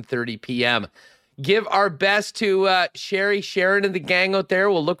 7:30 p.m. Give our best to Sherry, Sharon, and the gang out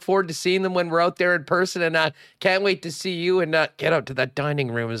there. We'll look forward to seeing them when we're out there in person, and can't wait to see you and get out to that dining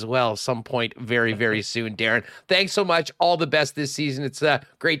room as well some point very, very soon, Darren. Thanks so much. All the best this season. It's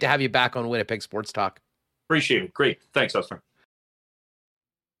great to have you back on Winnipeg Sports Talk. Appreciate it. Great. Thanks, Hustler.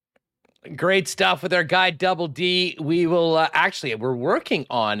 Great stuff with our guy Double D. We will we're working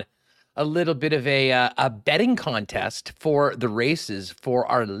on a little bit of a betting contest for the races for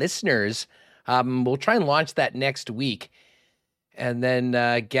our listeners. We'll try and launch that next week, and then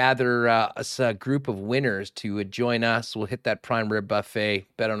gather us a group of winners to join us. We'll hit that prime rib buffet,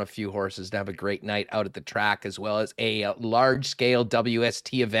 bet on a few horses, and have a great night out at the track, as well as a large-scale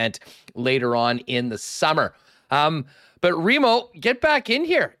WST event later on in the summer. But Remo, get back in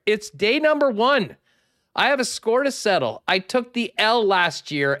here. It's day number 1. I have a score to settle. I took the L last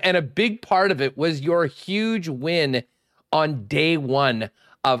year, and a big part of it was your huge win on day 1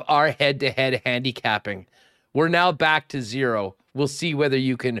 of our head-to-head handicapping. We're now back to 0. We'll see whether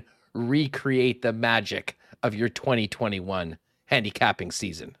you can recreate the magic of your 2021 handicapping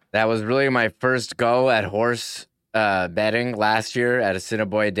season. That was really my first go at horse betting last year at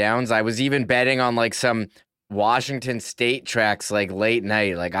Assiniboia Downs. I was even betting on like some Washington State tracks like late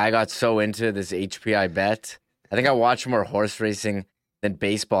night. Like I got so into this HPI bet. I think I watched more horse racing than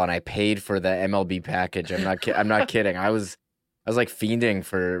baseball, and I paid for the MLB package. I'm not kidding. I was like fiending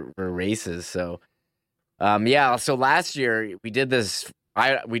for races. So, So last year we did this.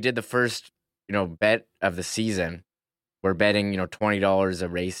 We did the first, bet of the season. We're betting, $20 a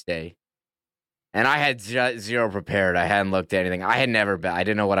race day, and I had zero prepared. I hadn't looked at anything. I had never bet. I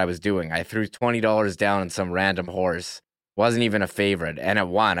didn't know what I was doing. I threw $20 down on some random horse. Wasn't even a favorite, and it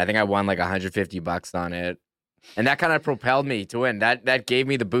won. I think I won like $150 on it. And that kind of propelled me to win. That gave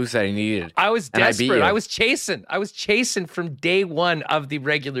me the boost that I needed. I was And I beat desperate. you. I was chasing from day one of the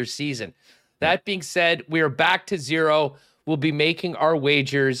regular season. That being said, we are back to zero. We'll be making our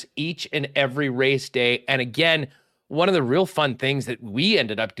wagers each and every race day. And again, one of the real fun things that we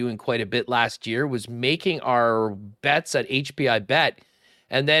ended up doing quite a bit last year was making our bets at HPI Bet.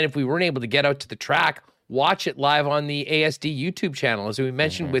 And then if we weren't able to get out to the track, watch it live on the ASD YouTube channel. As we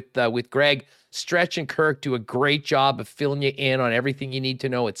mentioned with Greg, Stretch and Kirk do a great job of filling you in on everything you need to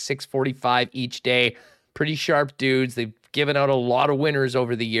know at 6:45 each day. Pretty sharp dudes. They've given out a lot of winners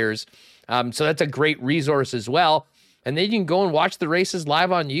over the years. So that's a great resource as well. And then you can go and watch the races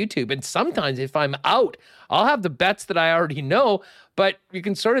live on YouTube. And sometimes if I'm out, I'll have the bets that I already know, but you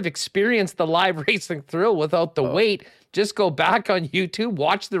can sort of experience the live racing thrill without the wait. Just go back on YouTube,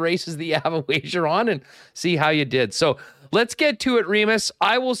 watch the races that you have a wager on, and see how you did. So let's get to it, Remus.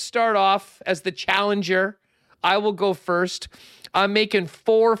 I will start off as the challenger. I will go first. I'm making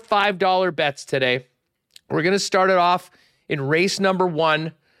 4 $5 bets today. We're going to start it off in race number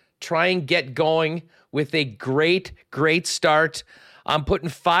 1. Try and get going with a great start. I'm putting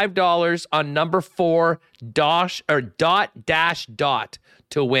 $5 on number 4 dot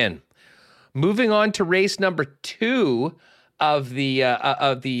to win. Moving on to race number 2 of the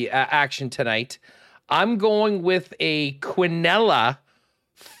action tonight, I'm going with a Quinella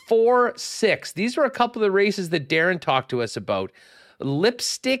 4-6. These are a couple of the races that Darren talked to us about.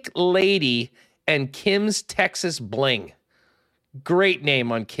 Lipstick Lady and Kim's Texas Bling. Great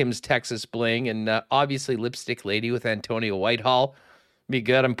name on Kim's Texas Bling, and obviously Lipstick Lady with Antonio Whitehall. Be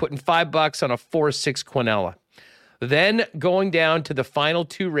good. I'm putting $5 on a 4-6 Quinella. Then going down to the final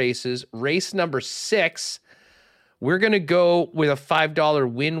 2 races, race number 6, we're going to go with a $5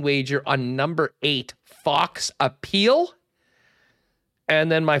 win wager on number 8, Fox Appeal.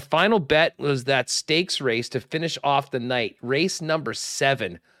 And then my final bet was that stakes race to finish off the night, race number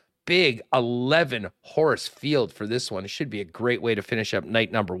 7. Big 11 horse field for this one. It should be a great way to finish up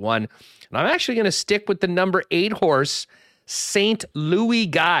night number 1. And I'm actually going to stick with the number 8 horse, St. Louis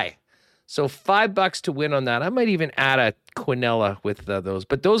Guy. So $5 to win on that. I might even add a Quinella with those.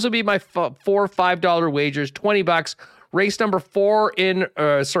 But those will be my 4 $5 wagers, $20. Race number 4 in,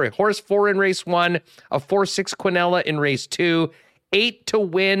 horse 4 in race 1, a 4-6 Quinella in race 2, 8 to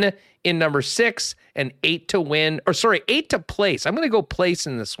win in number 6, and 8 to win, 8 to place. I'm going to go place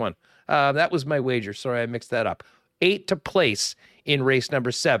in this one. That was my wager. Sorry, I mixed that up. 8 to place in race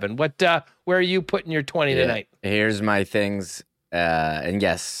number 7. Where are you putting your 20 tonight? Here's my things. And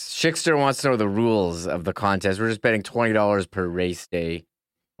yes, Schickster wants to know the rules of the contest. We're just betting $20 per race day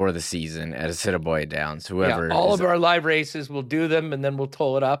for the season at Assiniboia Downs. Whoever all of our live races, we'll do them and then we'll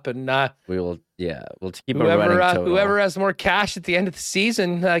toll it up, and we'll keep a running total. Whoever has more cash at the end of the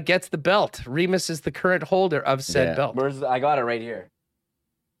season gets the belt. Remus is the current holder of said belt. I got it right here.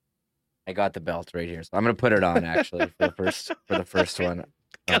 I got the belt right here, so I'm gonna put it on actually for the first one.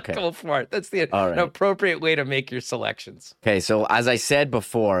 Okay. Go for it. That's the right. appropriate way to make your selections. Okay, so as I said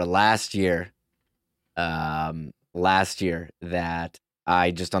before, last year that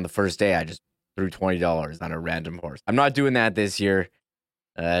I just on the first day I just threw $20 on a random horse. I'm not doing that this year.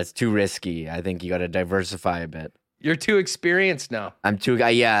 It's too risky. I think you got to diversify a bit. You're too experienced now. I'm too.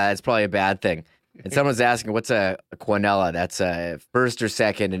 Yeah, that's probably a bad thing. And someone's asking, what's a Quinella? That's a first or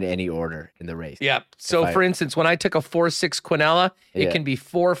second in any order in the race. Yeah. So, for instance, when I took a 4-6 Quinella, it can be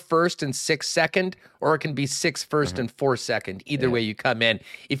 4 first and 6 second, or it can be 6 first and 4 second. Either way you come in.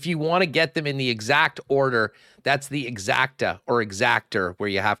 If you want to get them in the exact order, that's the exacta or exactor, where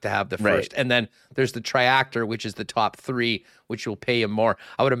you have to have the first. And then there's the triactor, which is the top 3, which will pay you more.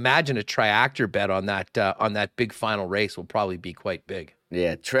 I would imagine a triactor bet on that big final race will probably be quite big.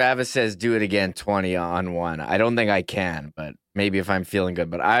 Yeah, Travis says do it again, 20 on 1. I don't think I can, but maybe if I'm feeling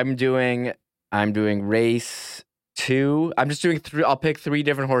good. But I'm doing race 2. I'm just doing 3. I'll pick 3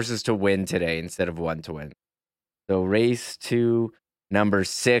 different horses to win today instead of 1 to win. So race 2, number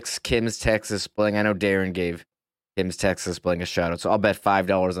 6, Kim's Texas Bling. I know Darren gave Kim's Texas Bling a shout out, so I'll bet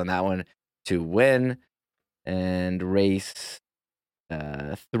 $5 on that one to win. And race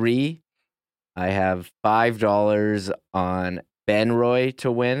 3, I have $5 on Benroy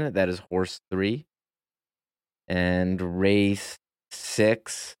to win. That is horse 3. And race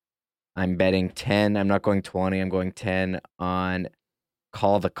 6, I'm betting 10. I'm not going 20. I'm going 10 on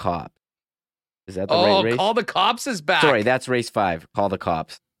Call the Cop. Is that the right race? Call the Cops is back. Sorry, that's race 5. Call the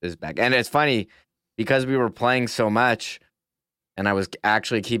Cops is back. And it's funny because we were playing so much and I was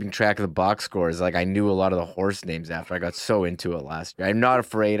actually keeping track of the box scores. Like I knew a lot of the horse names after I got so into it last year. I'm not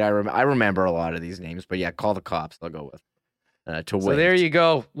afraid. I remember a lot of these names, but yeah, Call the Cops I'll go with. to win. So there you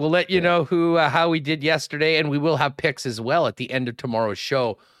go. We'll let you know how we did yesterday, and we will have picks as well at the end of tomorrow's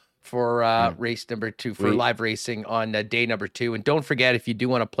show for race number 2 for live racing on day number 2. And don't forget, if you do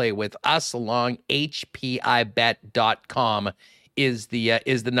want to play with us along, hpibet.com is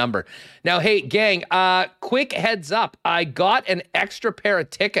the number. Now, hey, gang, quick heads up. I got an extra pair of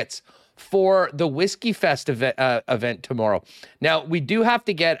tickets for the Whiskey Fest event tomorrow. Now, we do have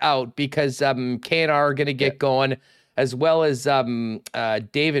to get out because K&R are going to get going, as well as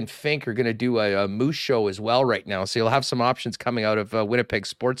Dave and Fink are going to do a Moose show as well right now. So you'll have some options coming out of Winnipeg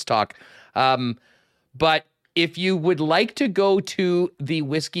Sports Talk. But if you would like to go to the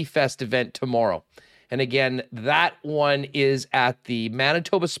Whiskey Fest event tomorrow, and again, that one is at the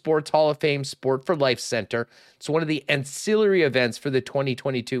Manitoba Sports Hall of Fame Sport for Life Center. It's one of the ancillary events for the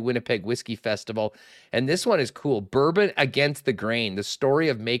 2022 Winnipeg Whiskey Festival. And this one is cool. Bourbon Against the Grain, the story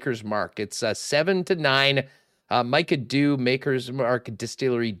of Maker's Mark. It's 7 to 9. Micah Dew, Maker's Mark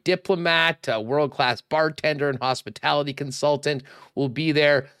Distillery diplomat, world-class bartender and hospitality consultant, will be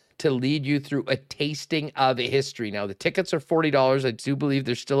there to lead you through a tasting of history. Now, the tickets are $40. I do believe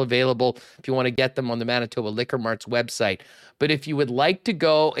they're still available if you want to get them on the Manitoba Liquor Mart's website. But if you would like to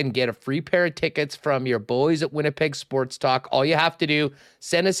go and get a free pair of tickets from your boys at Winnipeg Sports Talk, all you have to do,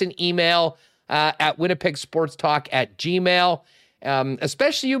 send us an email at winnipegsportstalk@gmail.com.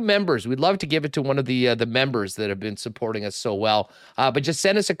 Especially you members. We'd love to give it to one of the members that have been supporting us so well. But just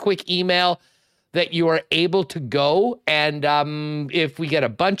send us a quick email that you are able to go. And if we get a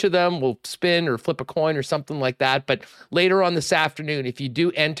bunch of them, we'll spin or flip a coin or something like that. But later on this afternoon, if you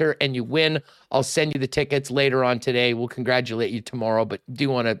do enter and you win, I'll send you the tickets later on today. We'll congratulate you tomorrow, but do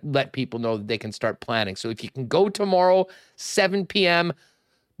want to let people know that they can start planning. So if you can go tomorrow, 7 p.m.,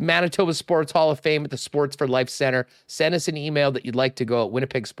 Manitoba Sports Hall of Fame at the Sports for Life Center. Send us an email that you'd like to go at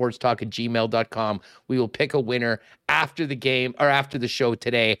winnipegsportstalk@gmail.com. We will pick a winner after the game or after the show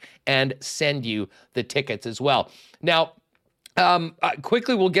today and send you the tickets as well. Now,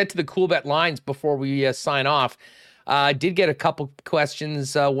 quickly, we'll get to the Cool Bet lines before we sign off. I did get a couple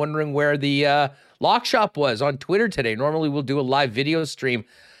questions wondering where the lock shop was on Twitter today. Normally, we'll do a live video stream.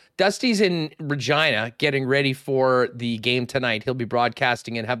 Dusty's in Regina getting ready for the game tonight. He'll be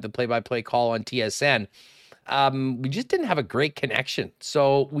broadcasting and have the play-by-play call on TSN. We just didn't have a great connection,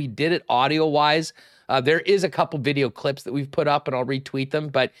 so we did it audio-wise. There is a couple video clips that we've put up, and I'll retweet them.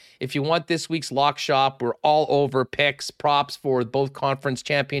 But if you want this week's lock shop, we're all over picks, props for both conference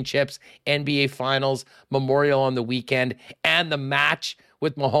championships, NBA Finals, Memorial on the weekend, and the match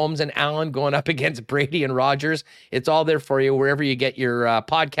with Mahomes and Allen going up against Brady and Rodgers. It's all there for you wherever you get your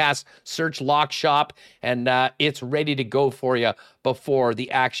podcast. Search Lock Shop, and it's ready to go for you before the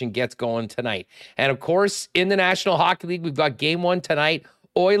action gets going tonight. And, of course, in the National Hockey League, we've got Game 1 tonight.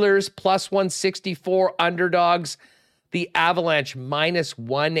 Oilers plus 164 underdogs. The Avalanche minus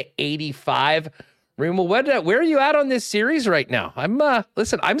 185. Remo, where are you at on this series right now?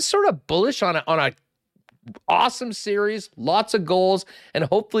 I'm sort of bullish on a awesome series, lots of goals, and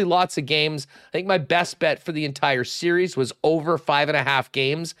hopefully lots of games. I think my best bet for the entire series was over 5.5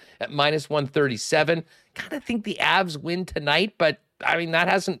 games at minus 137. Kind of think the Avs win tonight, but I mean, that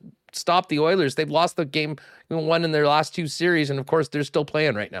hasn't stopped the Oilers. They've lost the game one in their last 2 series, and of course, they're still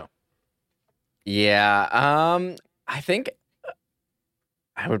playing right now. Yeah, I think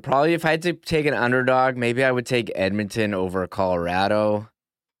I would probably, if I had to take an underdog, maybe I would take Edmonton over Colorado.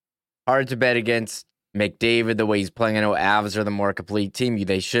 Hard to bet against McDavid the way he's playing. I know Avs are the more complete team.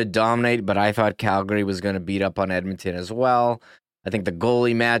 They should dominate, but I thought Calgary was going to beat up on Edmonton as well. I think the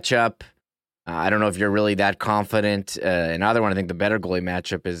goalie matchup, I don't know if you're really that confident. Another one, I think the better goalie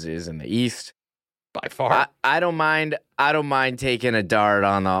matchup is in the East. By far. I don't mind taking a dart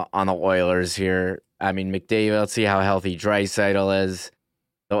on the Oilers here. I mean, McDavid, let's see how healthy Draisaitl is.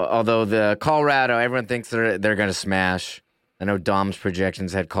 Although the Colorado, everyone thinks they're going to smash. I know Dom's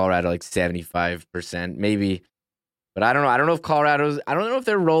projections had Colorado like 75%, maybe. But I don't know. I don't know if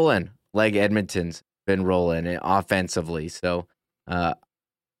they're rolling like Edmonton's been rolling offensively. So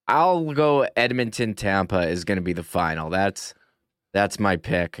I'll go Edmonton Tampa is going to be the final. That's my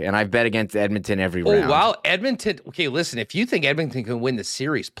pick. And I've bet against Edmonton every round. Oh, wow. Edmonton. Okay, listen, if you think Edmonton can win the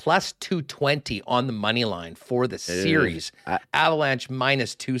series, plus 220 on the money line for the series. Avalanche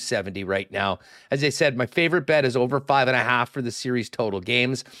minus 270 right now. As I said, my favorite bet is over 5.5 for the series total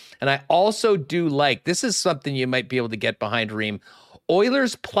games. And I also do like, this is something you might be able to get behind, Reem,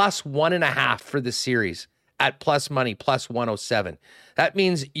 Oilers plus 1.5 for the series at plus money, plus 107. That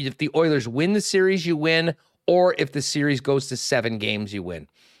means if the Oilers win the series, you win. Or if the series goes to 7 games, you win.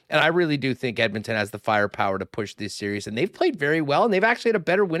 And I really do think Edmonton has the firepower to push this series. And they've played very well, and they've actually had a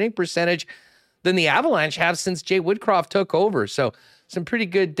better winning percentage than the Avalanche have since Jay Woodcroft took over. So some pretty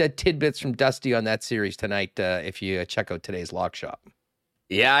good tidbits from Dusty on that series tonight if you check out today's Lock Shop.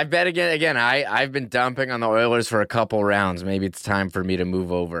 Yeah, I bet again. I've been dumping on the Oilers for a couple rounds. Maybe it's time for me to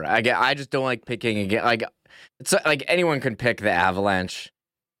move over. I just don't like picking again. Like it's like anyone can pick the Avalanche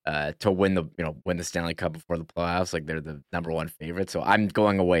to win the Stanley Cup before the playoffs. Like they're the number one favorite. So I'm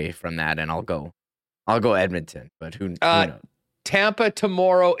going away from that, and I'll go Edmonton. But who knows? Tampa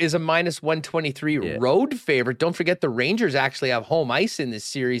tomorrow is a -123 road favorite. Don't forget the Rangers actually have home ice in this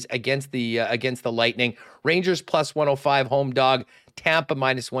series against the Lightning. Rangers +105 home dog. Tampa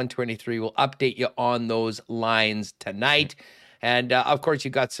 -123. We'll update you on those lines tonight. And of course,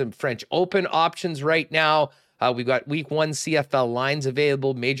 you got some French Open options right now. We've got Week 1 CFL lines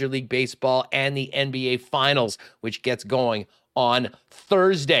available, Major League Baseball, and the NBA Finals, which gets going on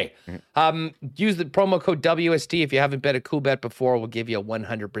Thursday. Use the promo code WST if you haven't bet a cool bet before. We'll give you a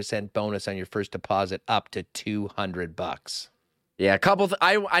 100% bonus on your first deposit up to $200. Yeah,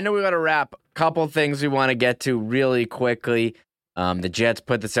 I know we got to wrap. Couple things we want to get to really quickly. The Jets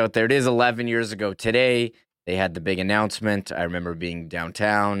put this out there. It is 11 years ago today. They had the big announcement. I remember being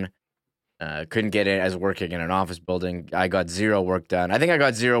downtown. Couldn't get in as working in an office building. I got zero work done. I think I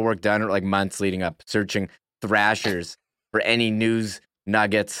got zero work done like months leading up, searching Thrashers for any news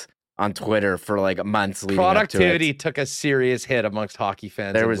nuggets on Twitter for like months leading up to it. Productivity took a serious hit amongst hockey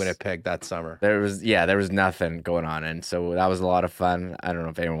fans in Winnipeg that summer. There was nothing going on. And so that was a lot of fun. I don't know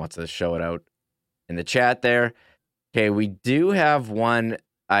if anyone wants to show it out in the chat there. Okay, we do have one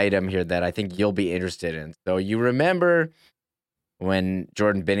item here that I think you'll be interested in. So you remember when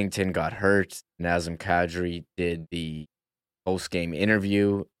Jordan Binnington got hurt, Nazem Kadri did the post-game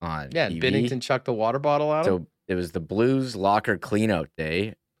interview on TV. Binnington chucked the water bottle at him. So it was the Blues locker cleanout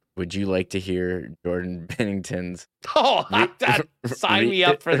day. Would you like to hear Jordan Binnington's sign me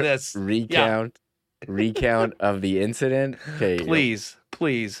up for this recount of the incident? Okay,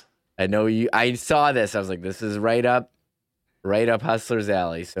 please. I know you. I saw this. I was like, this is right up Hustler's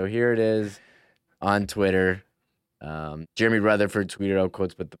alley. So here it is on Twitter. Jeremy Rutherford tweeted out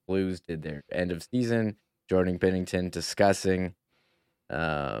quotes, but the Blues did their end of season. Jordan Binnington discussing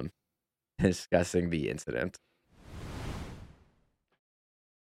the incident.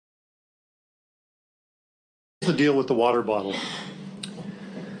 What's the deal with the water bottle?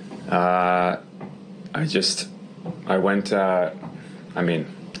 I went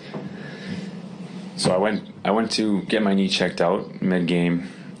to get my knee checked out mid-game,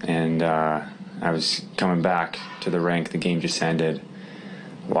 and I was coming back to the rink. The game just ended.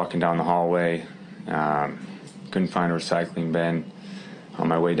 Walking down the hallway, couldn't find a recycling bin. On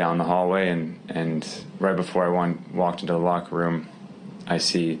my way down the hallway, and right before I walked into the locker room, I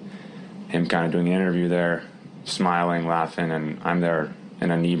see him kind of doing an interview there, smiling, laughing, and I'm there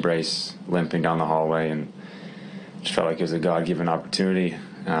in a knee brace, limping down the hallway, and just felt like it was a God-given opportunity.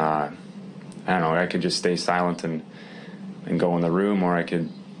 I don't know, I could just stay silent and go in the room, or I could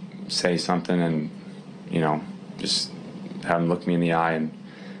say something and, just have him look me in the eye and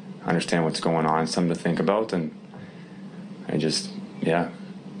understand what's going on, something to think about. And I just,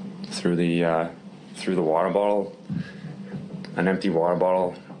 threw the water bottle, an empty water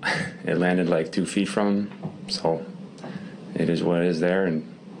bottle. It landed like 2 feet from him. So it is what it is there. And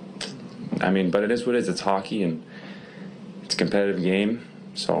but it is what it is. It's hockey and it's a competitive game.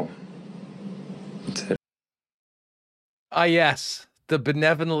 So that's it. Yes. The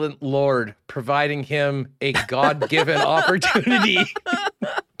benevolent Lord providing him a God-given opportunity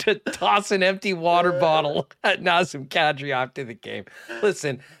to toss an empty water bottle at Nazem Kadri after the game.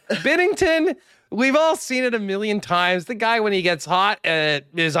 Listen, Binnington, we've all seen it a million times. The guy, when he gets hot,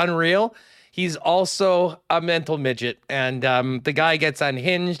 is unreal. He's also a mental midget, and the guy gets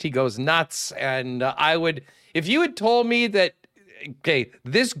unhinged. He goes nuts. And if you had told me that,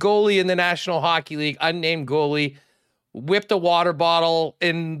 this goalie in the National Hockey League, unnamed goalie, whipped a water bottle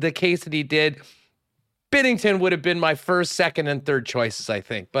in the case that he did, Binnington would have been my first, second, and third choices, I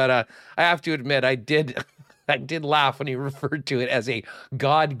think. But I have to admit, I did laugh when he referred to it as a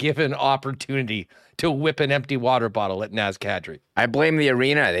God-given opportunity to whip an empty water bottle at Naz Kadri. I blame the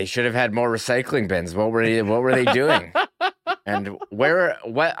arena. They should have had more recycling bins. What were they doing? And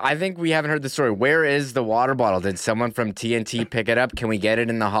I think we haven't heard the story. Where is the water bottle? Did someone from TNT pick it up? Can we get it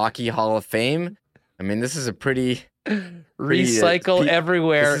in the Hockey Hall of Fame? This is a pretty recycle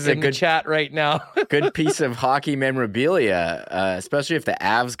everywhere in the chat right now. Good piece of hockey memorabilia, especially if the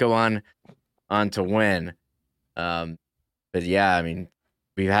Avs go on to win. But yeah,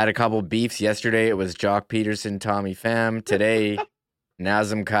 we've had a couple beefs. Yesterday it was Jock Peterson, Tommy Pham. Today,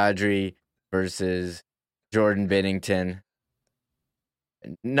 Nazem Kadri versus Jordan Binnington.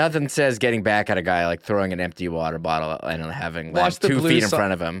 nothing says getting back at a guy like throwing an empty water bottle and having like 2 feet in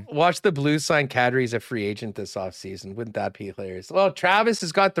front of him. Watch the Blues sign Kadri's a free agent this offseason. Wouldn't that be hilarious? Well, Travis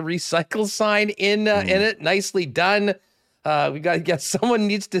has got the recycle sign in it. Nicely done. We got someone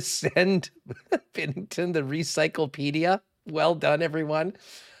needs to send Binnington the Recyclepedia. Well done, everyone.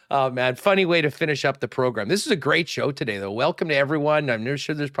 Oh, man, funny way to finish up the program. This is a great show today, though. Welcome to everyone. I'm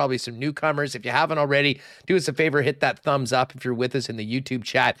sure there's probably some newcomers. If you haven't already, do us a favor, hit that thumbs up if you're with us in the YouTube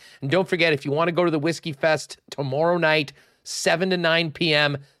chat. And don't forget, if you want to go to the Whiskey Fest tomorrow night, 7 to 9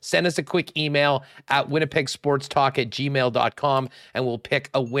 p.m., send us a quick email at winnipegsportstalk@gmail.com, and we'll pick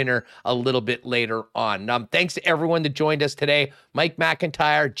a winner a little bit later on. Thanks to everyone that joined us today. Mike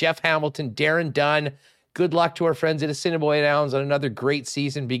McIntyre, Jeff Hamilton, Darren Dunn. Good luck to our friends at Assiniboia Downs on another great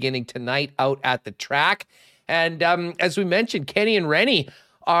season beginning tonight out at the track. And as we mentioned, Kenny and Rennie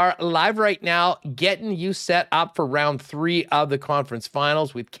are live right now getting you set up for round 3 of the conference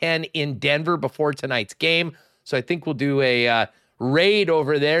finals with Ken in Denver before tonight's game. So I think we'll do a raid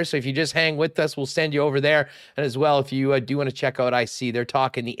over there. So if you just hang with us, we'll send you over there. And as well, if you do want to check out IC, they're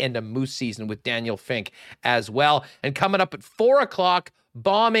talking the end of Moose season with Daniel Fink as well. And coming up at 4 o'clock,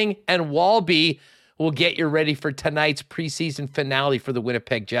 Bombing and Walby will get you ready for tonight's preseason finale for the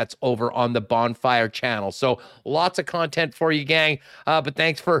Winnipeg Jets over on the Bonfire channel. So lots of content for you, gang. But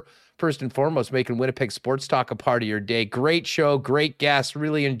thanks for, first and foremost, making Winnipeg Sports Talk a part of your day. Great show, great guests,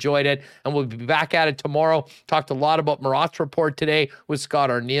 really enjoyed it. And we'll be back at it tomorrow. Talked a lot about Marat's report today with Scott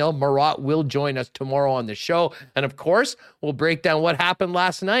Arneal. Marat will join us tomorrow on the show. And of course, we'll break down what happened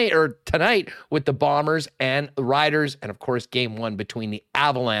last night or tonight with the Bombers and the Riders. And of course, game 1 between the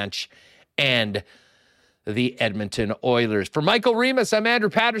Avalanche and the Edmonton Oilers. For Michael Remus, I'm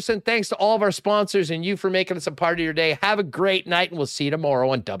Andrew Patterson. Thanks to all of our sponsors and you for making us a part of your day. Have a great night, and we'll see you tomorrow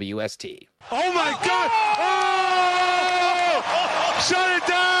on WST. Oh, my God! Oh! Shut it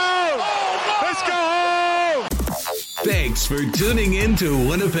down! Let's go home! Thanks for tuning in to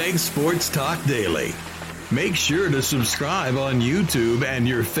Winnipeg Sports Talk Daily. Make sure to subscribe on YouTube and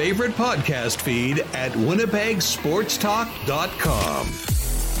your favorite podcast feed at winnipegsportstalk.com.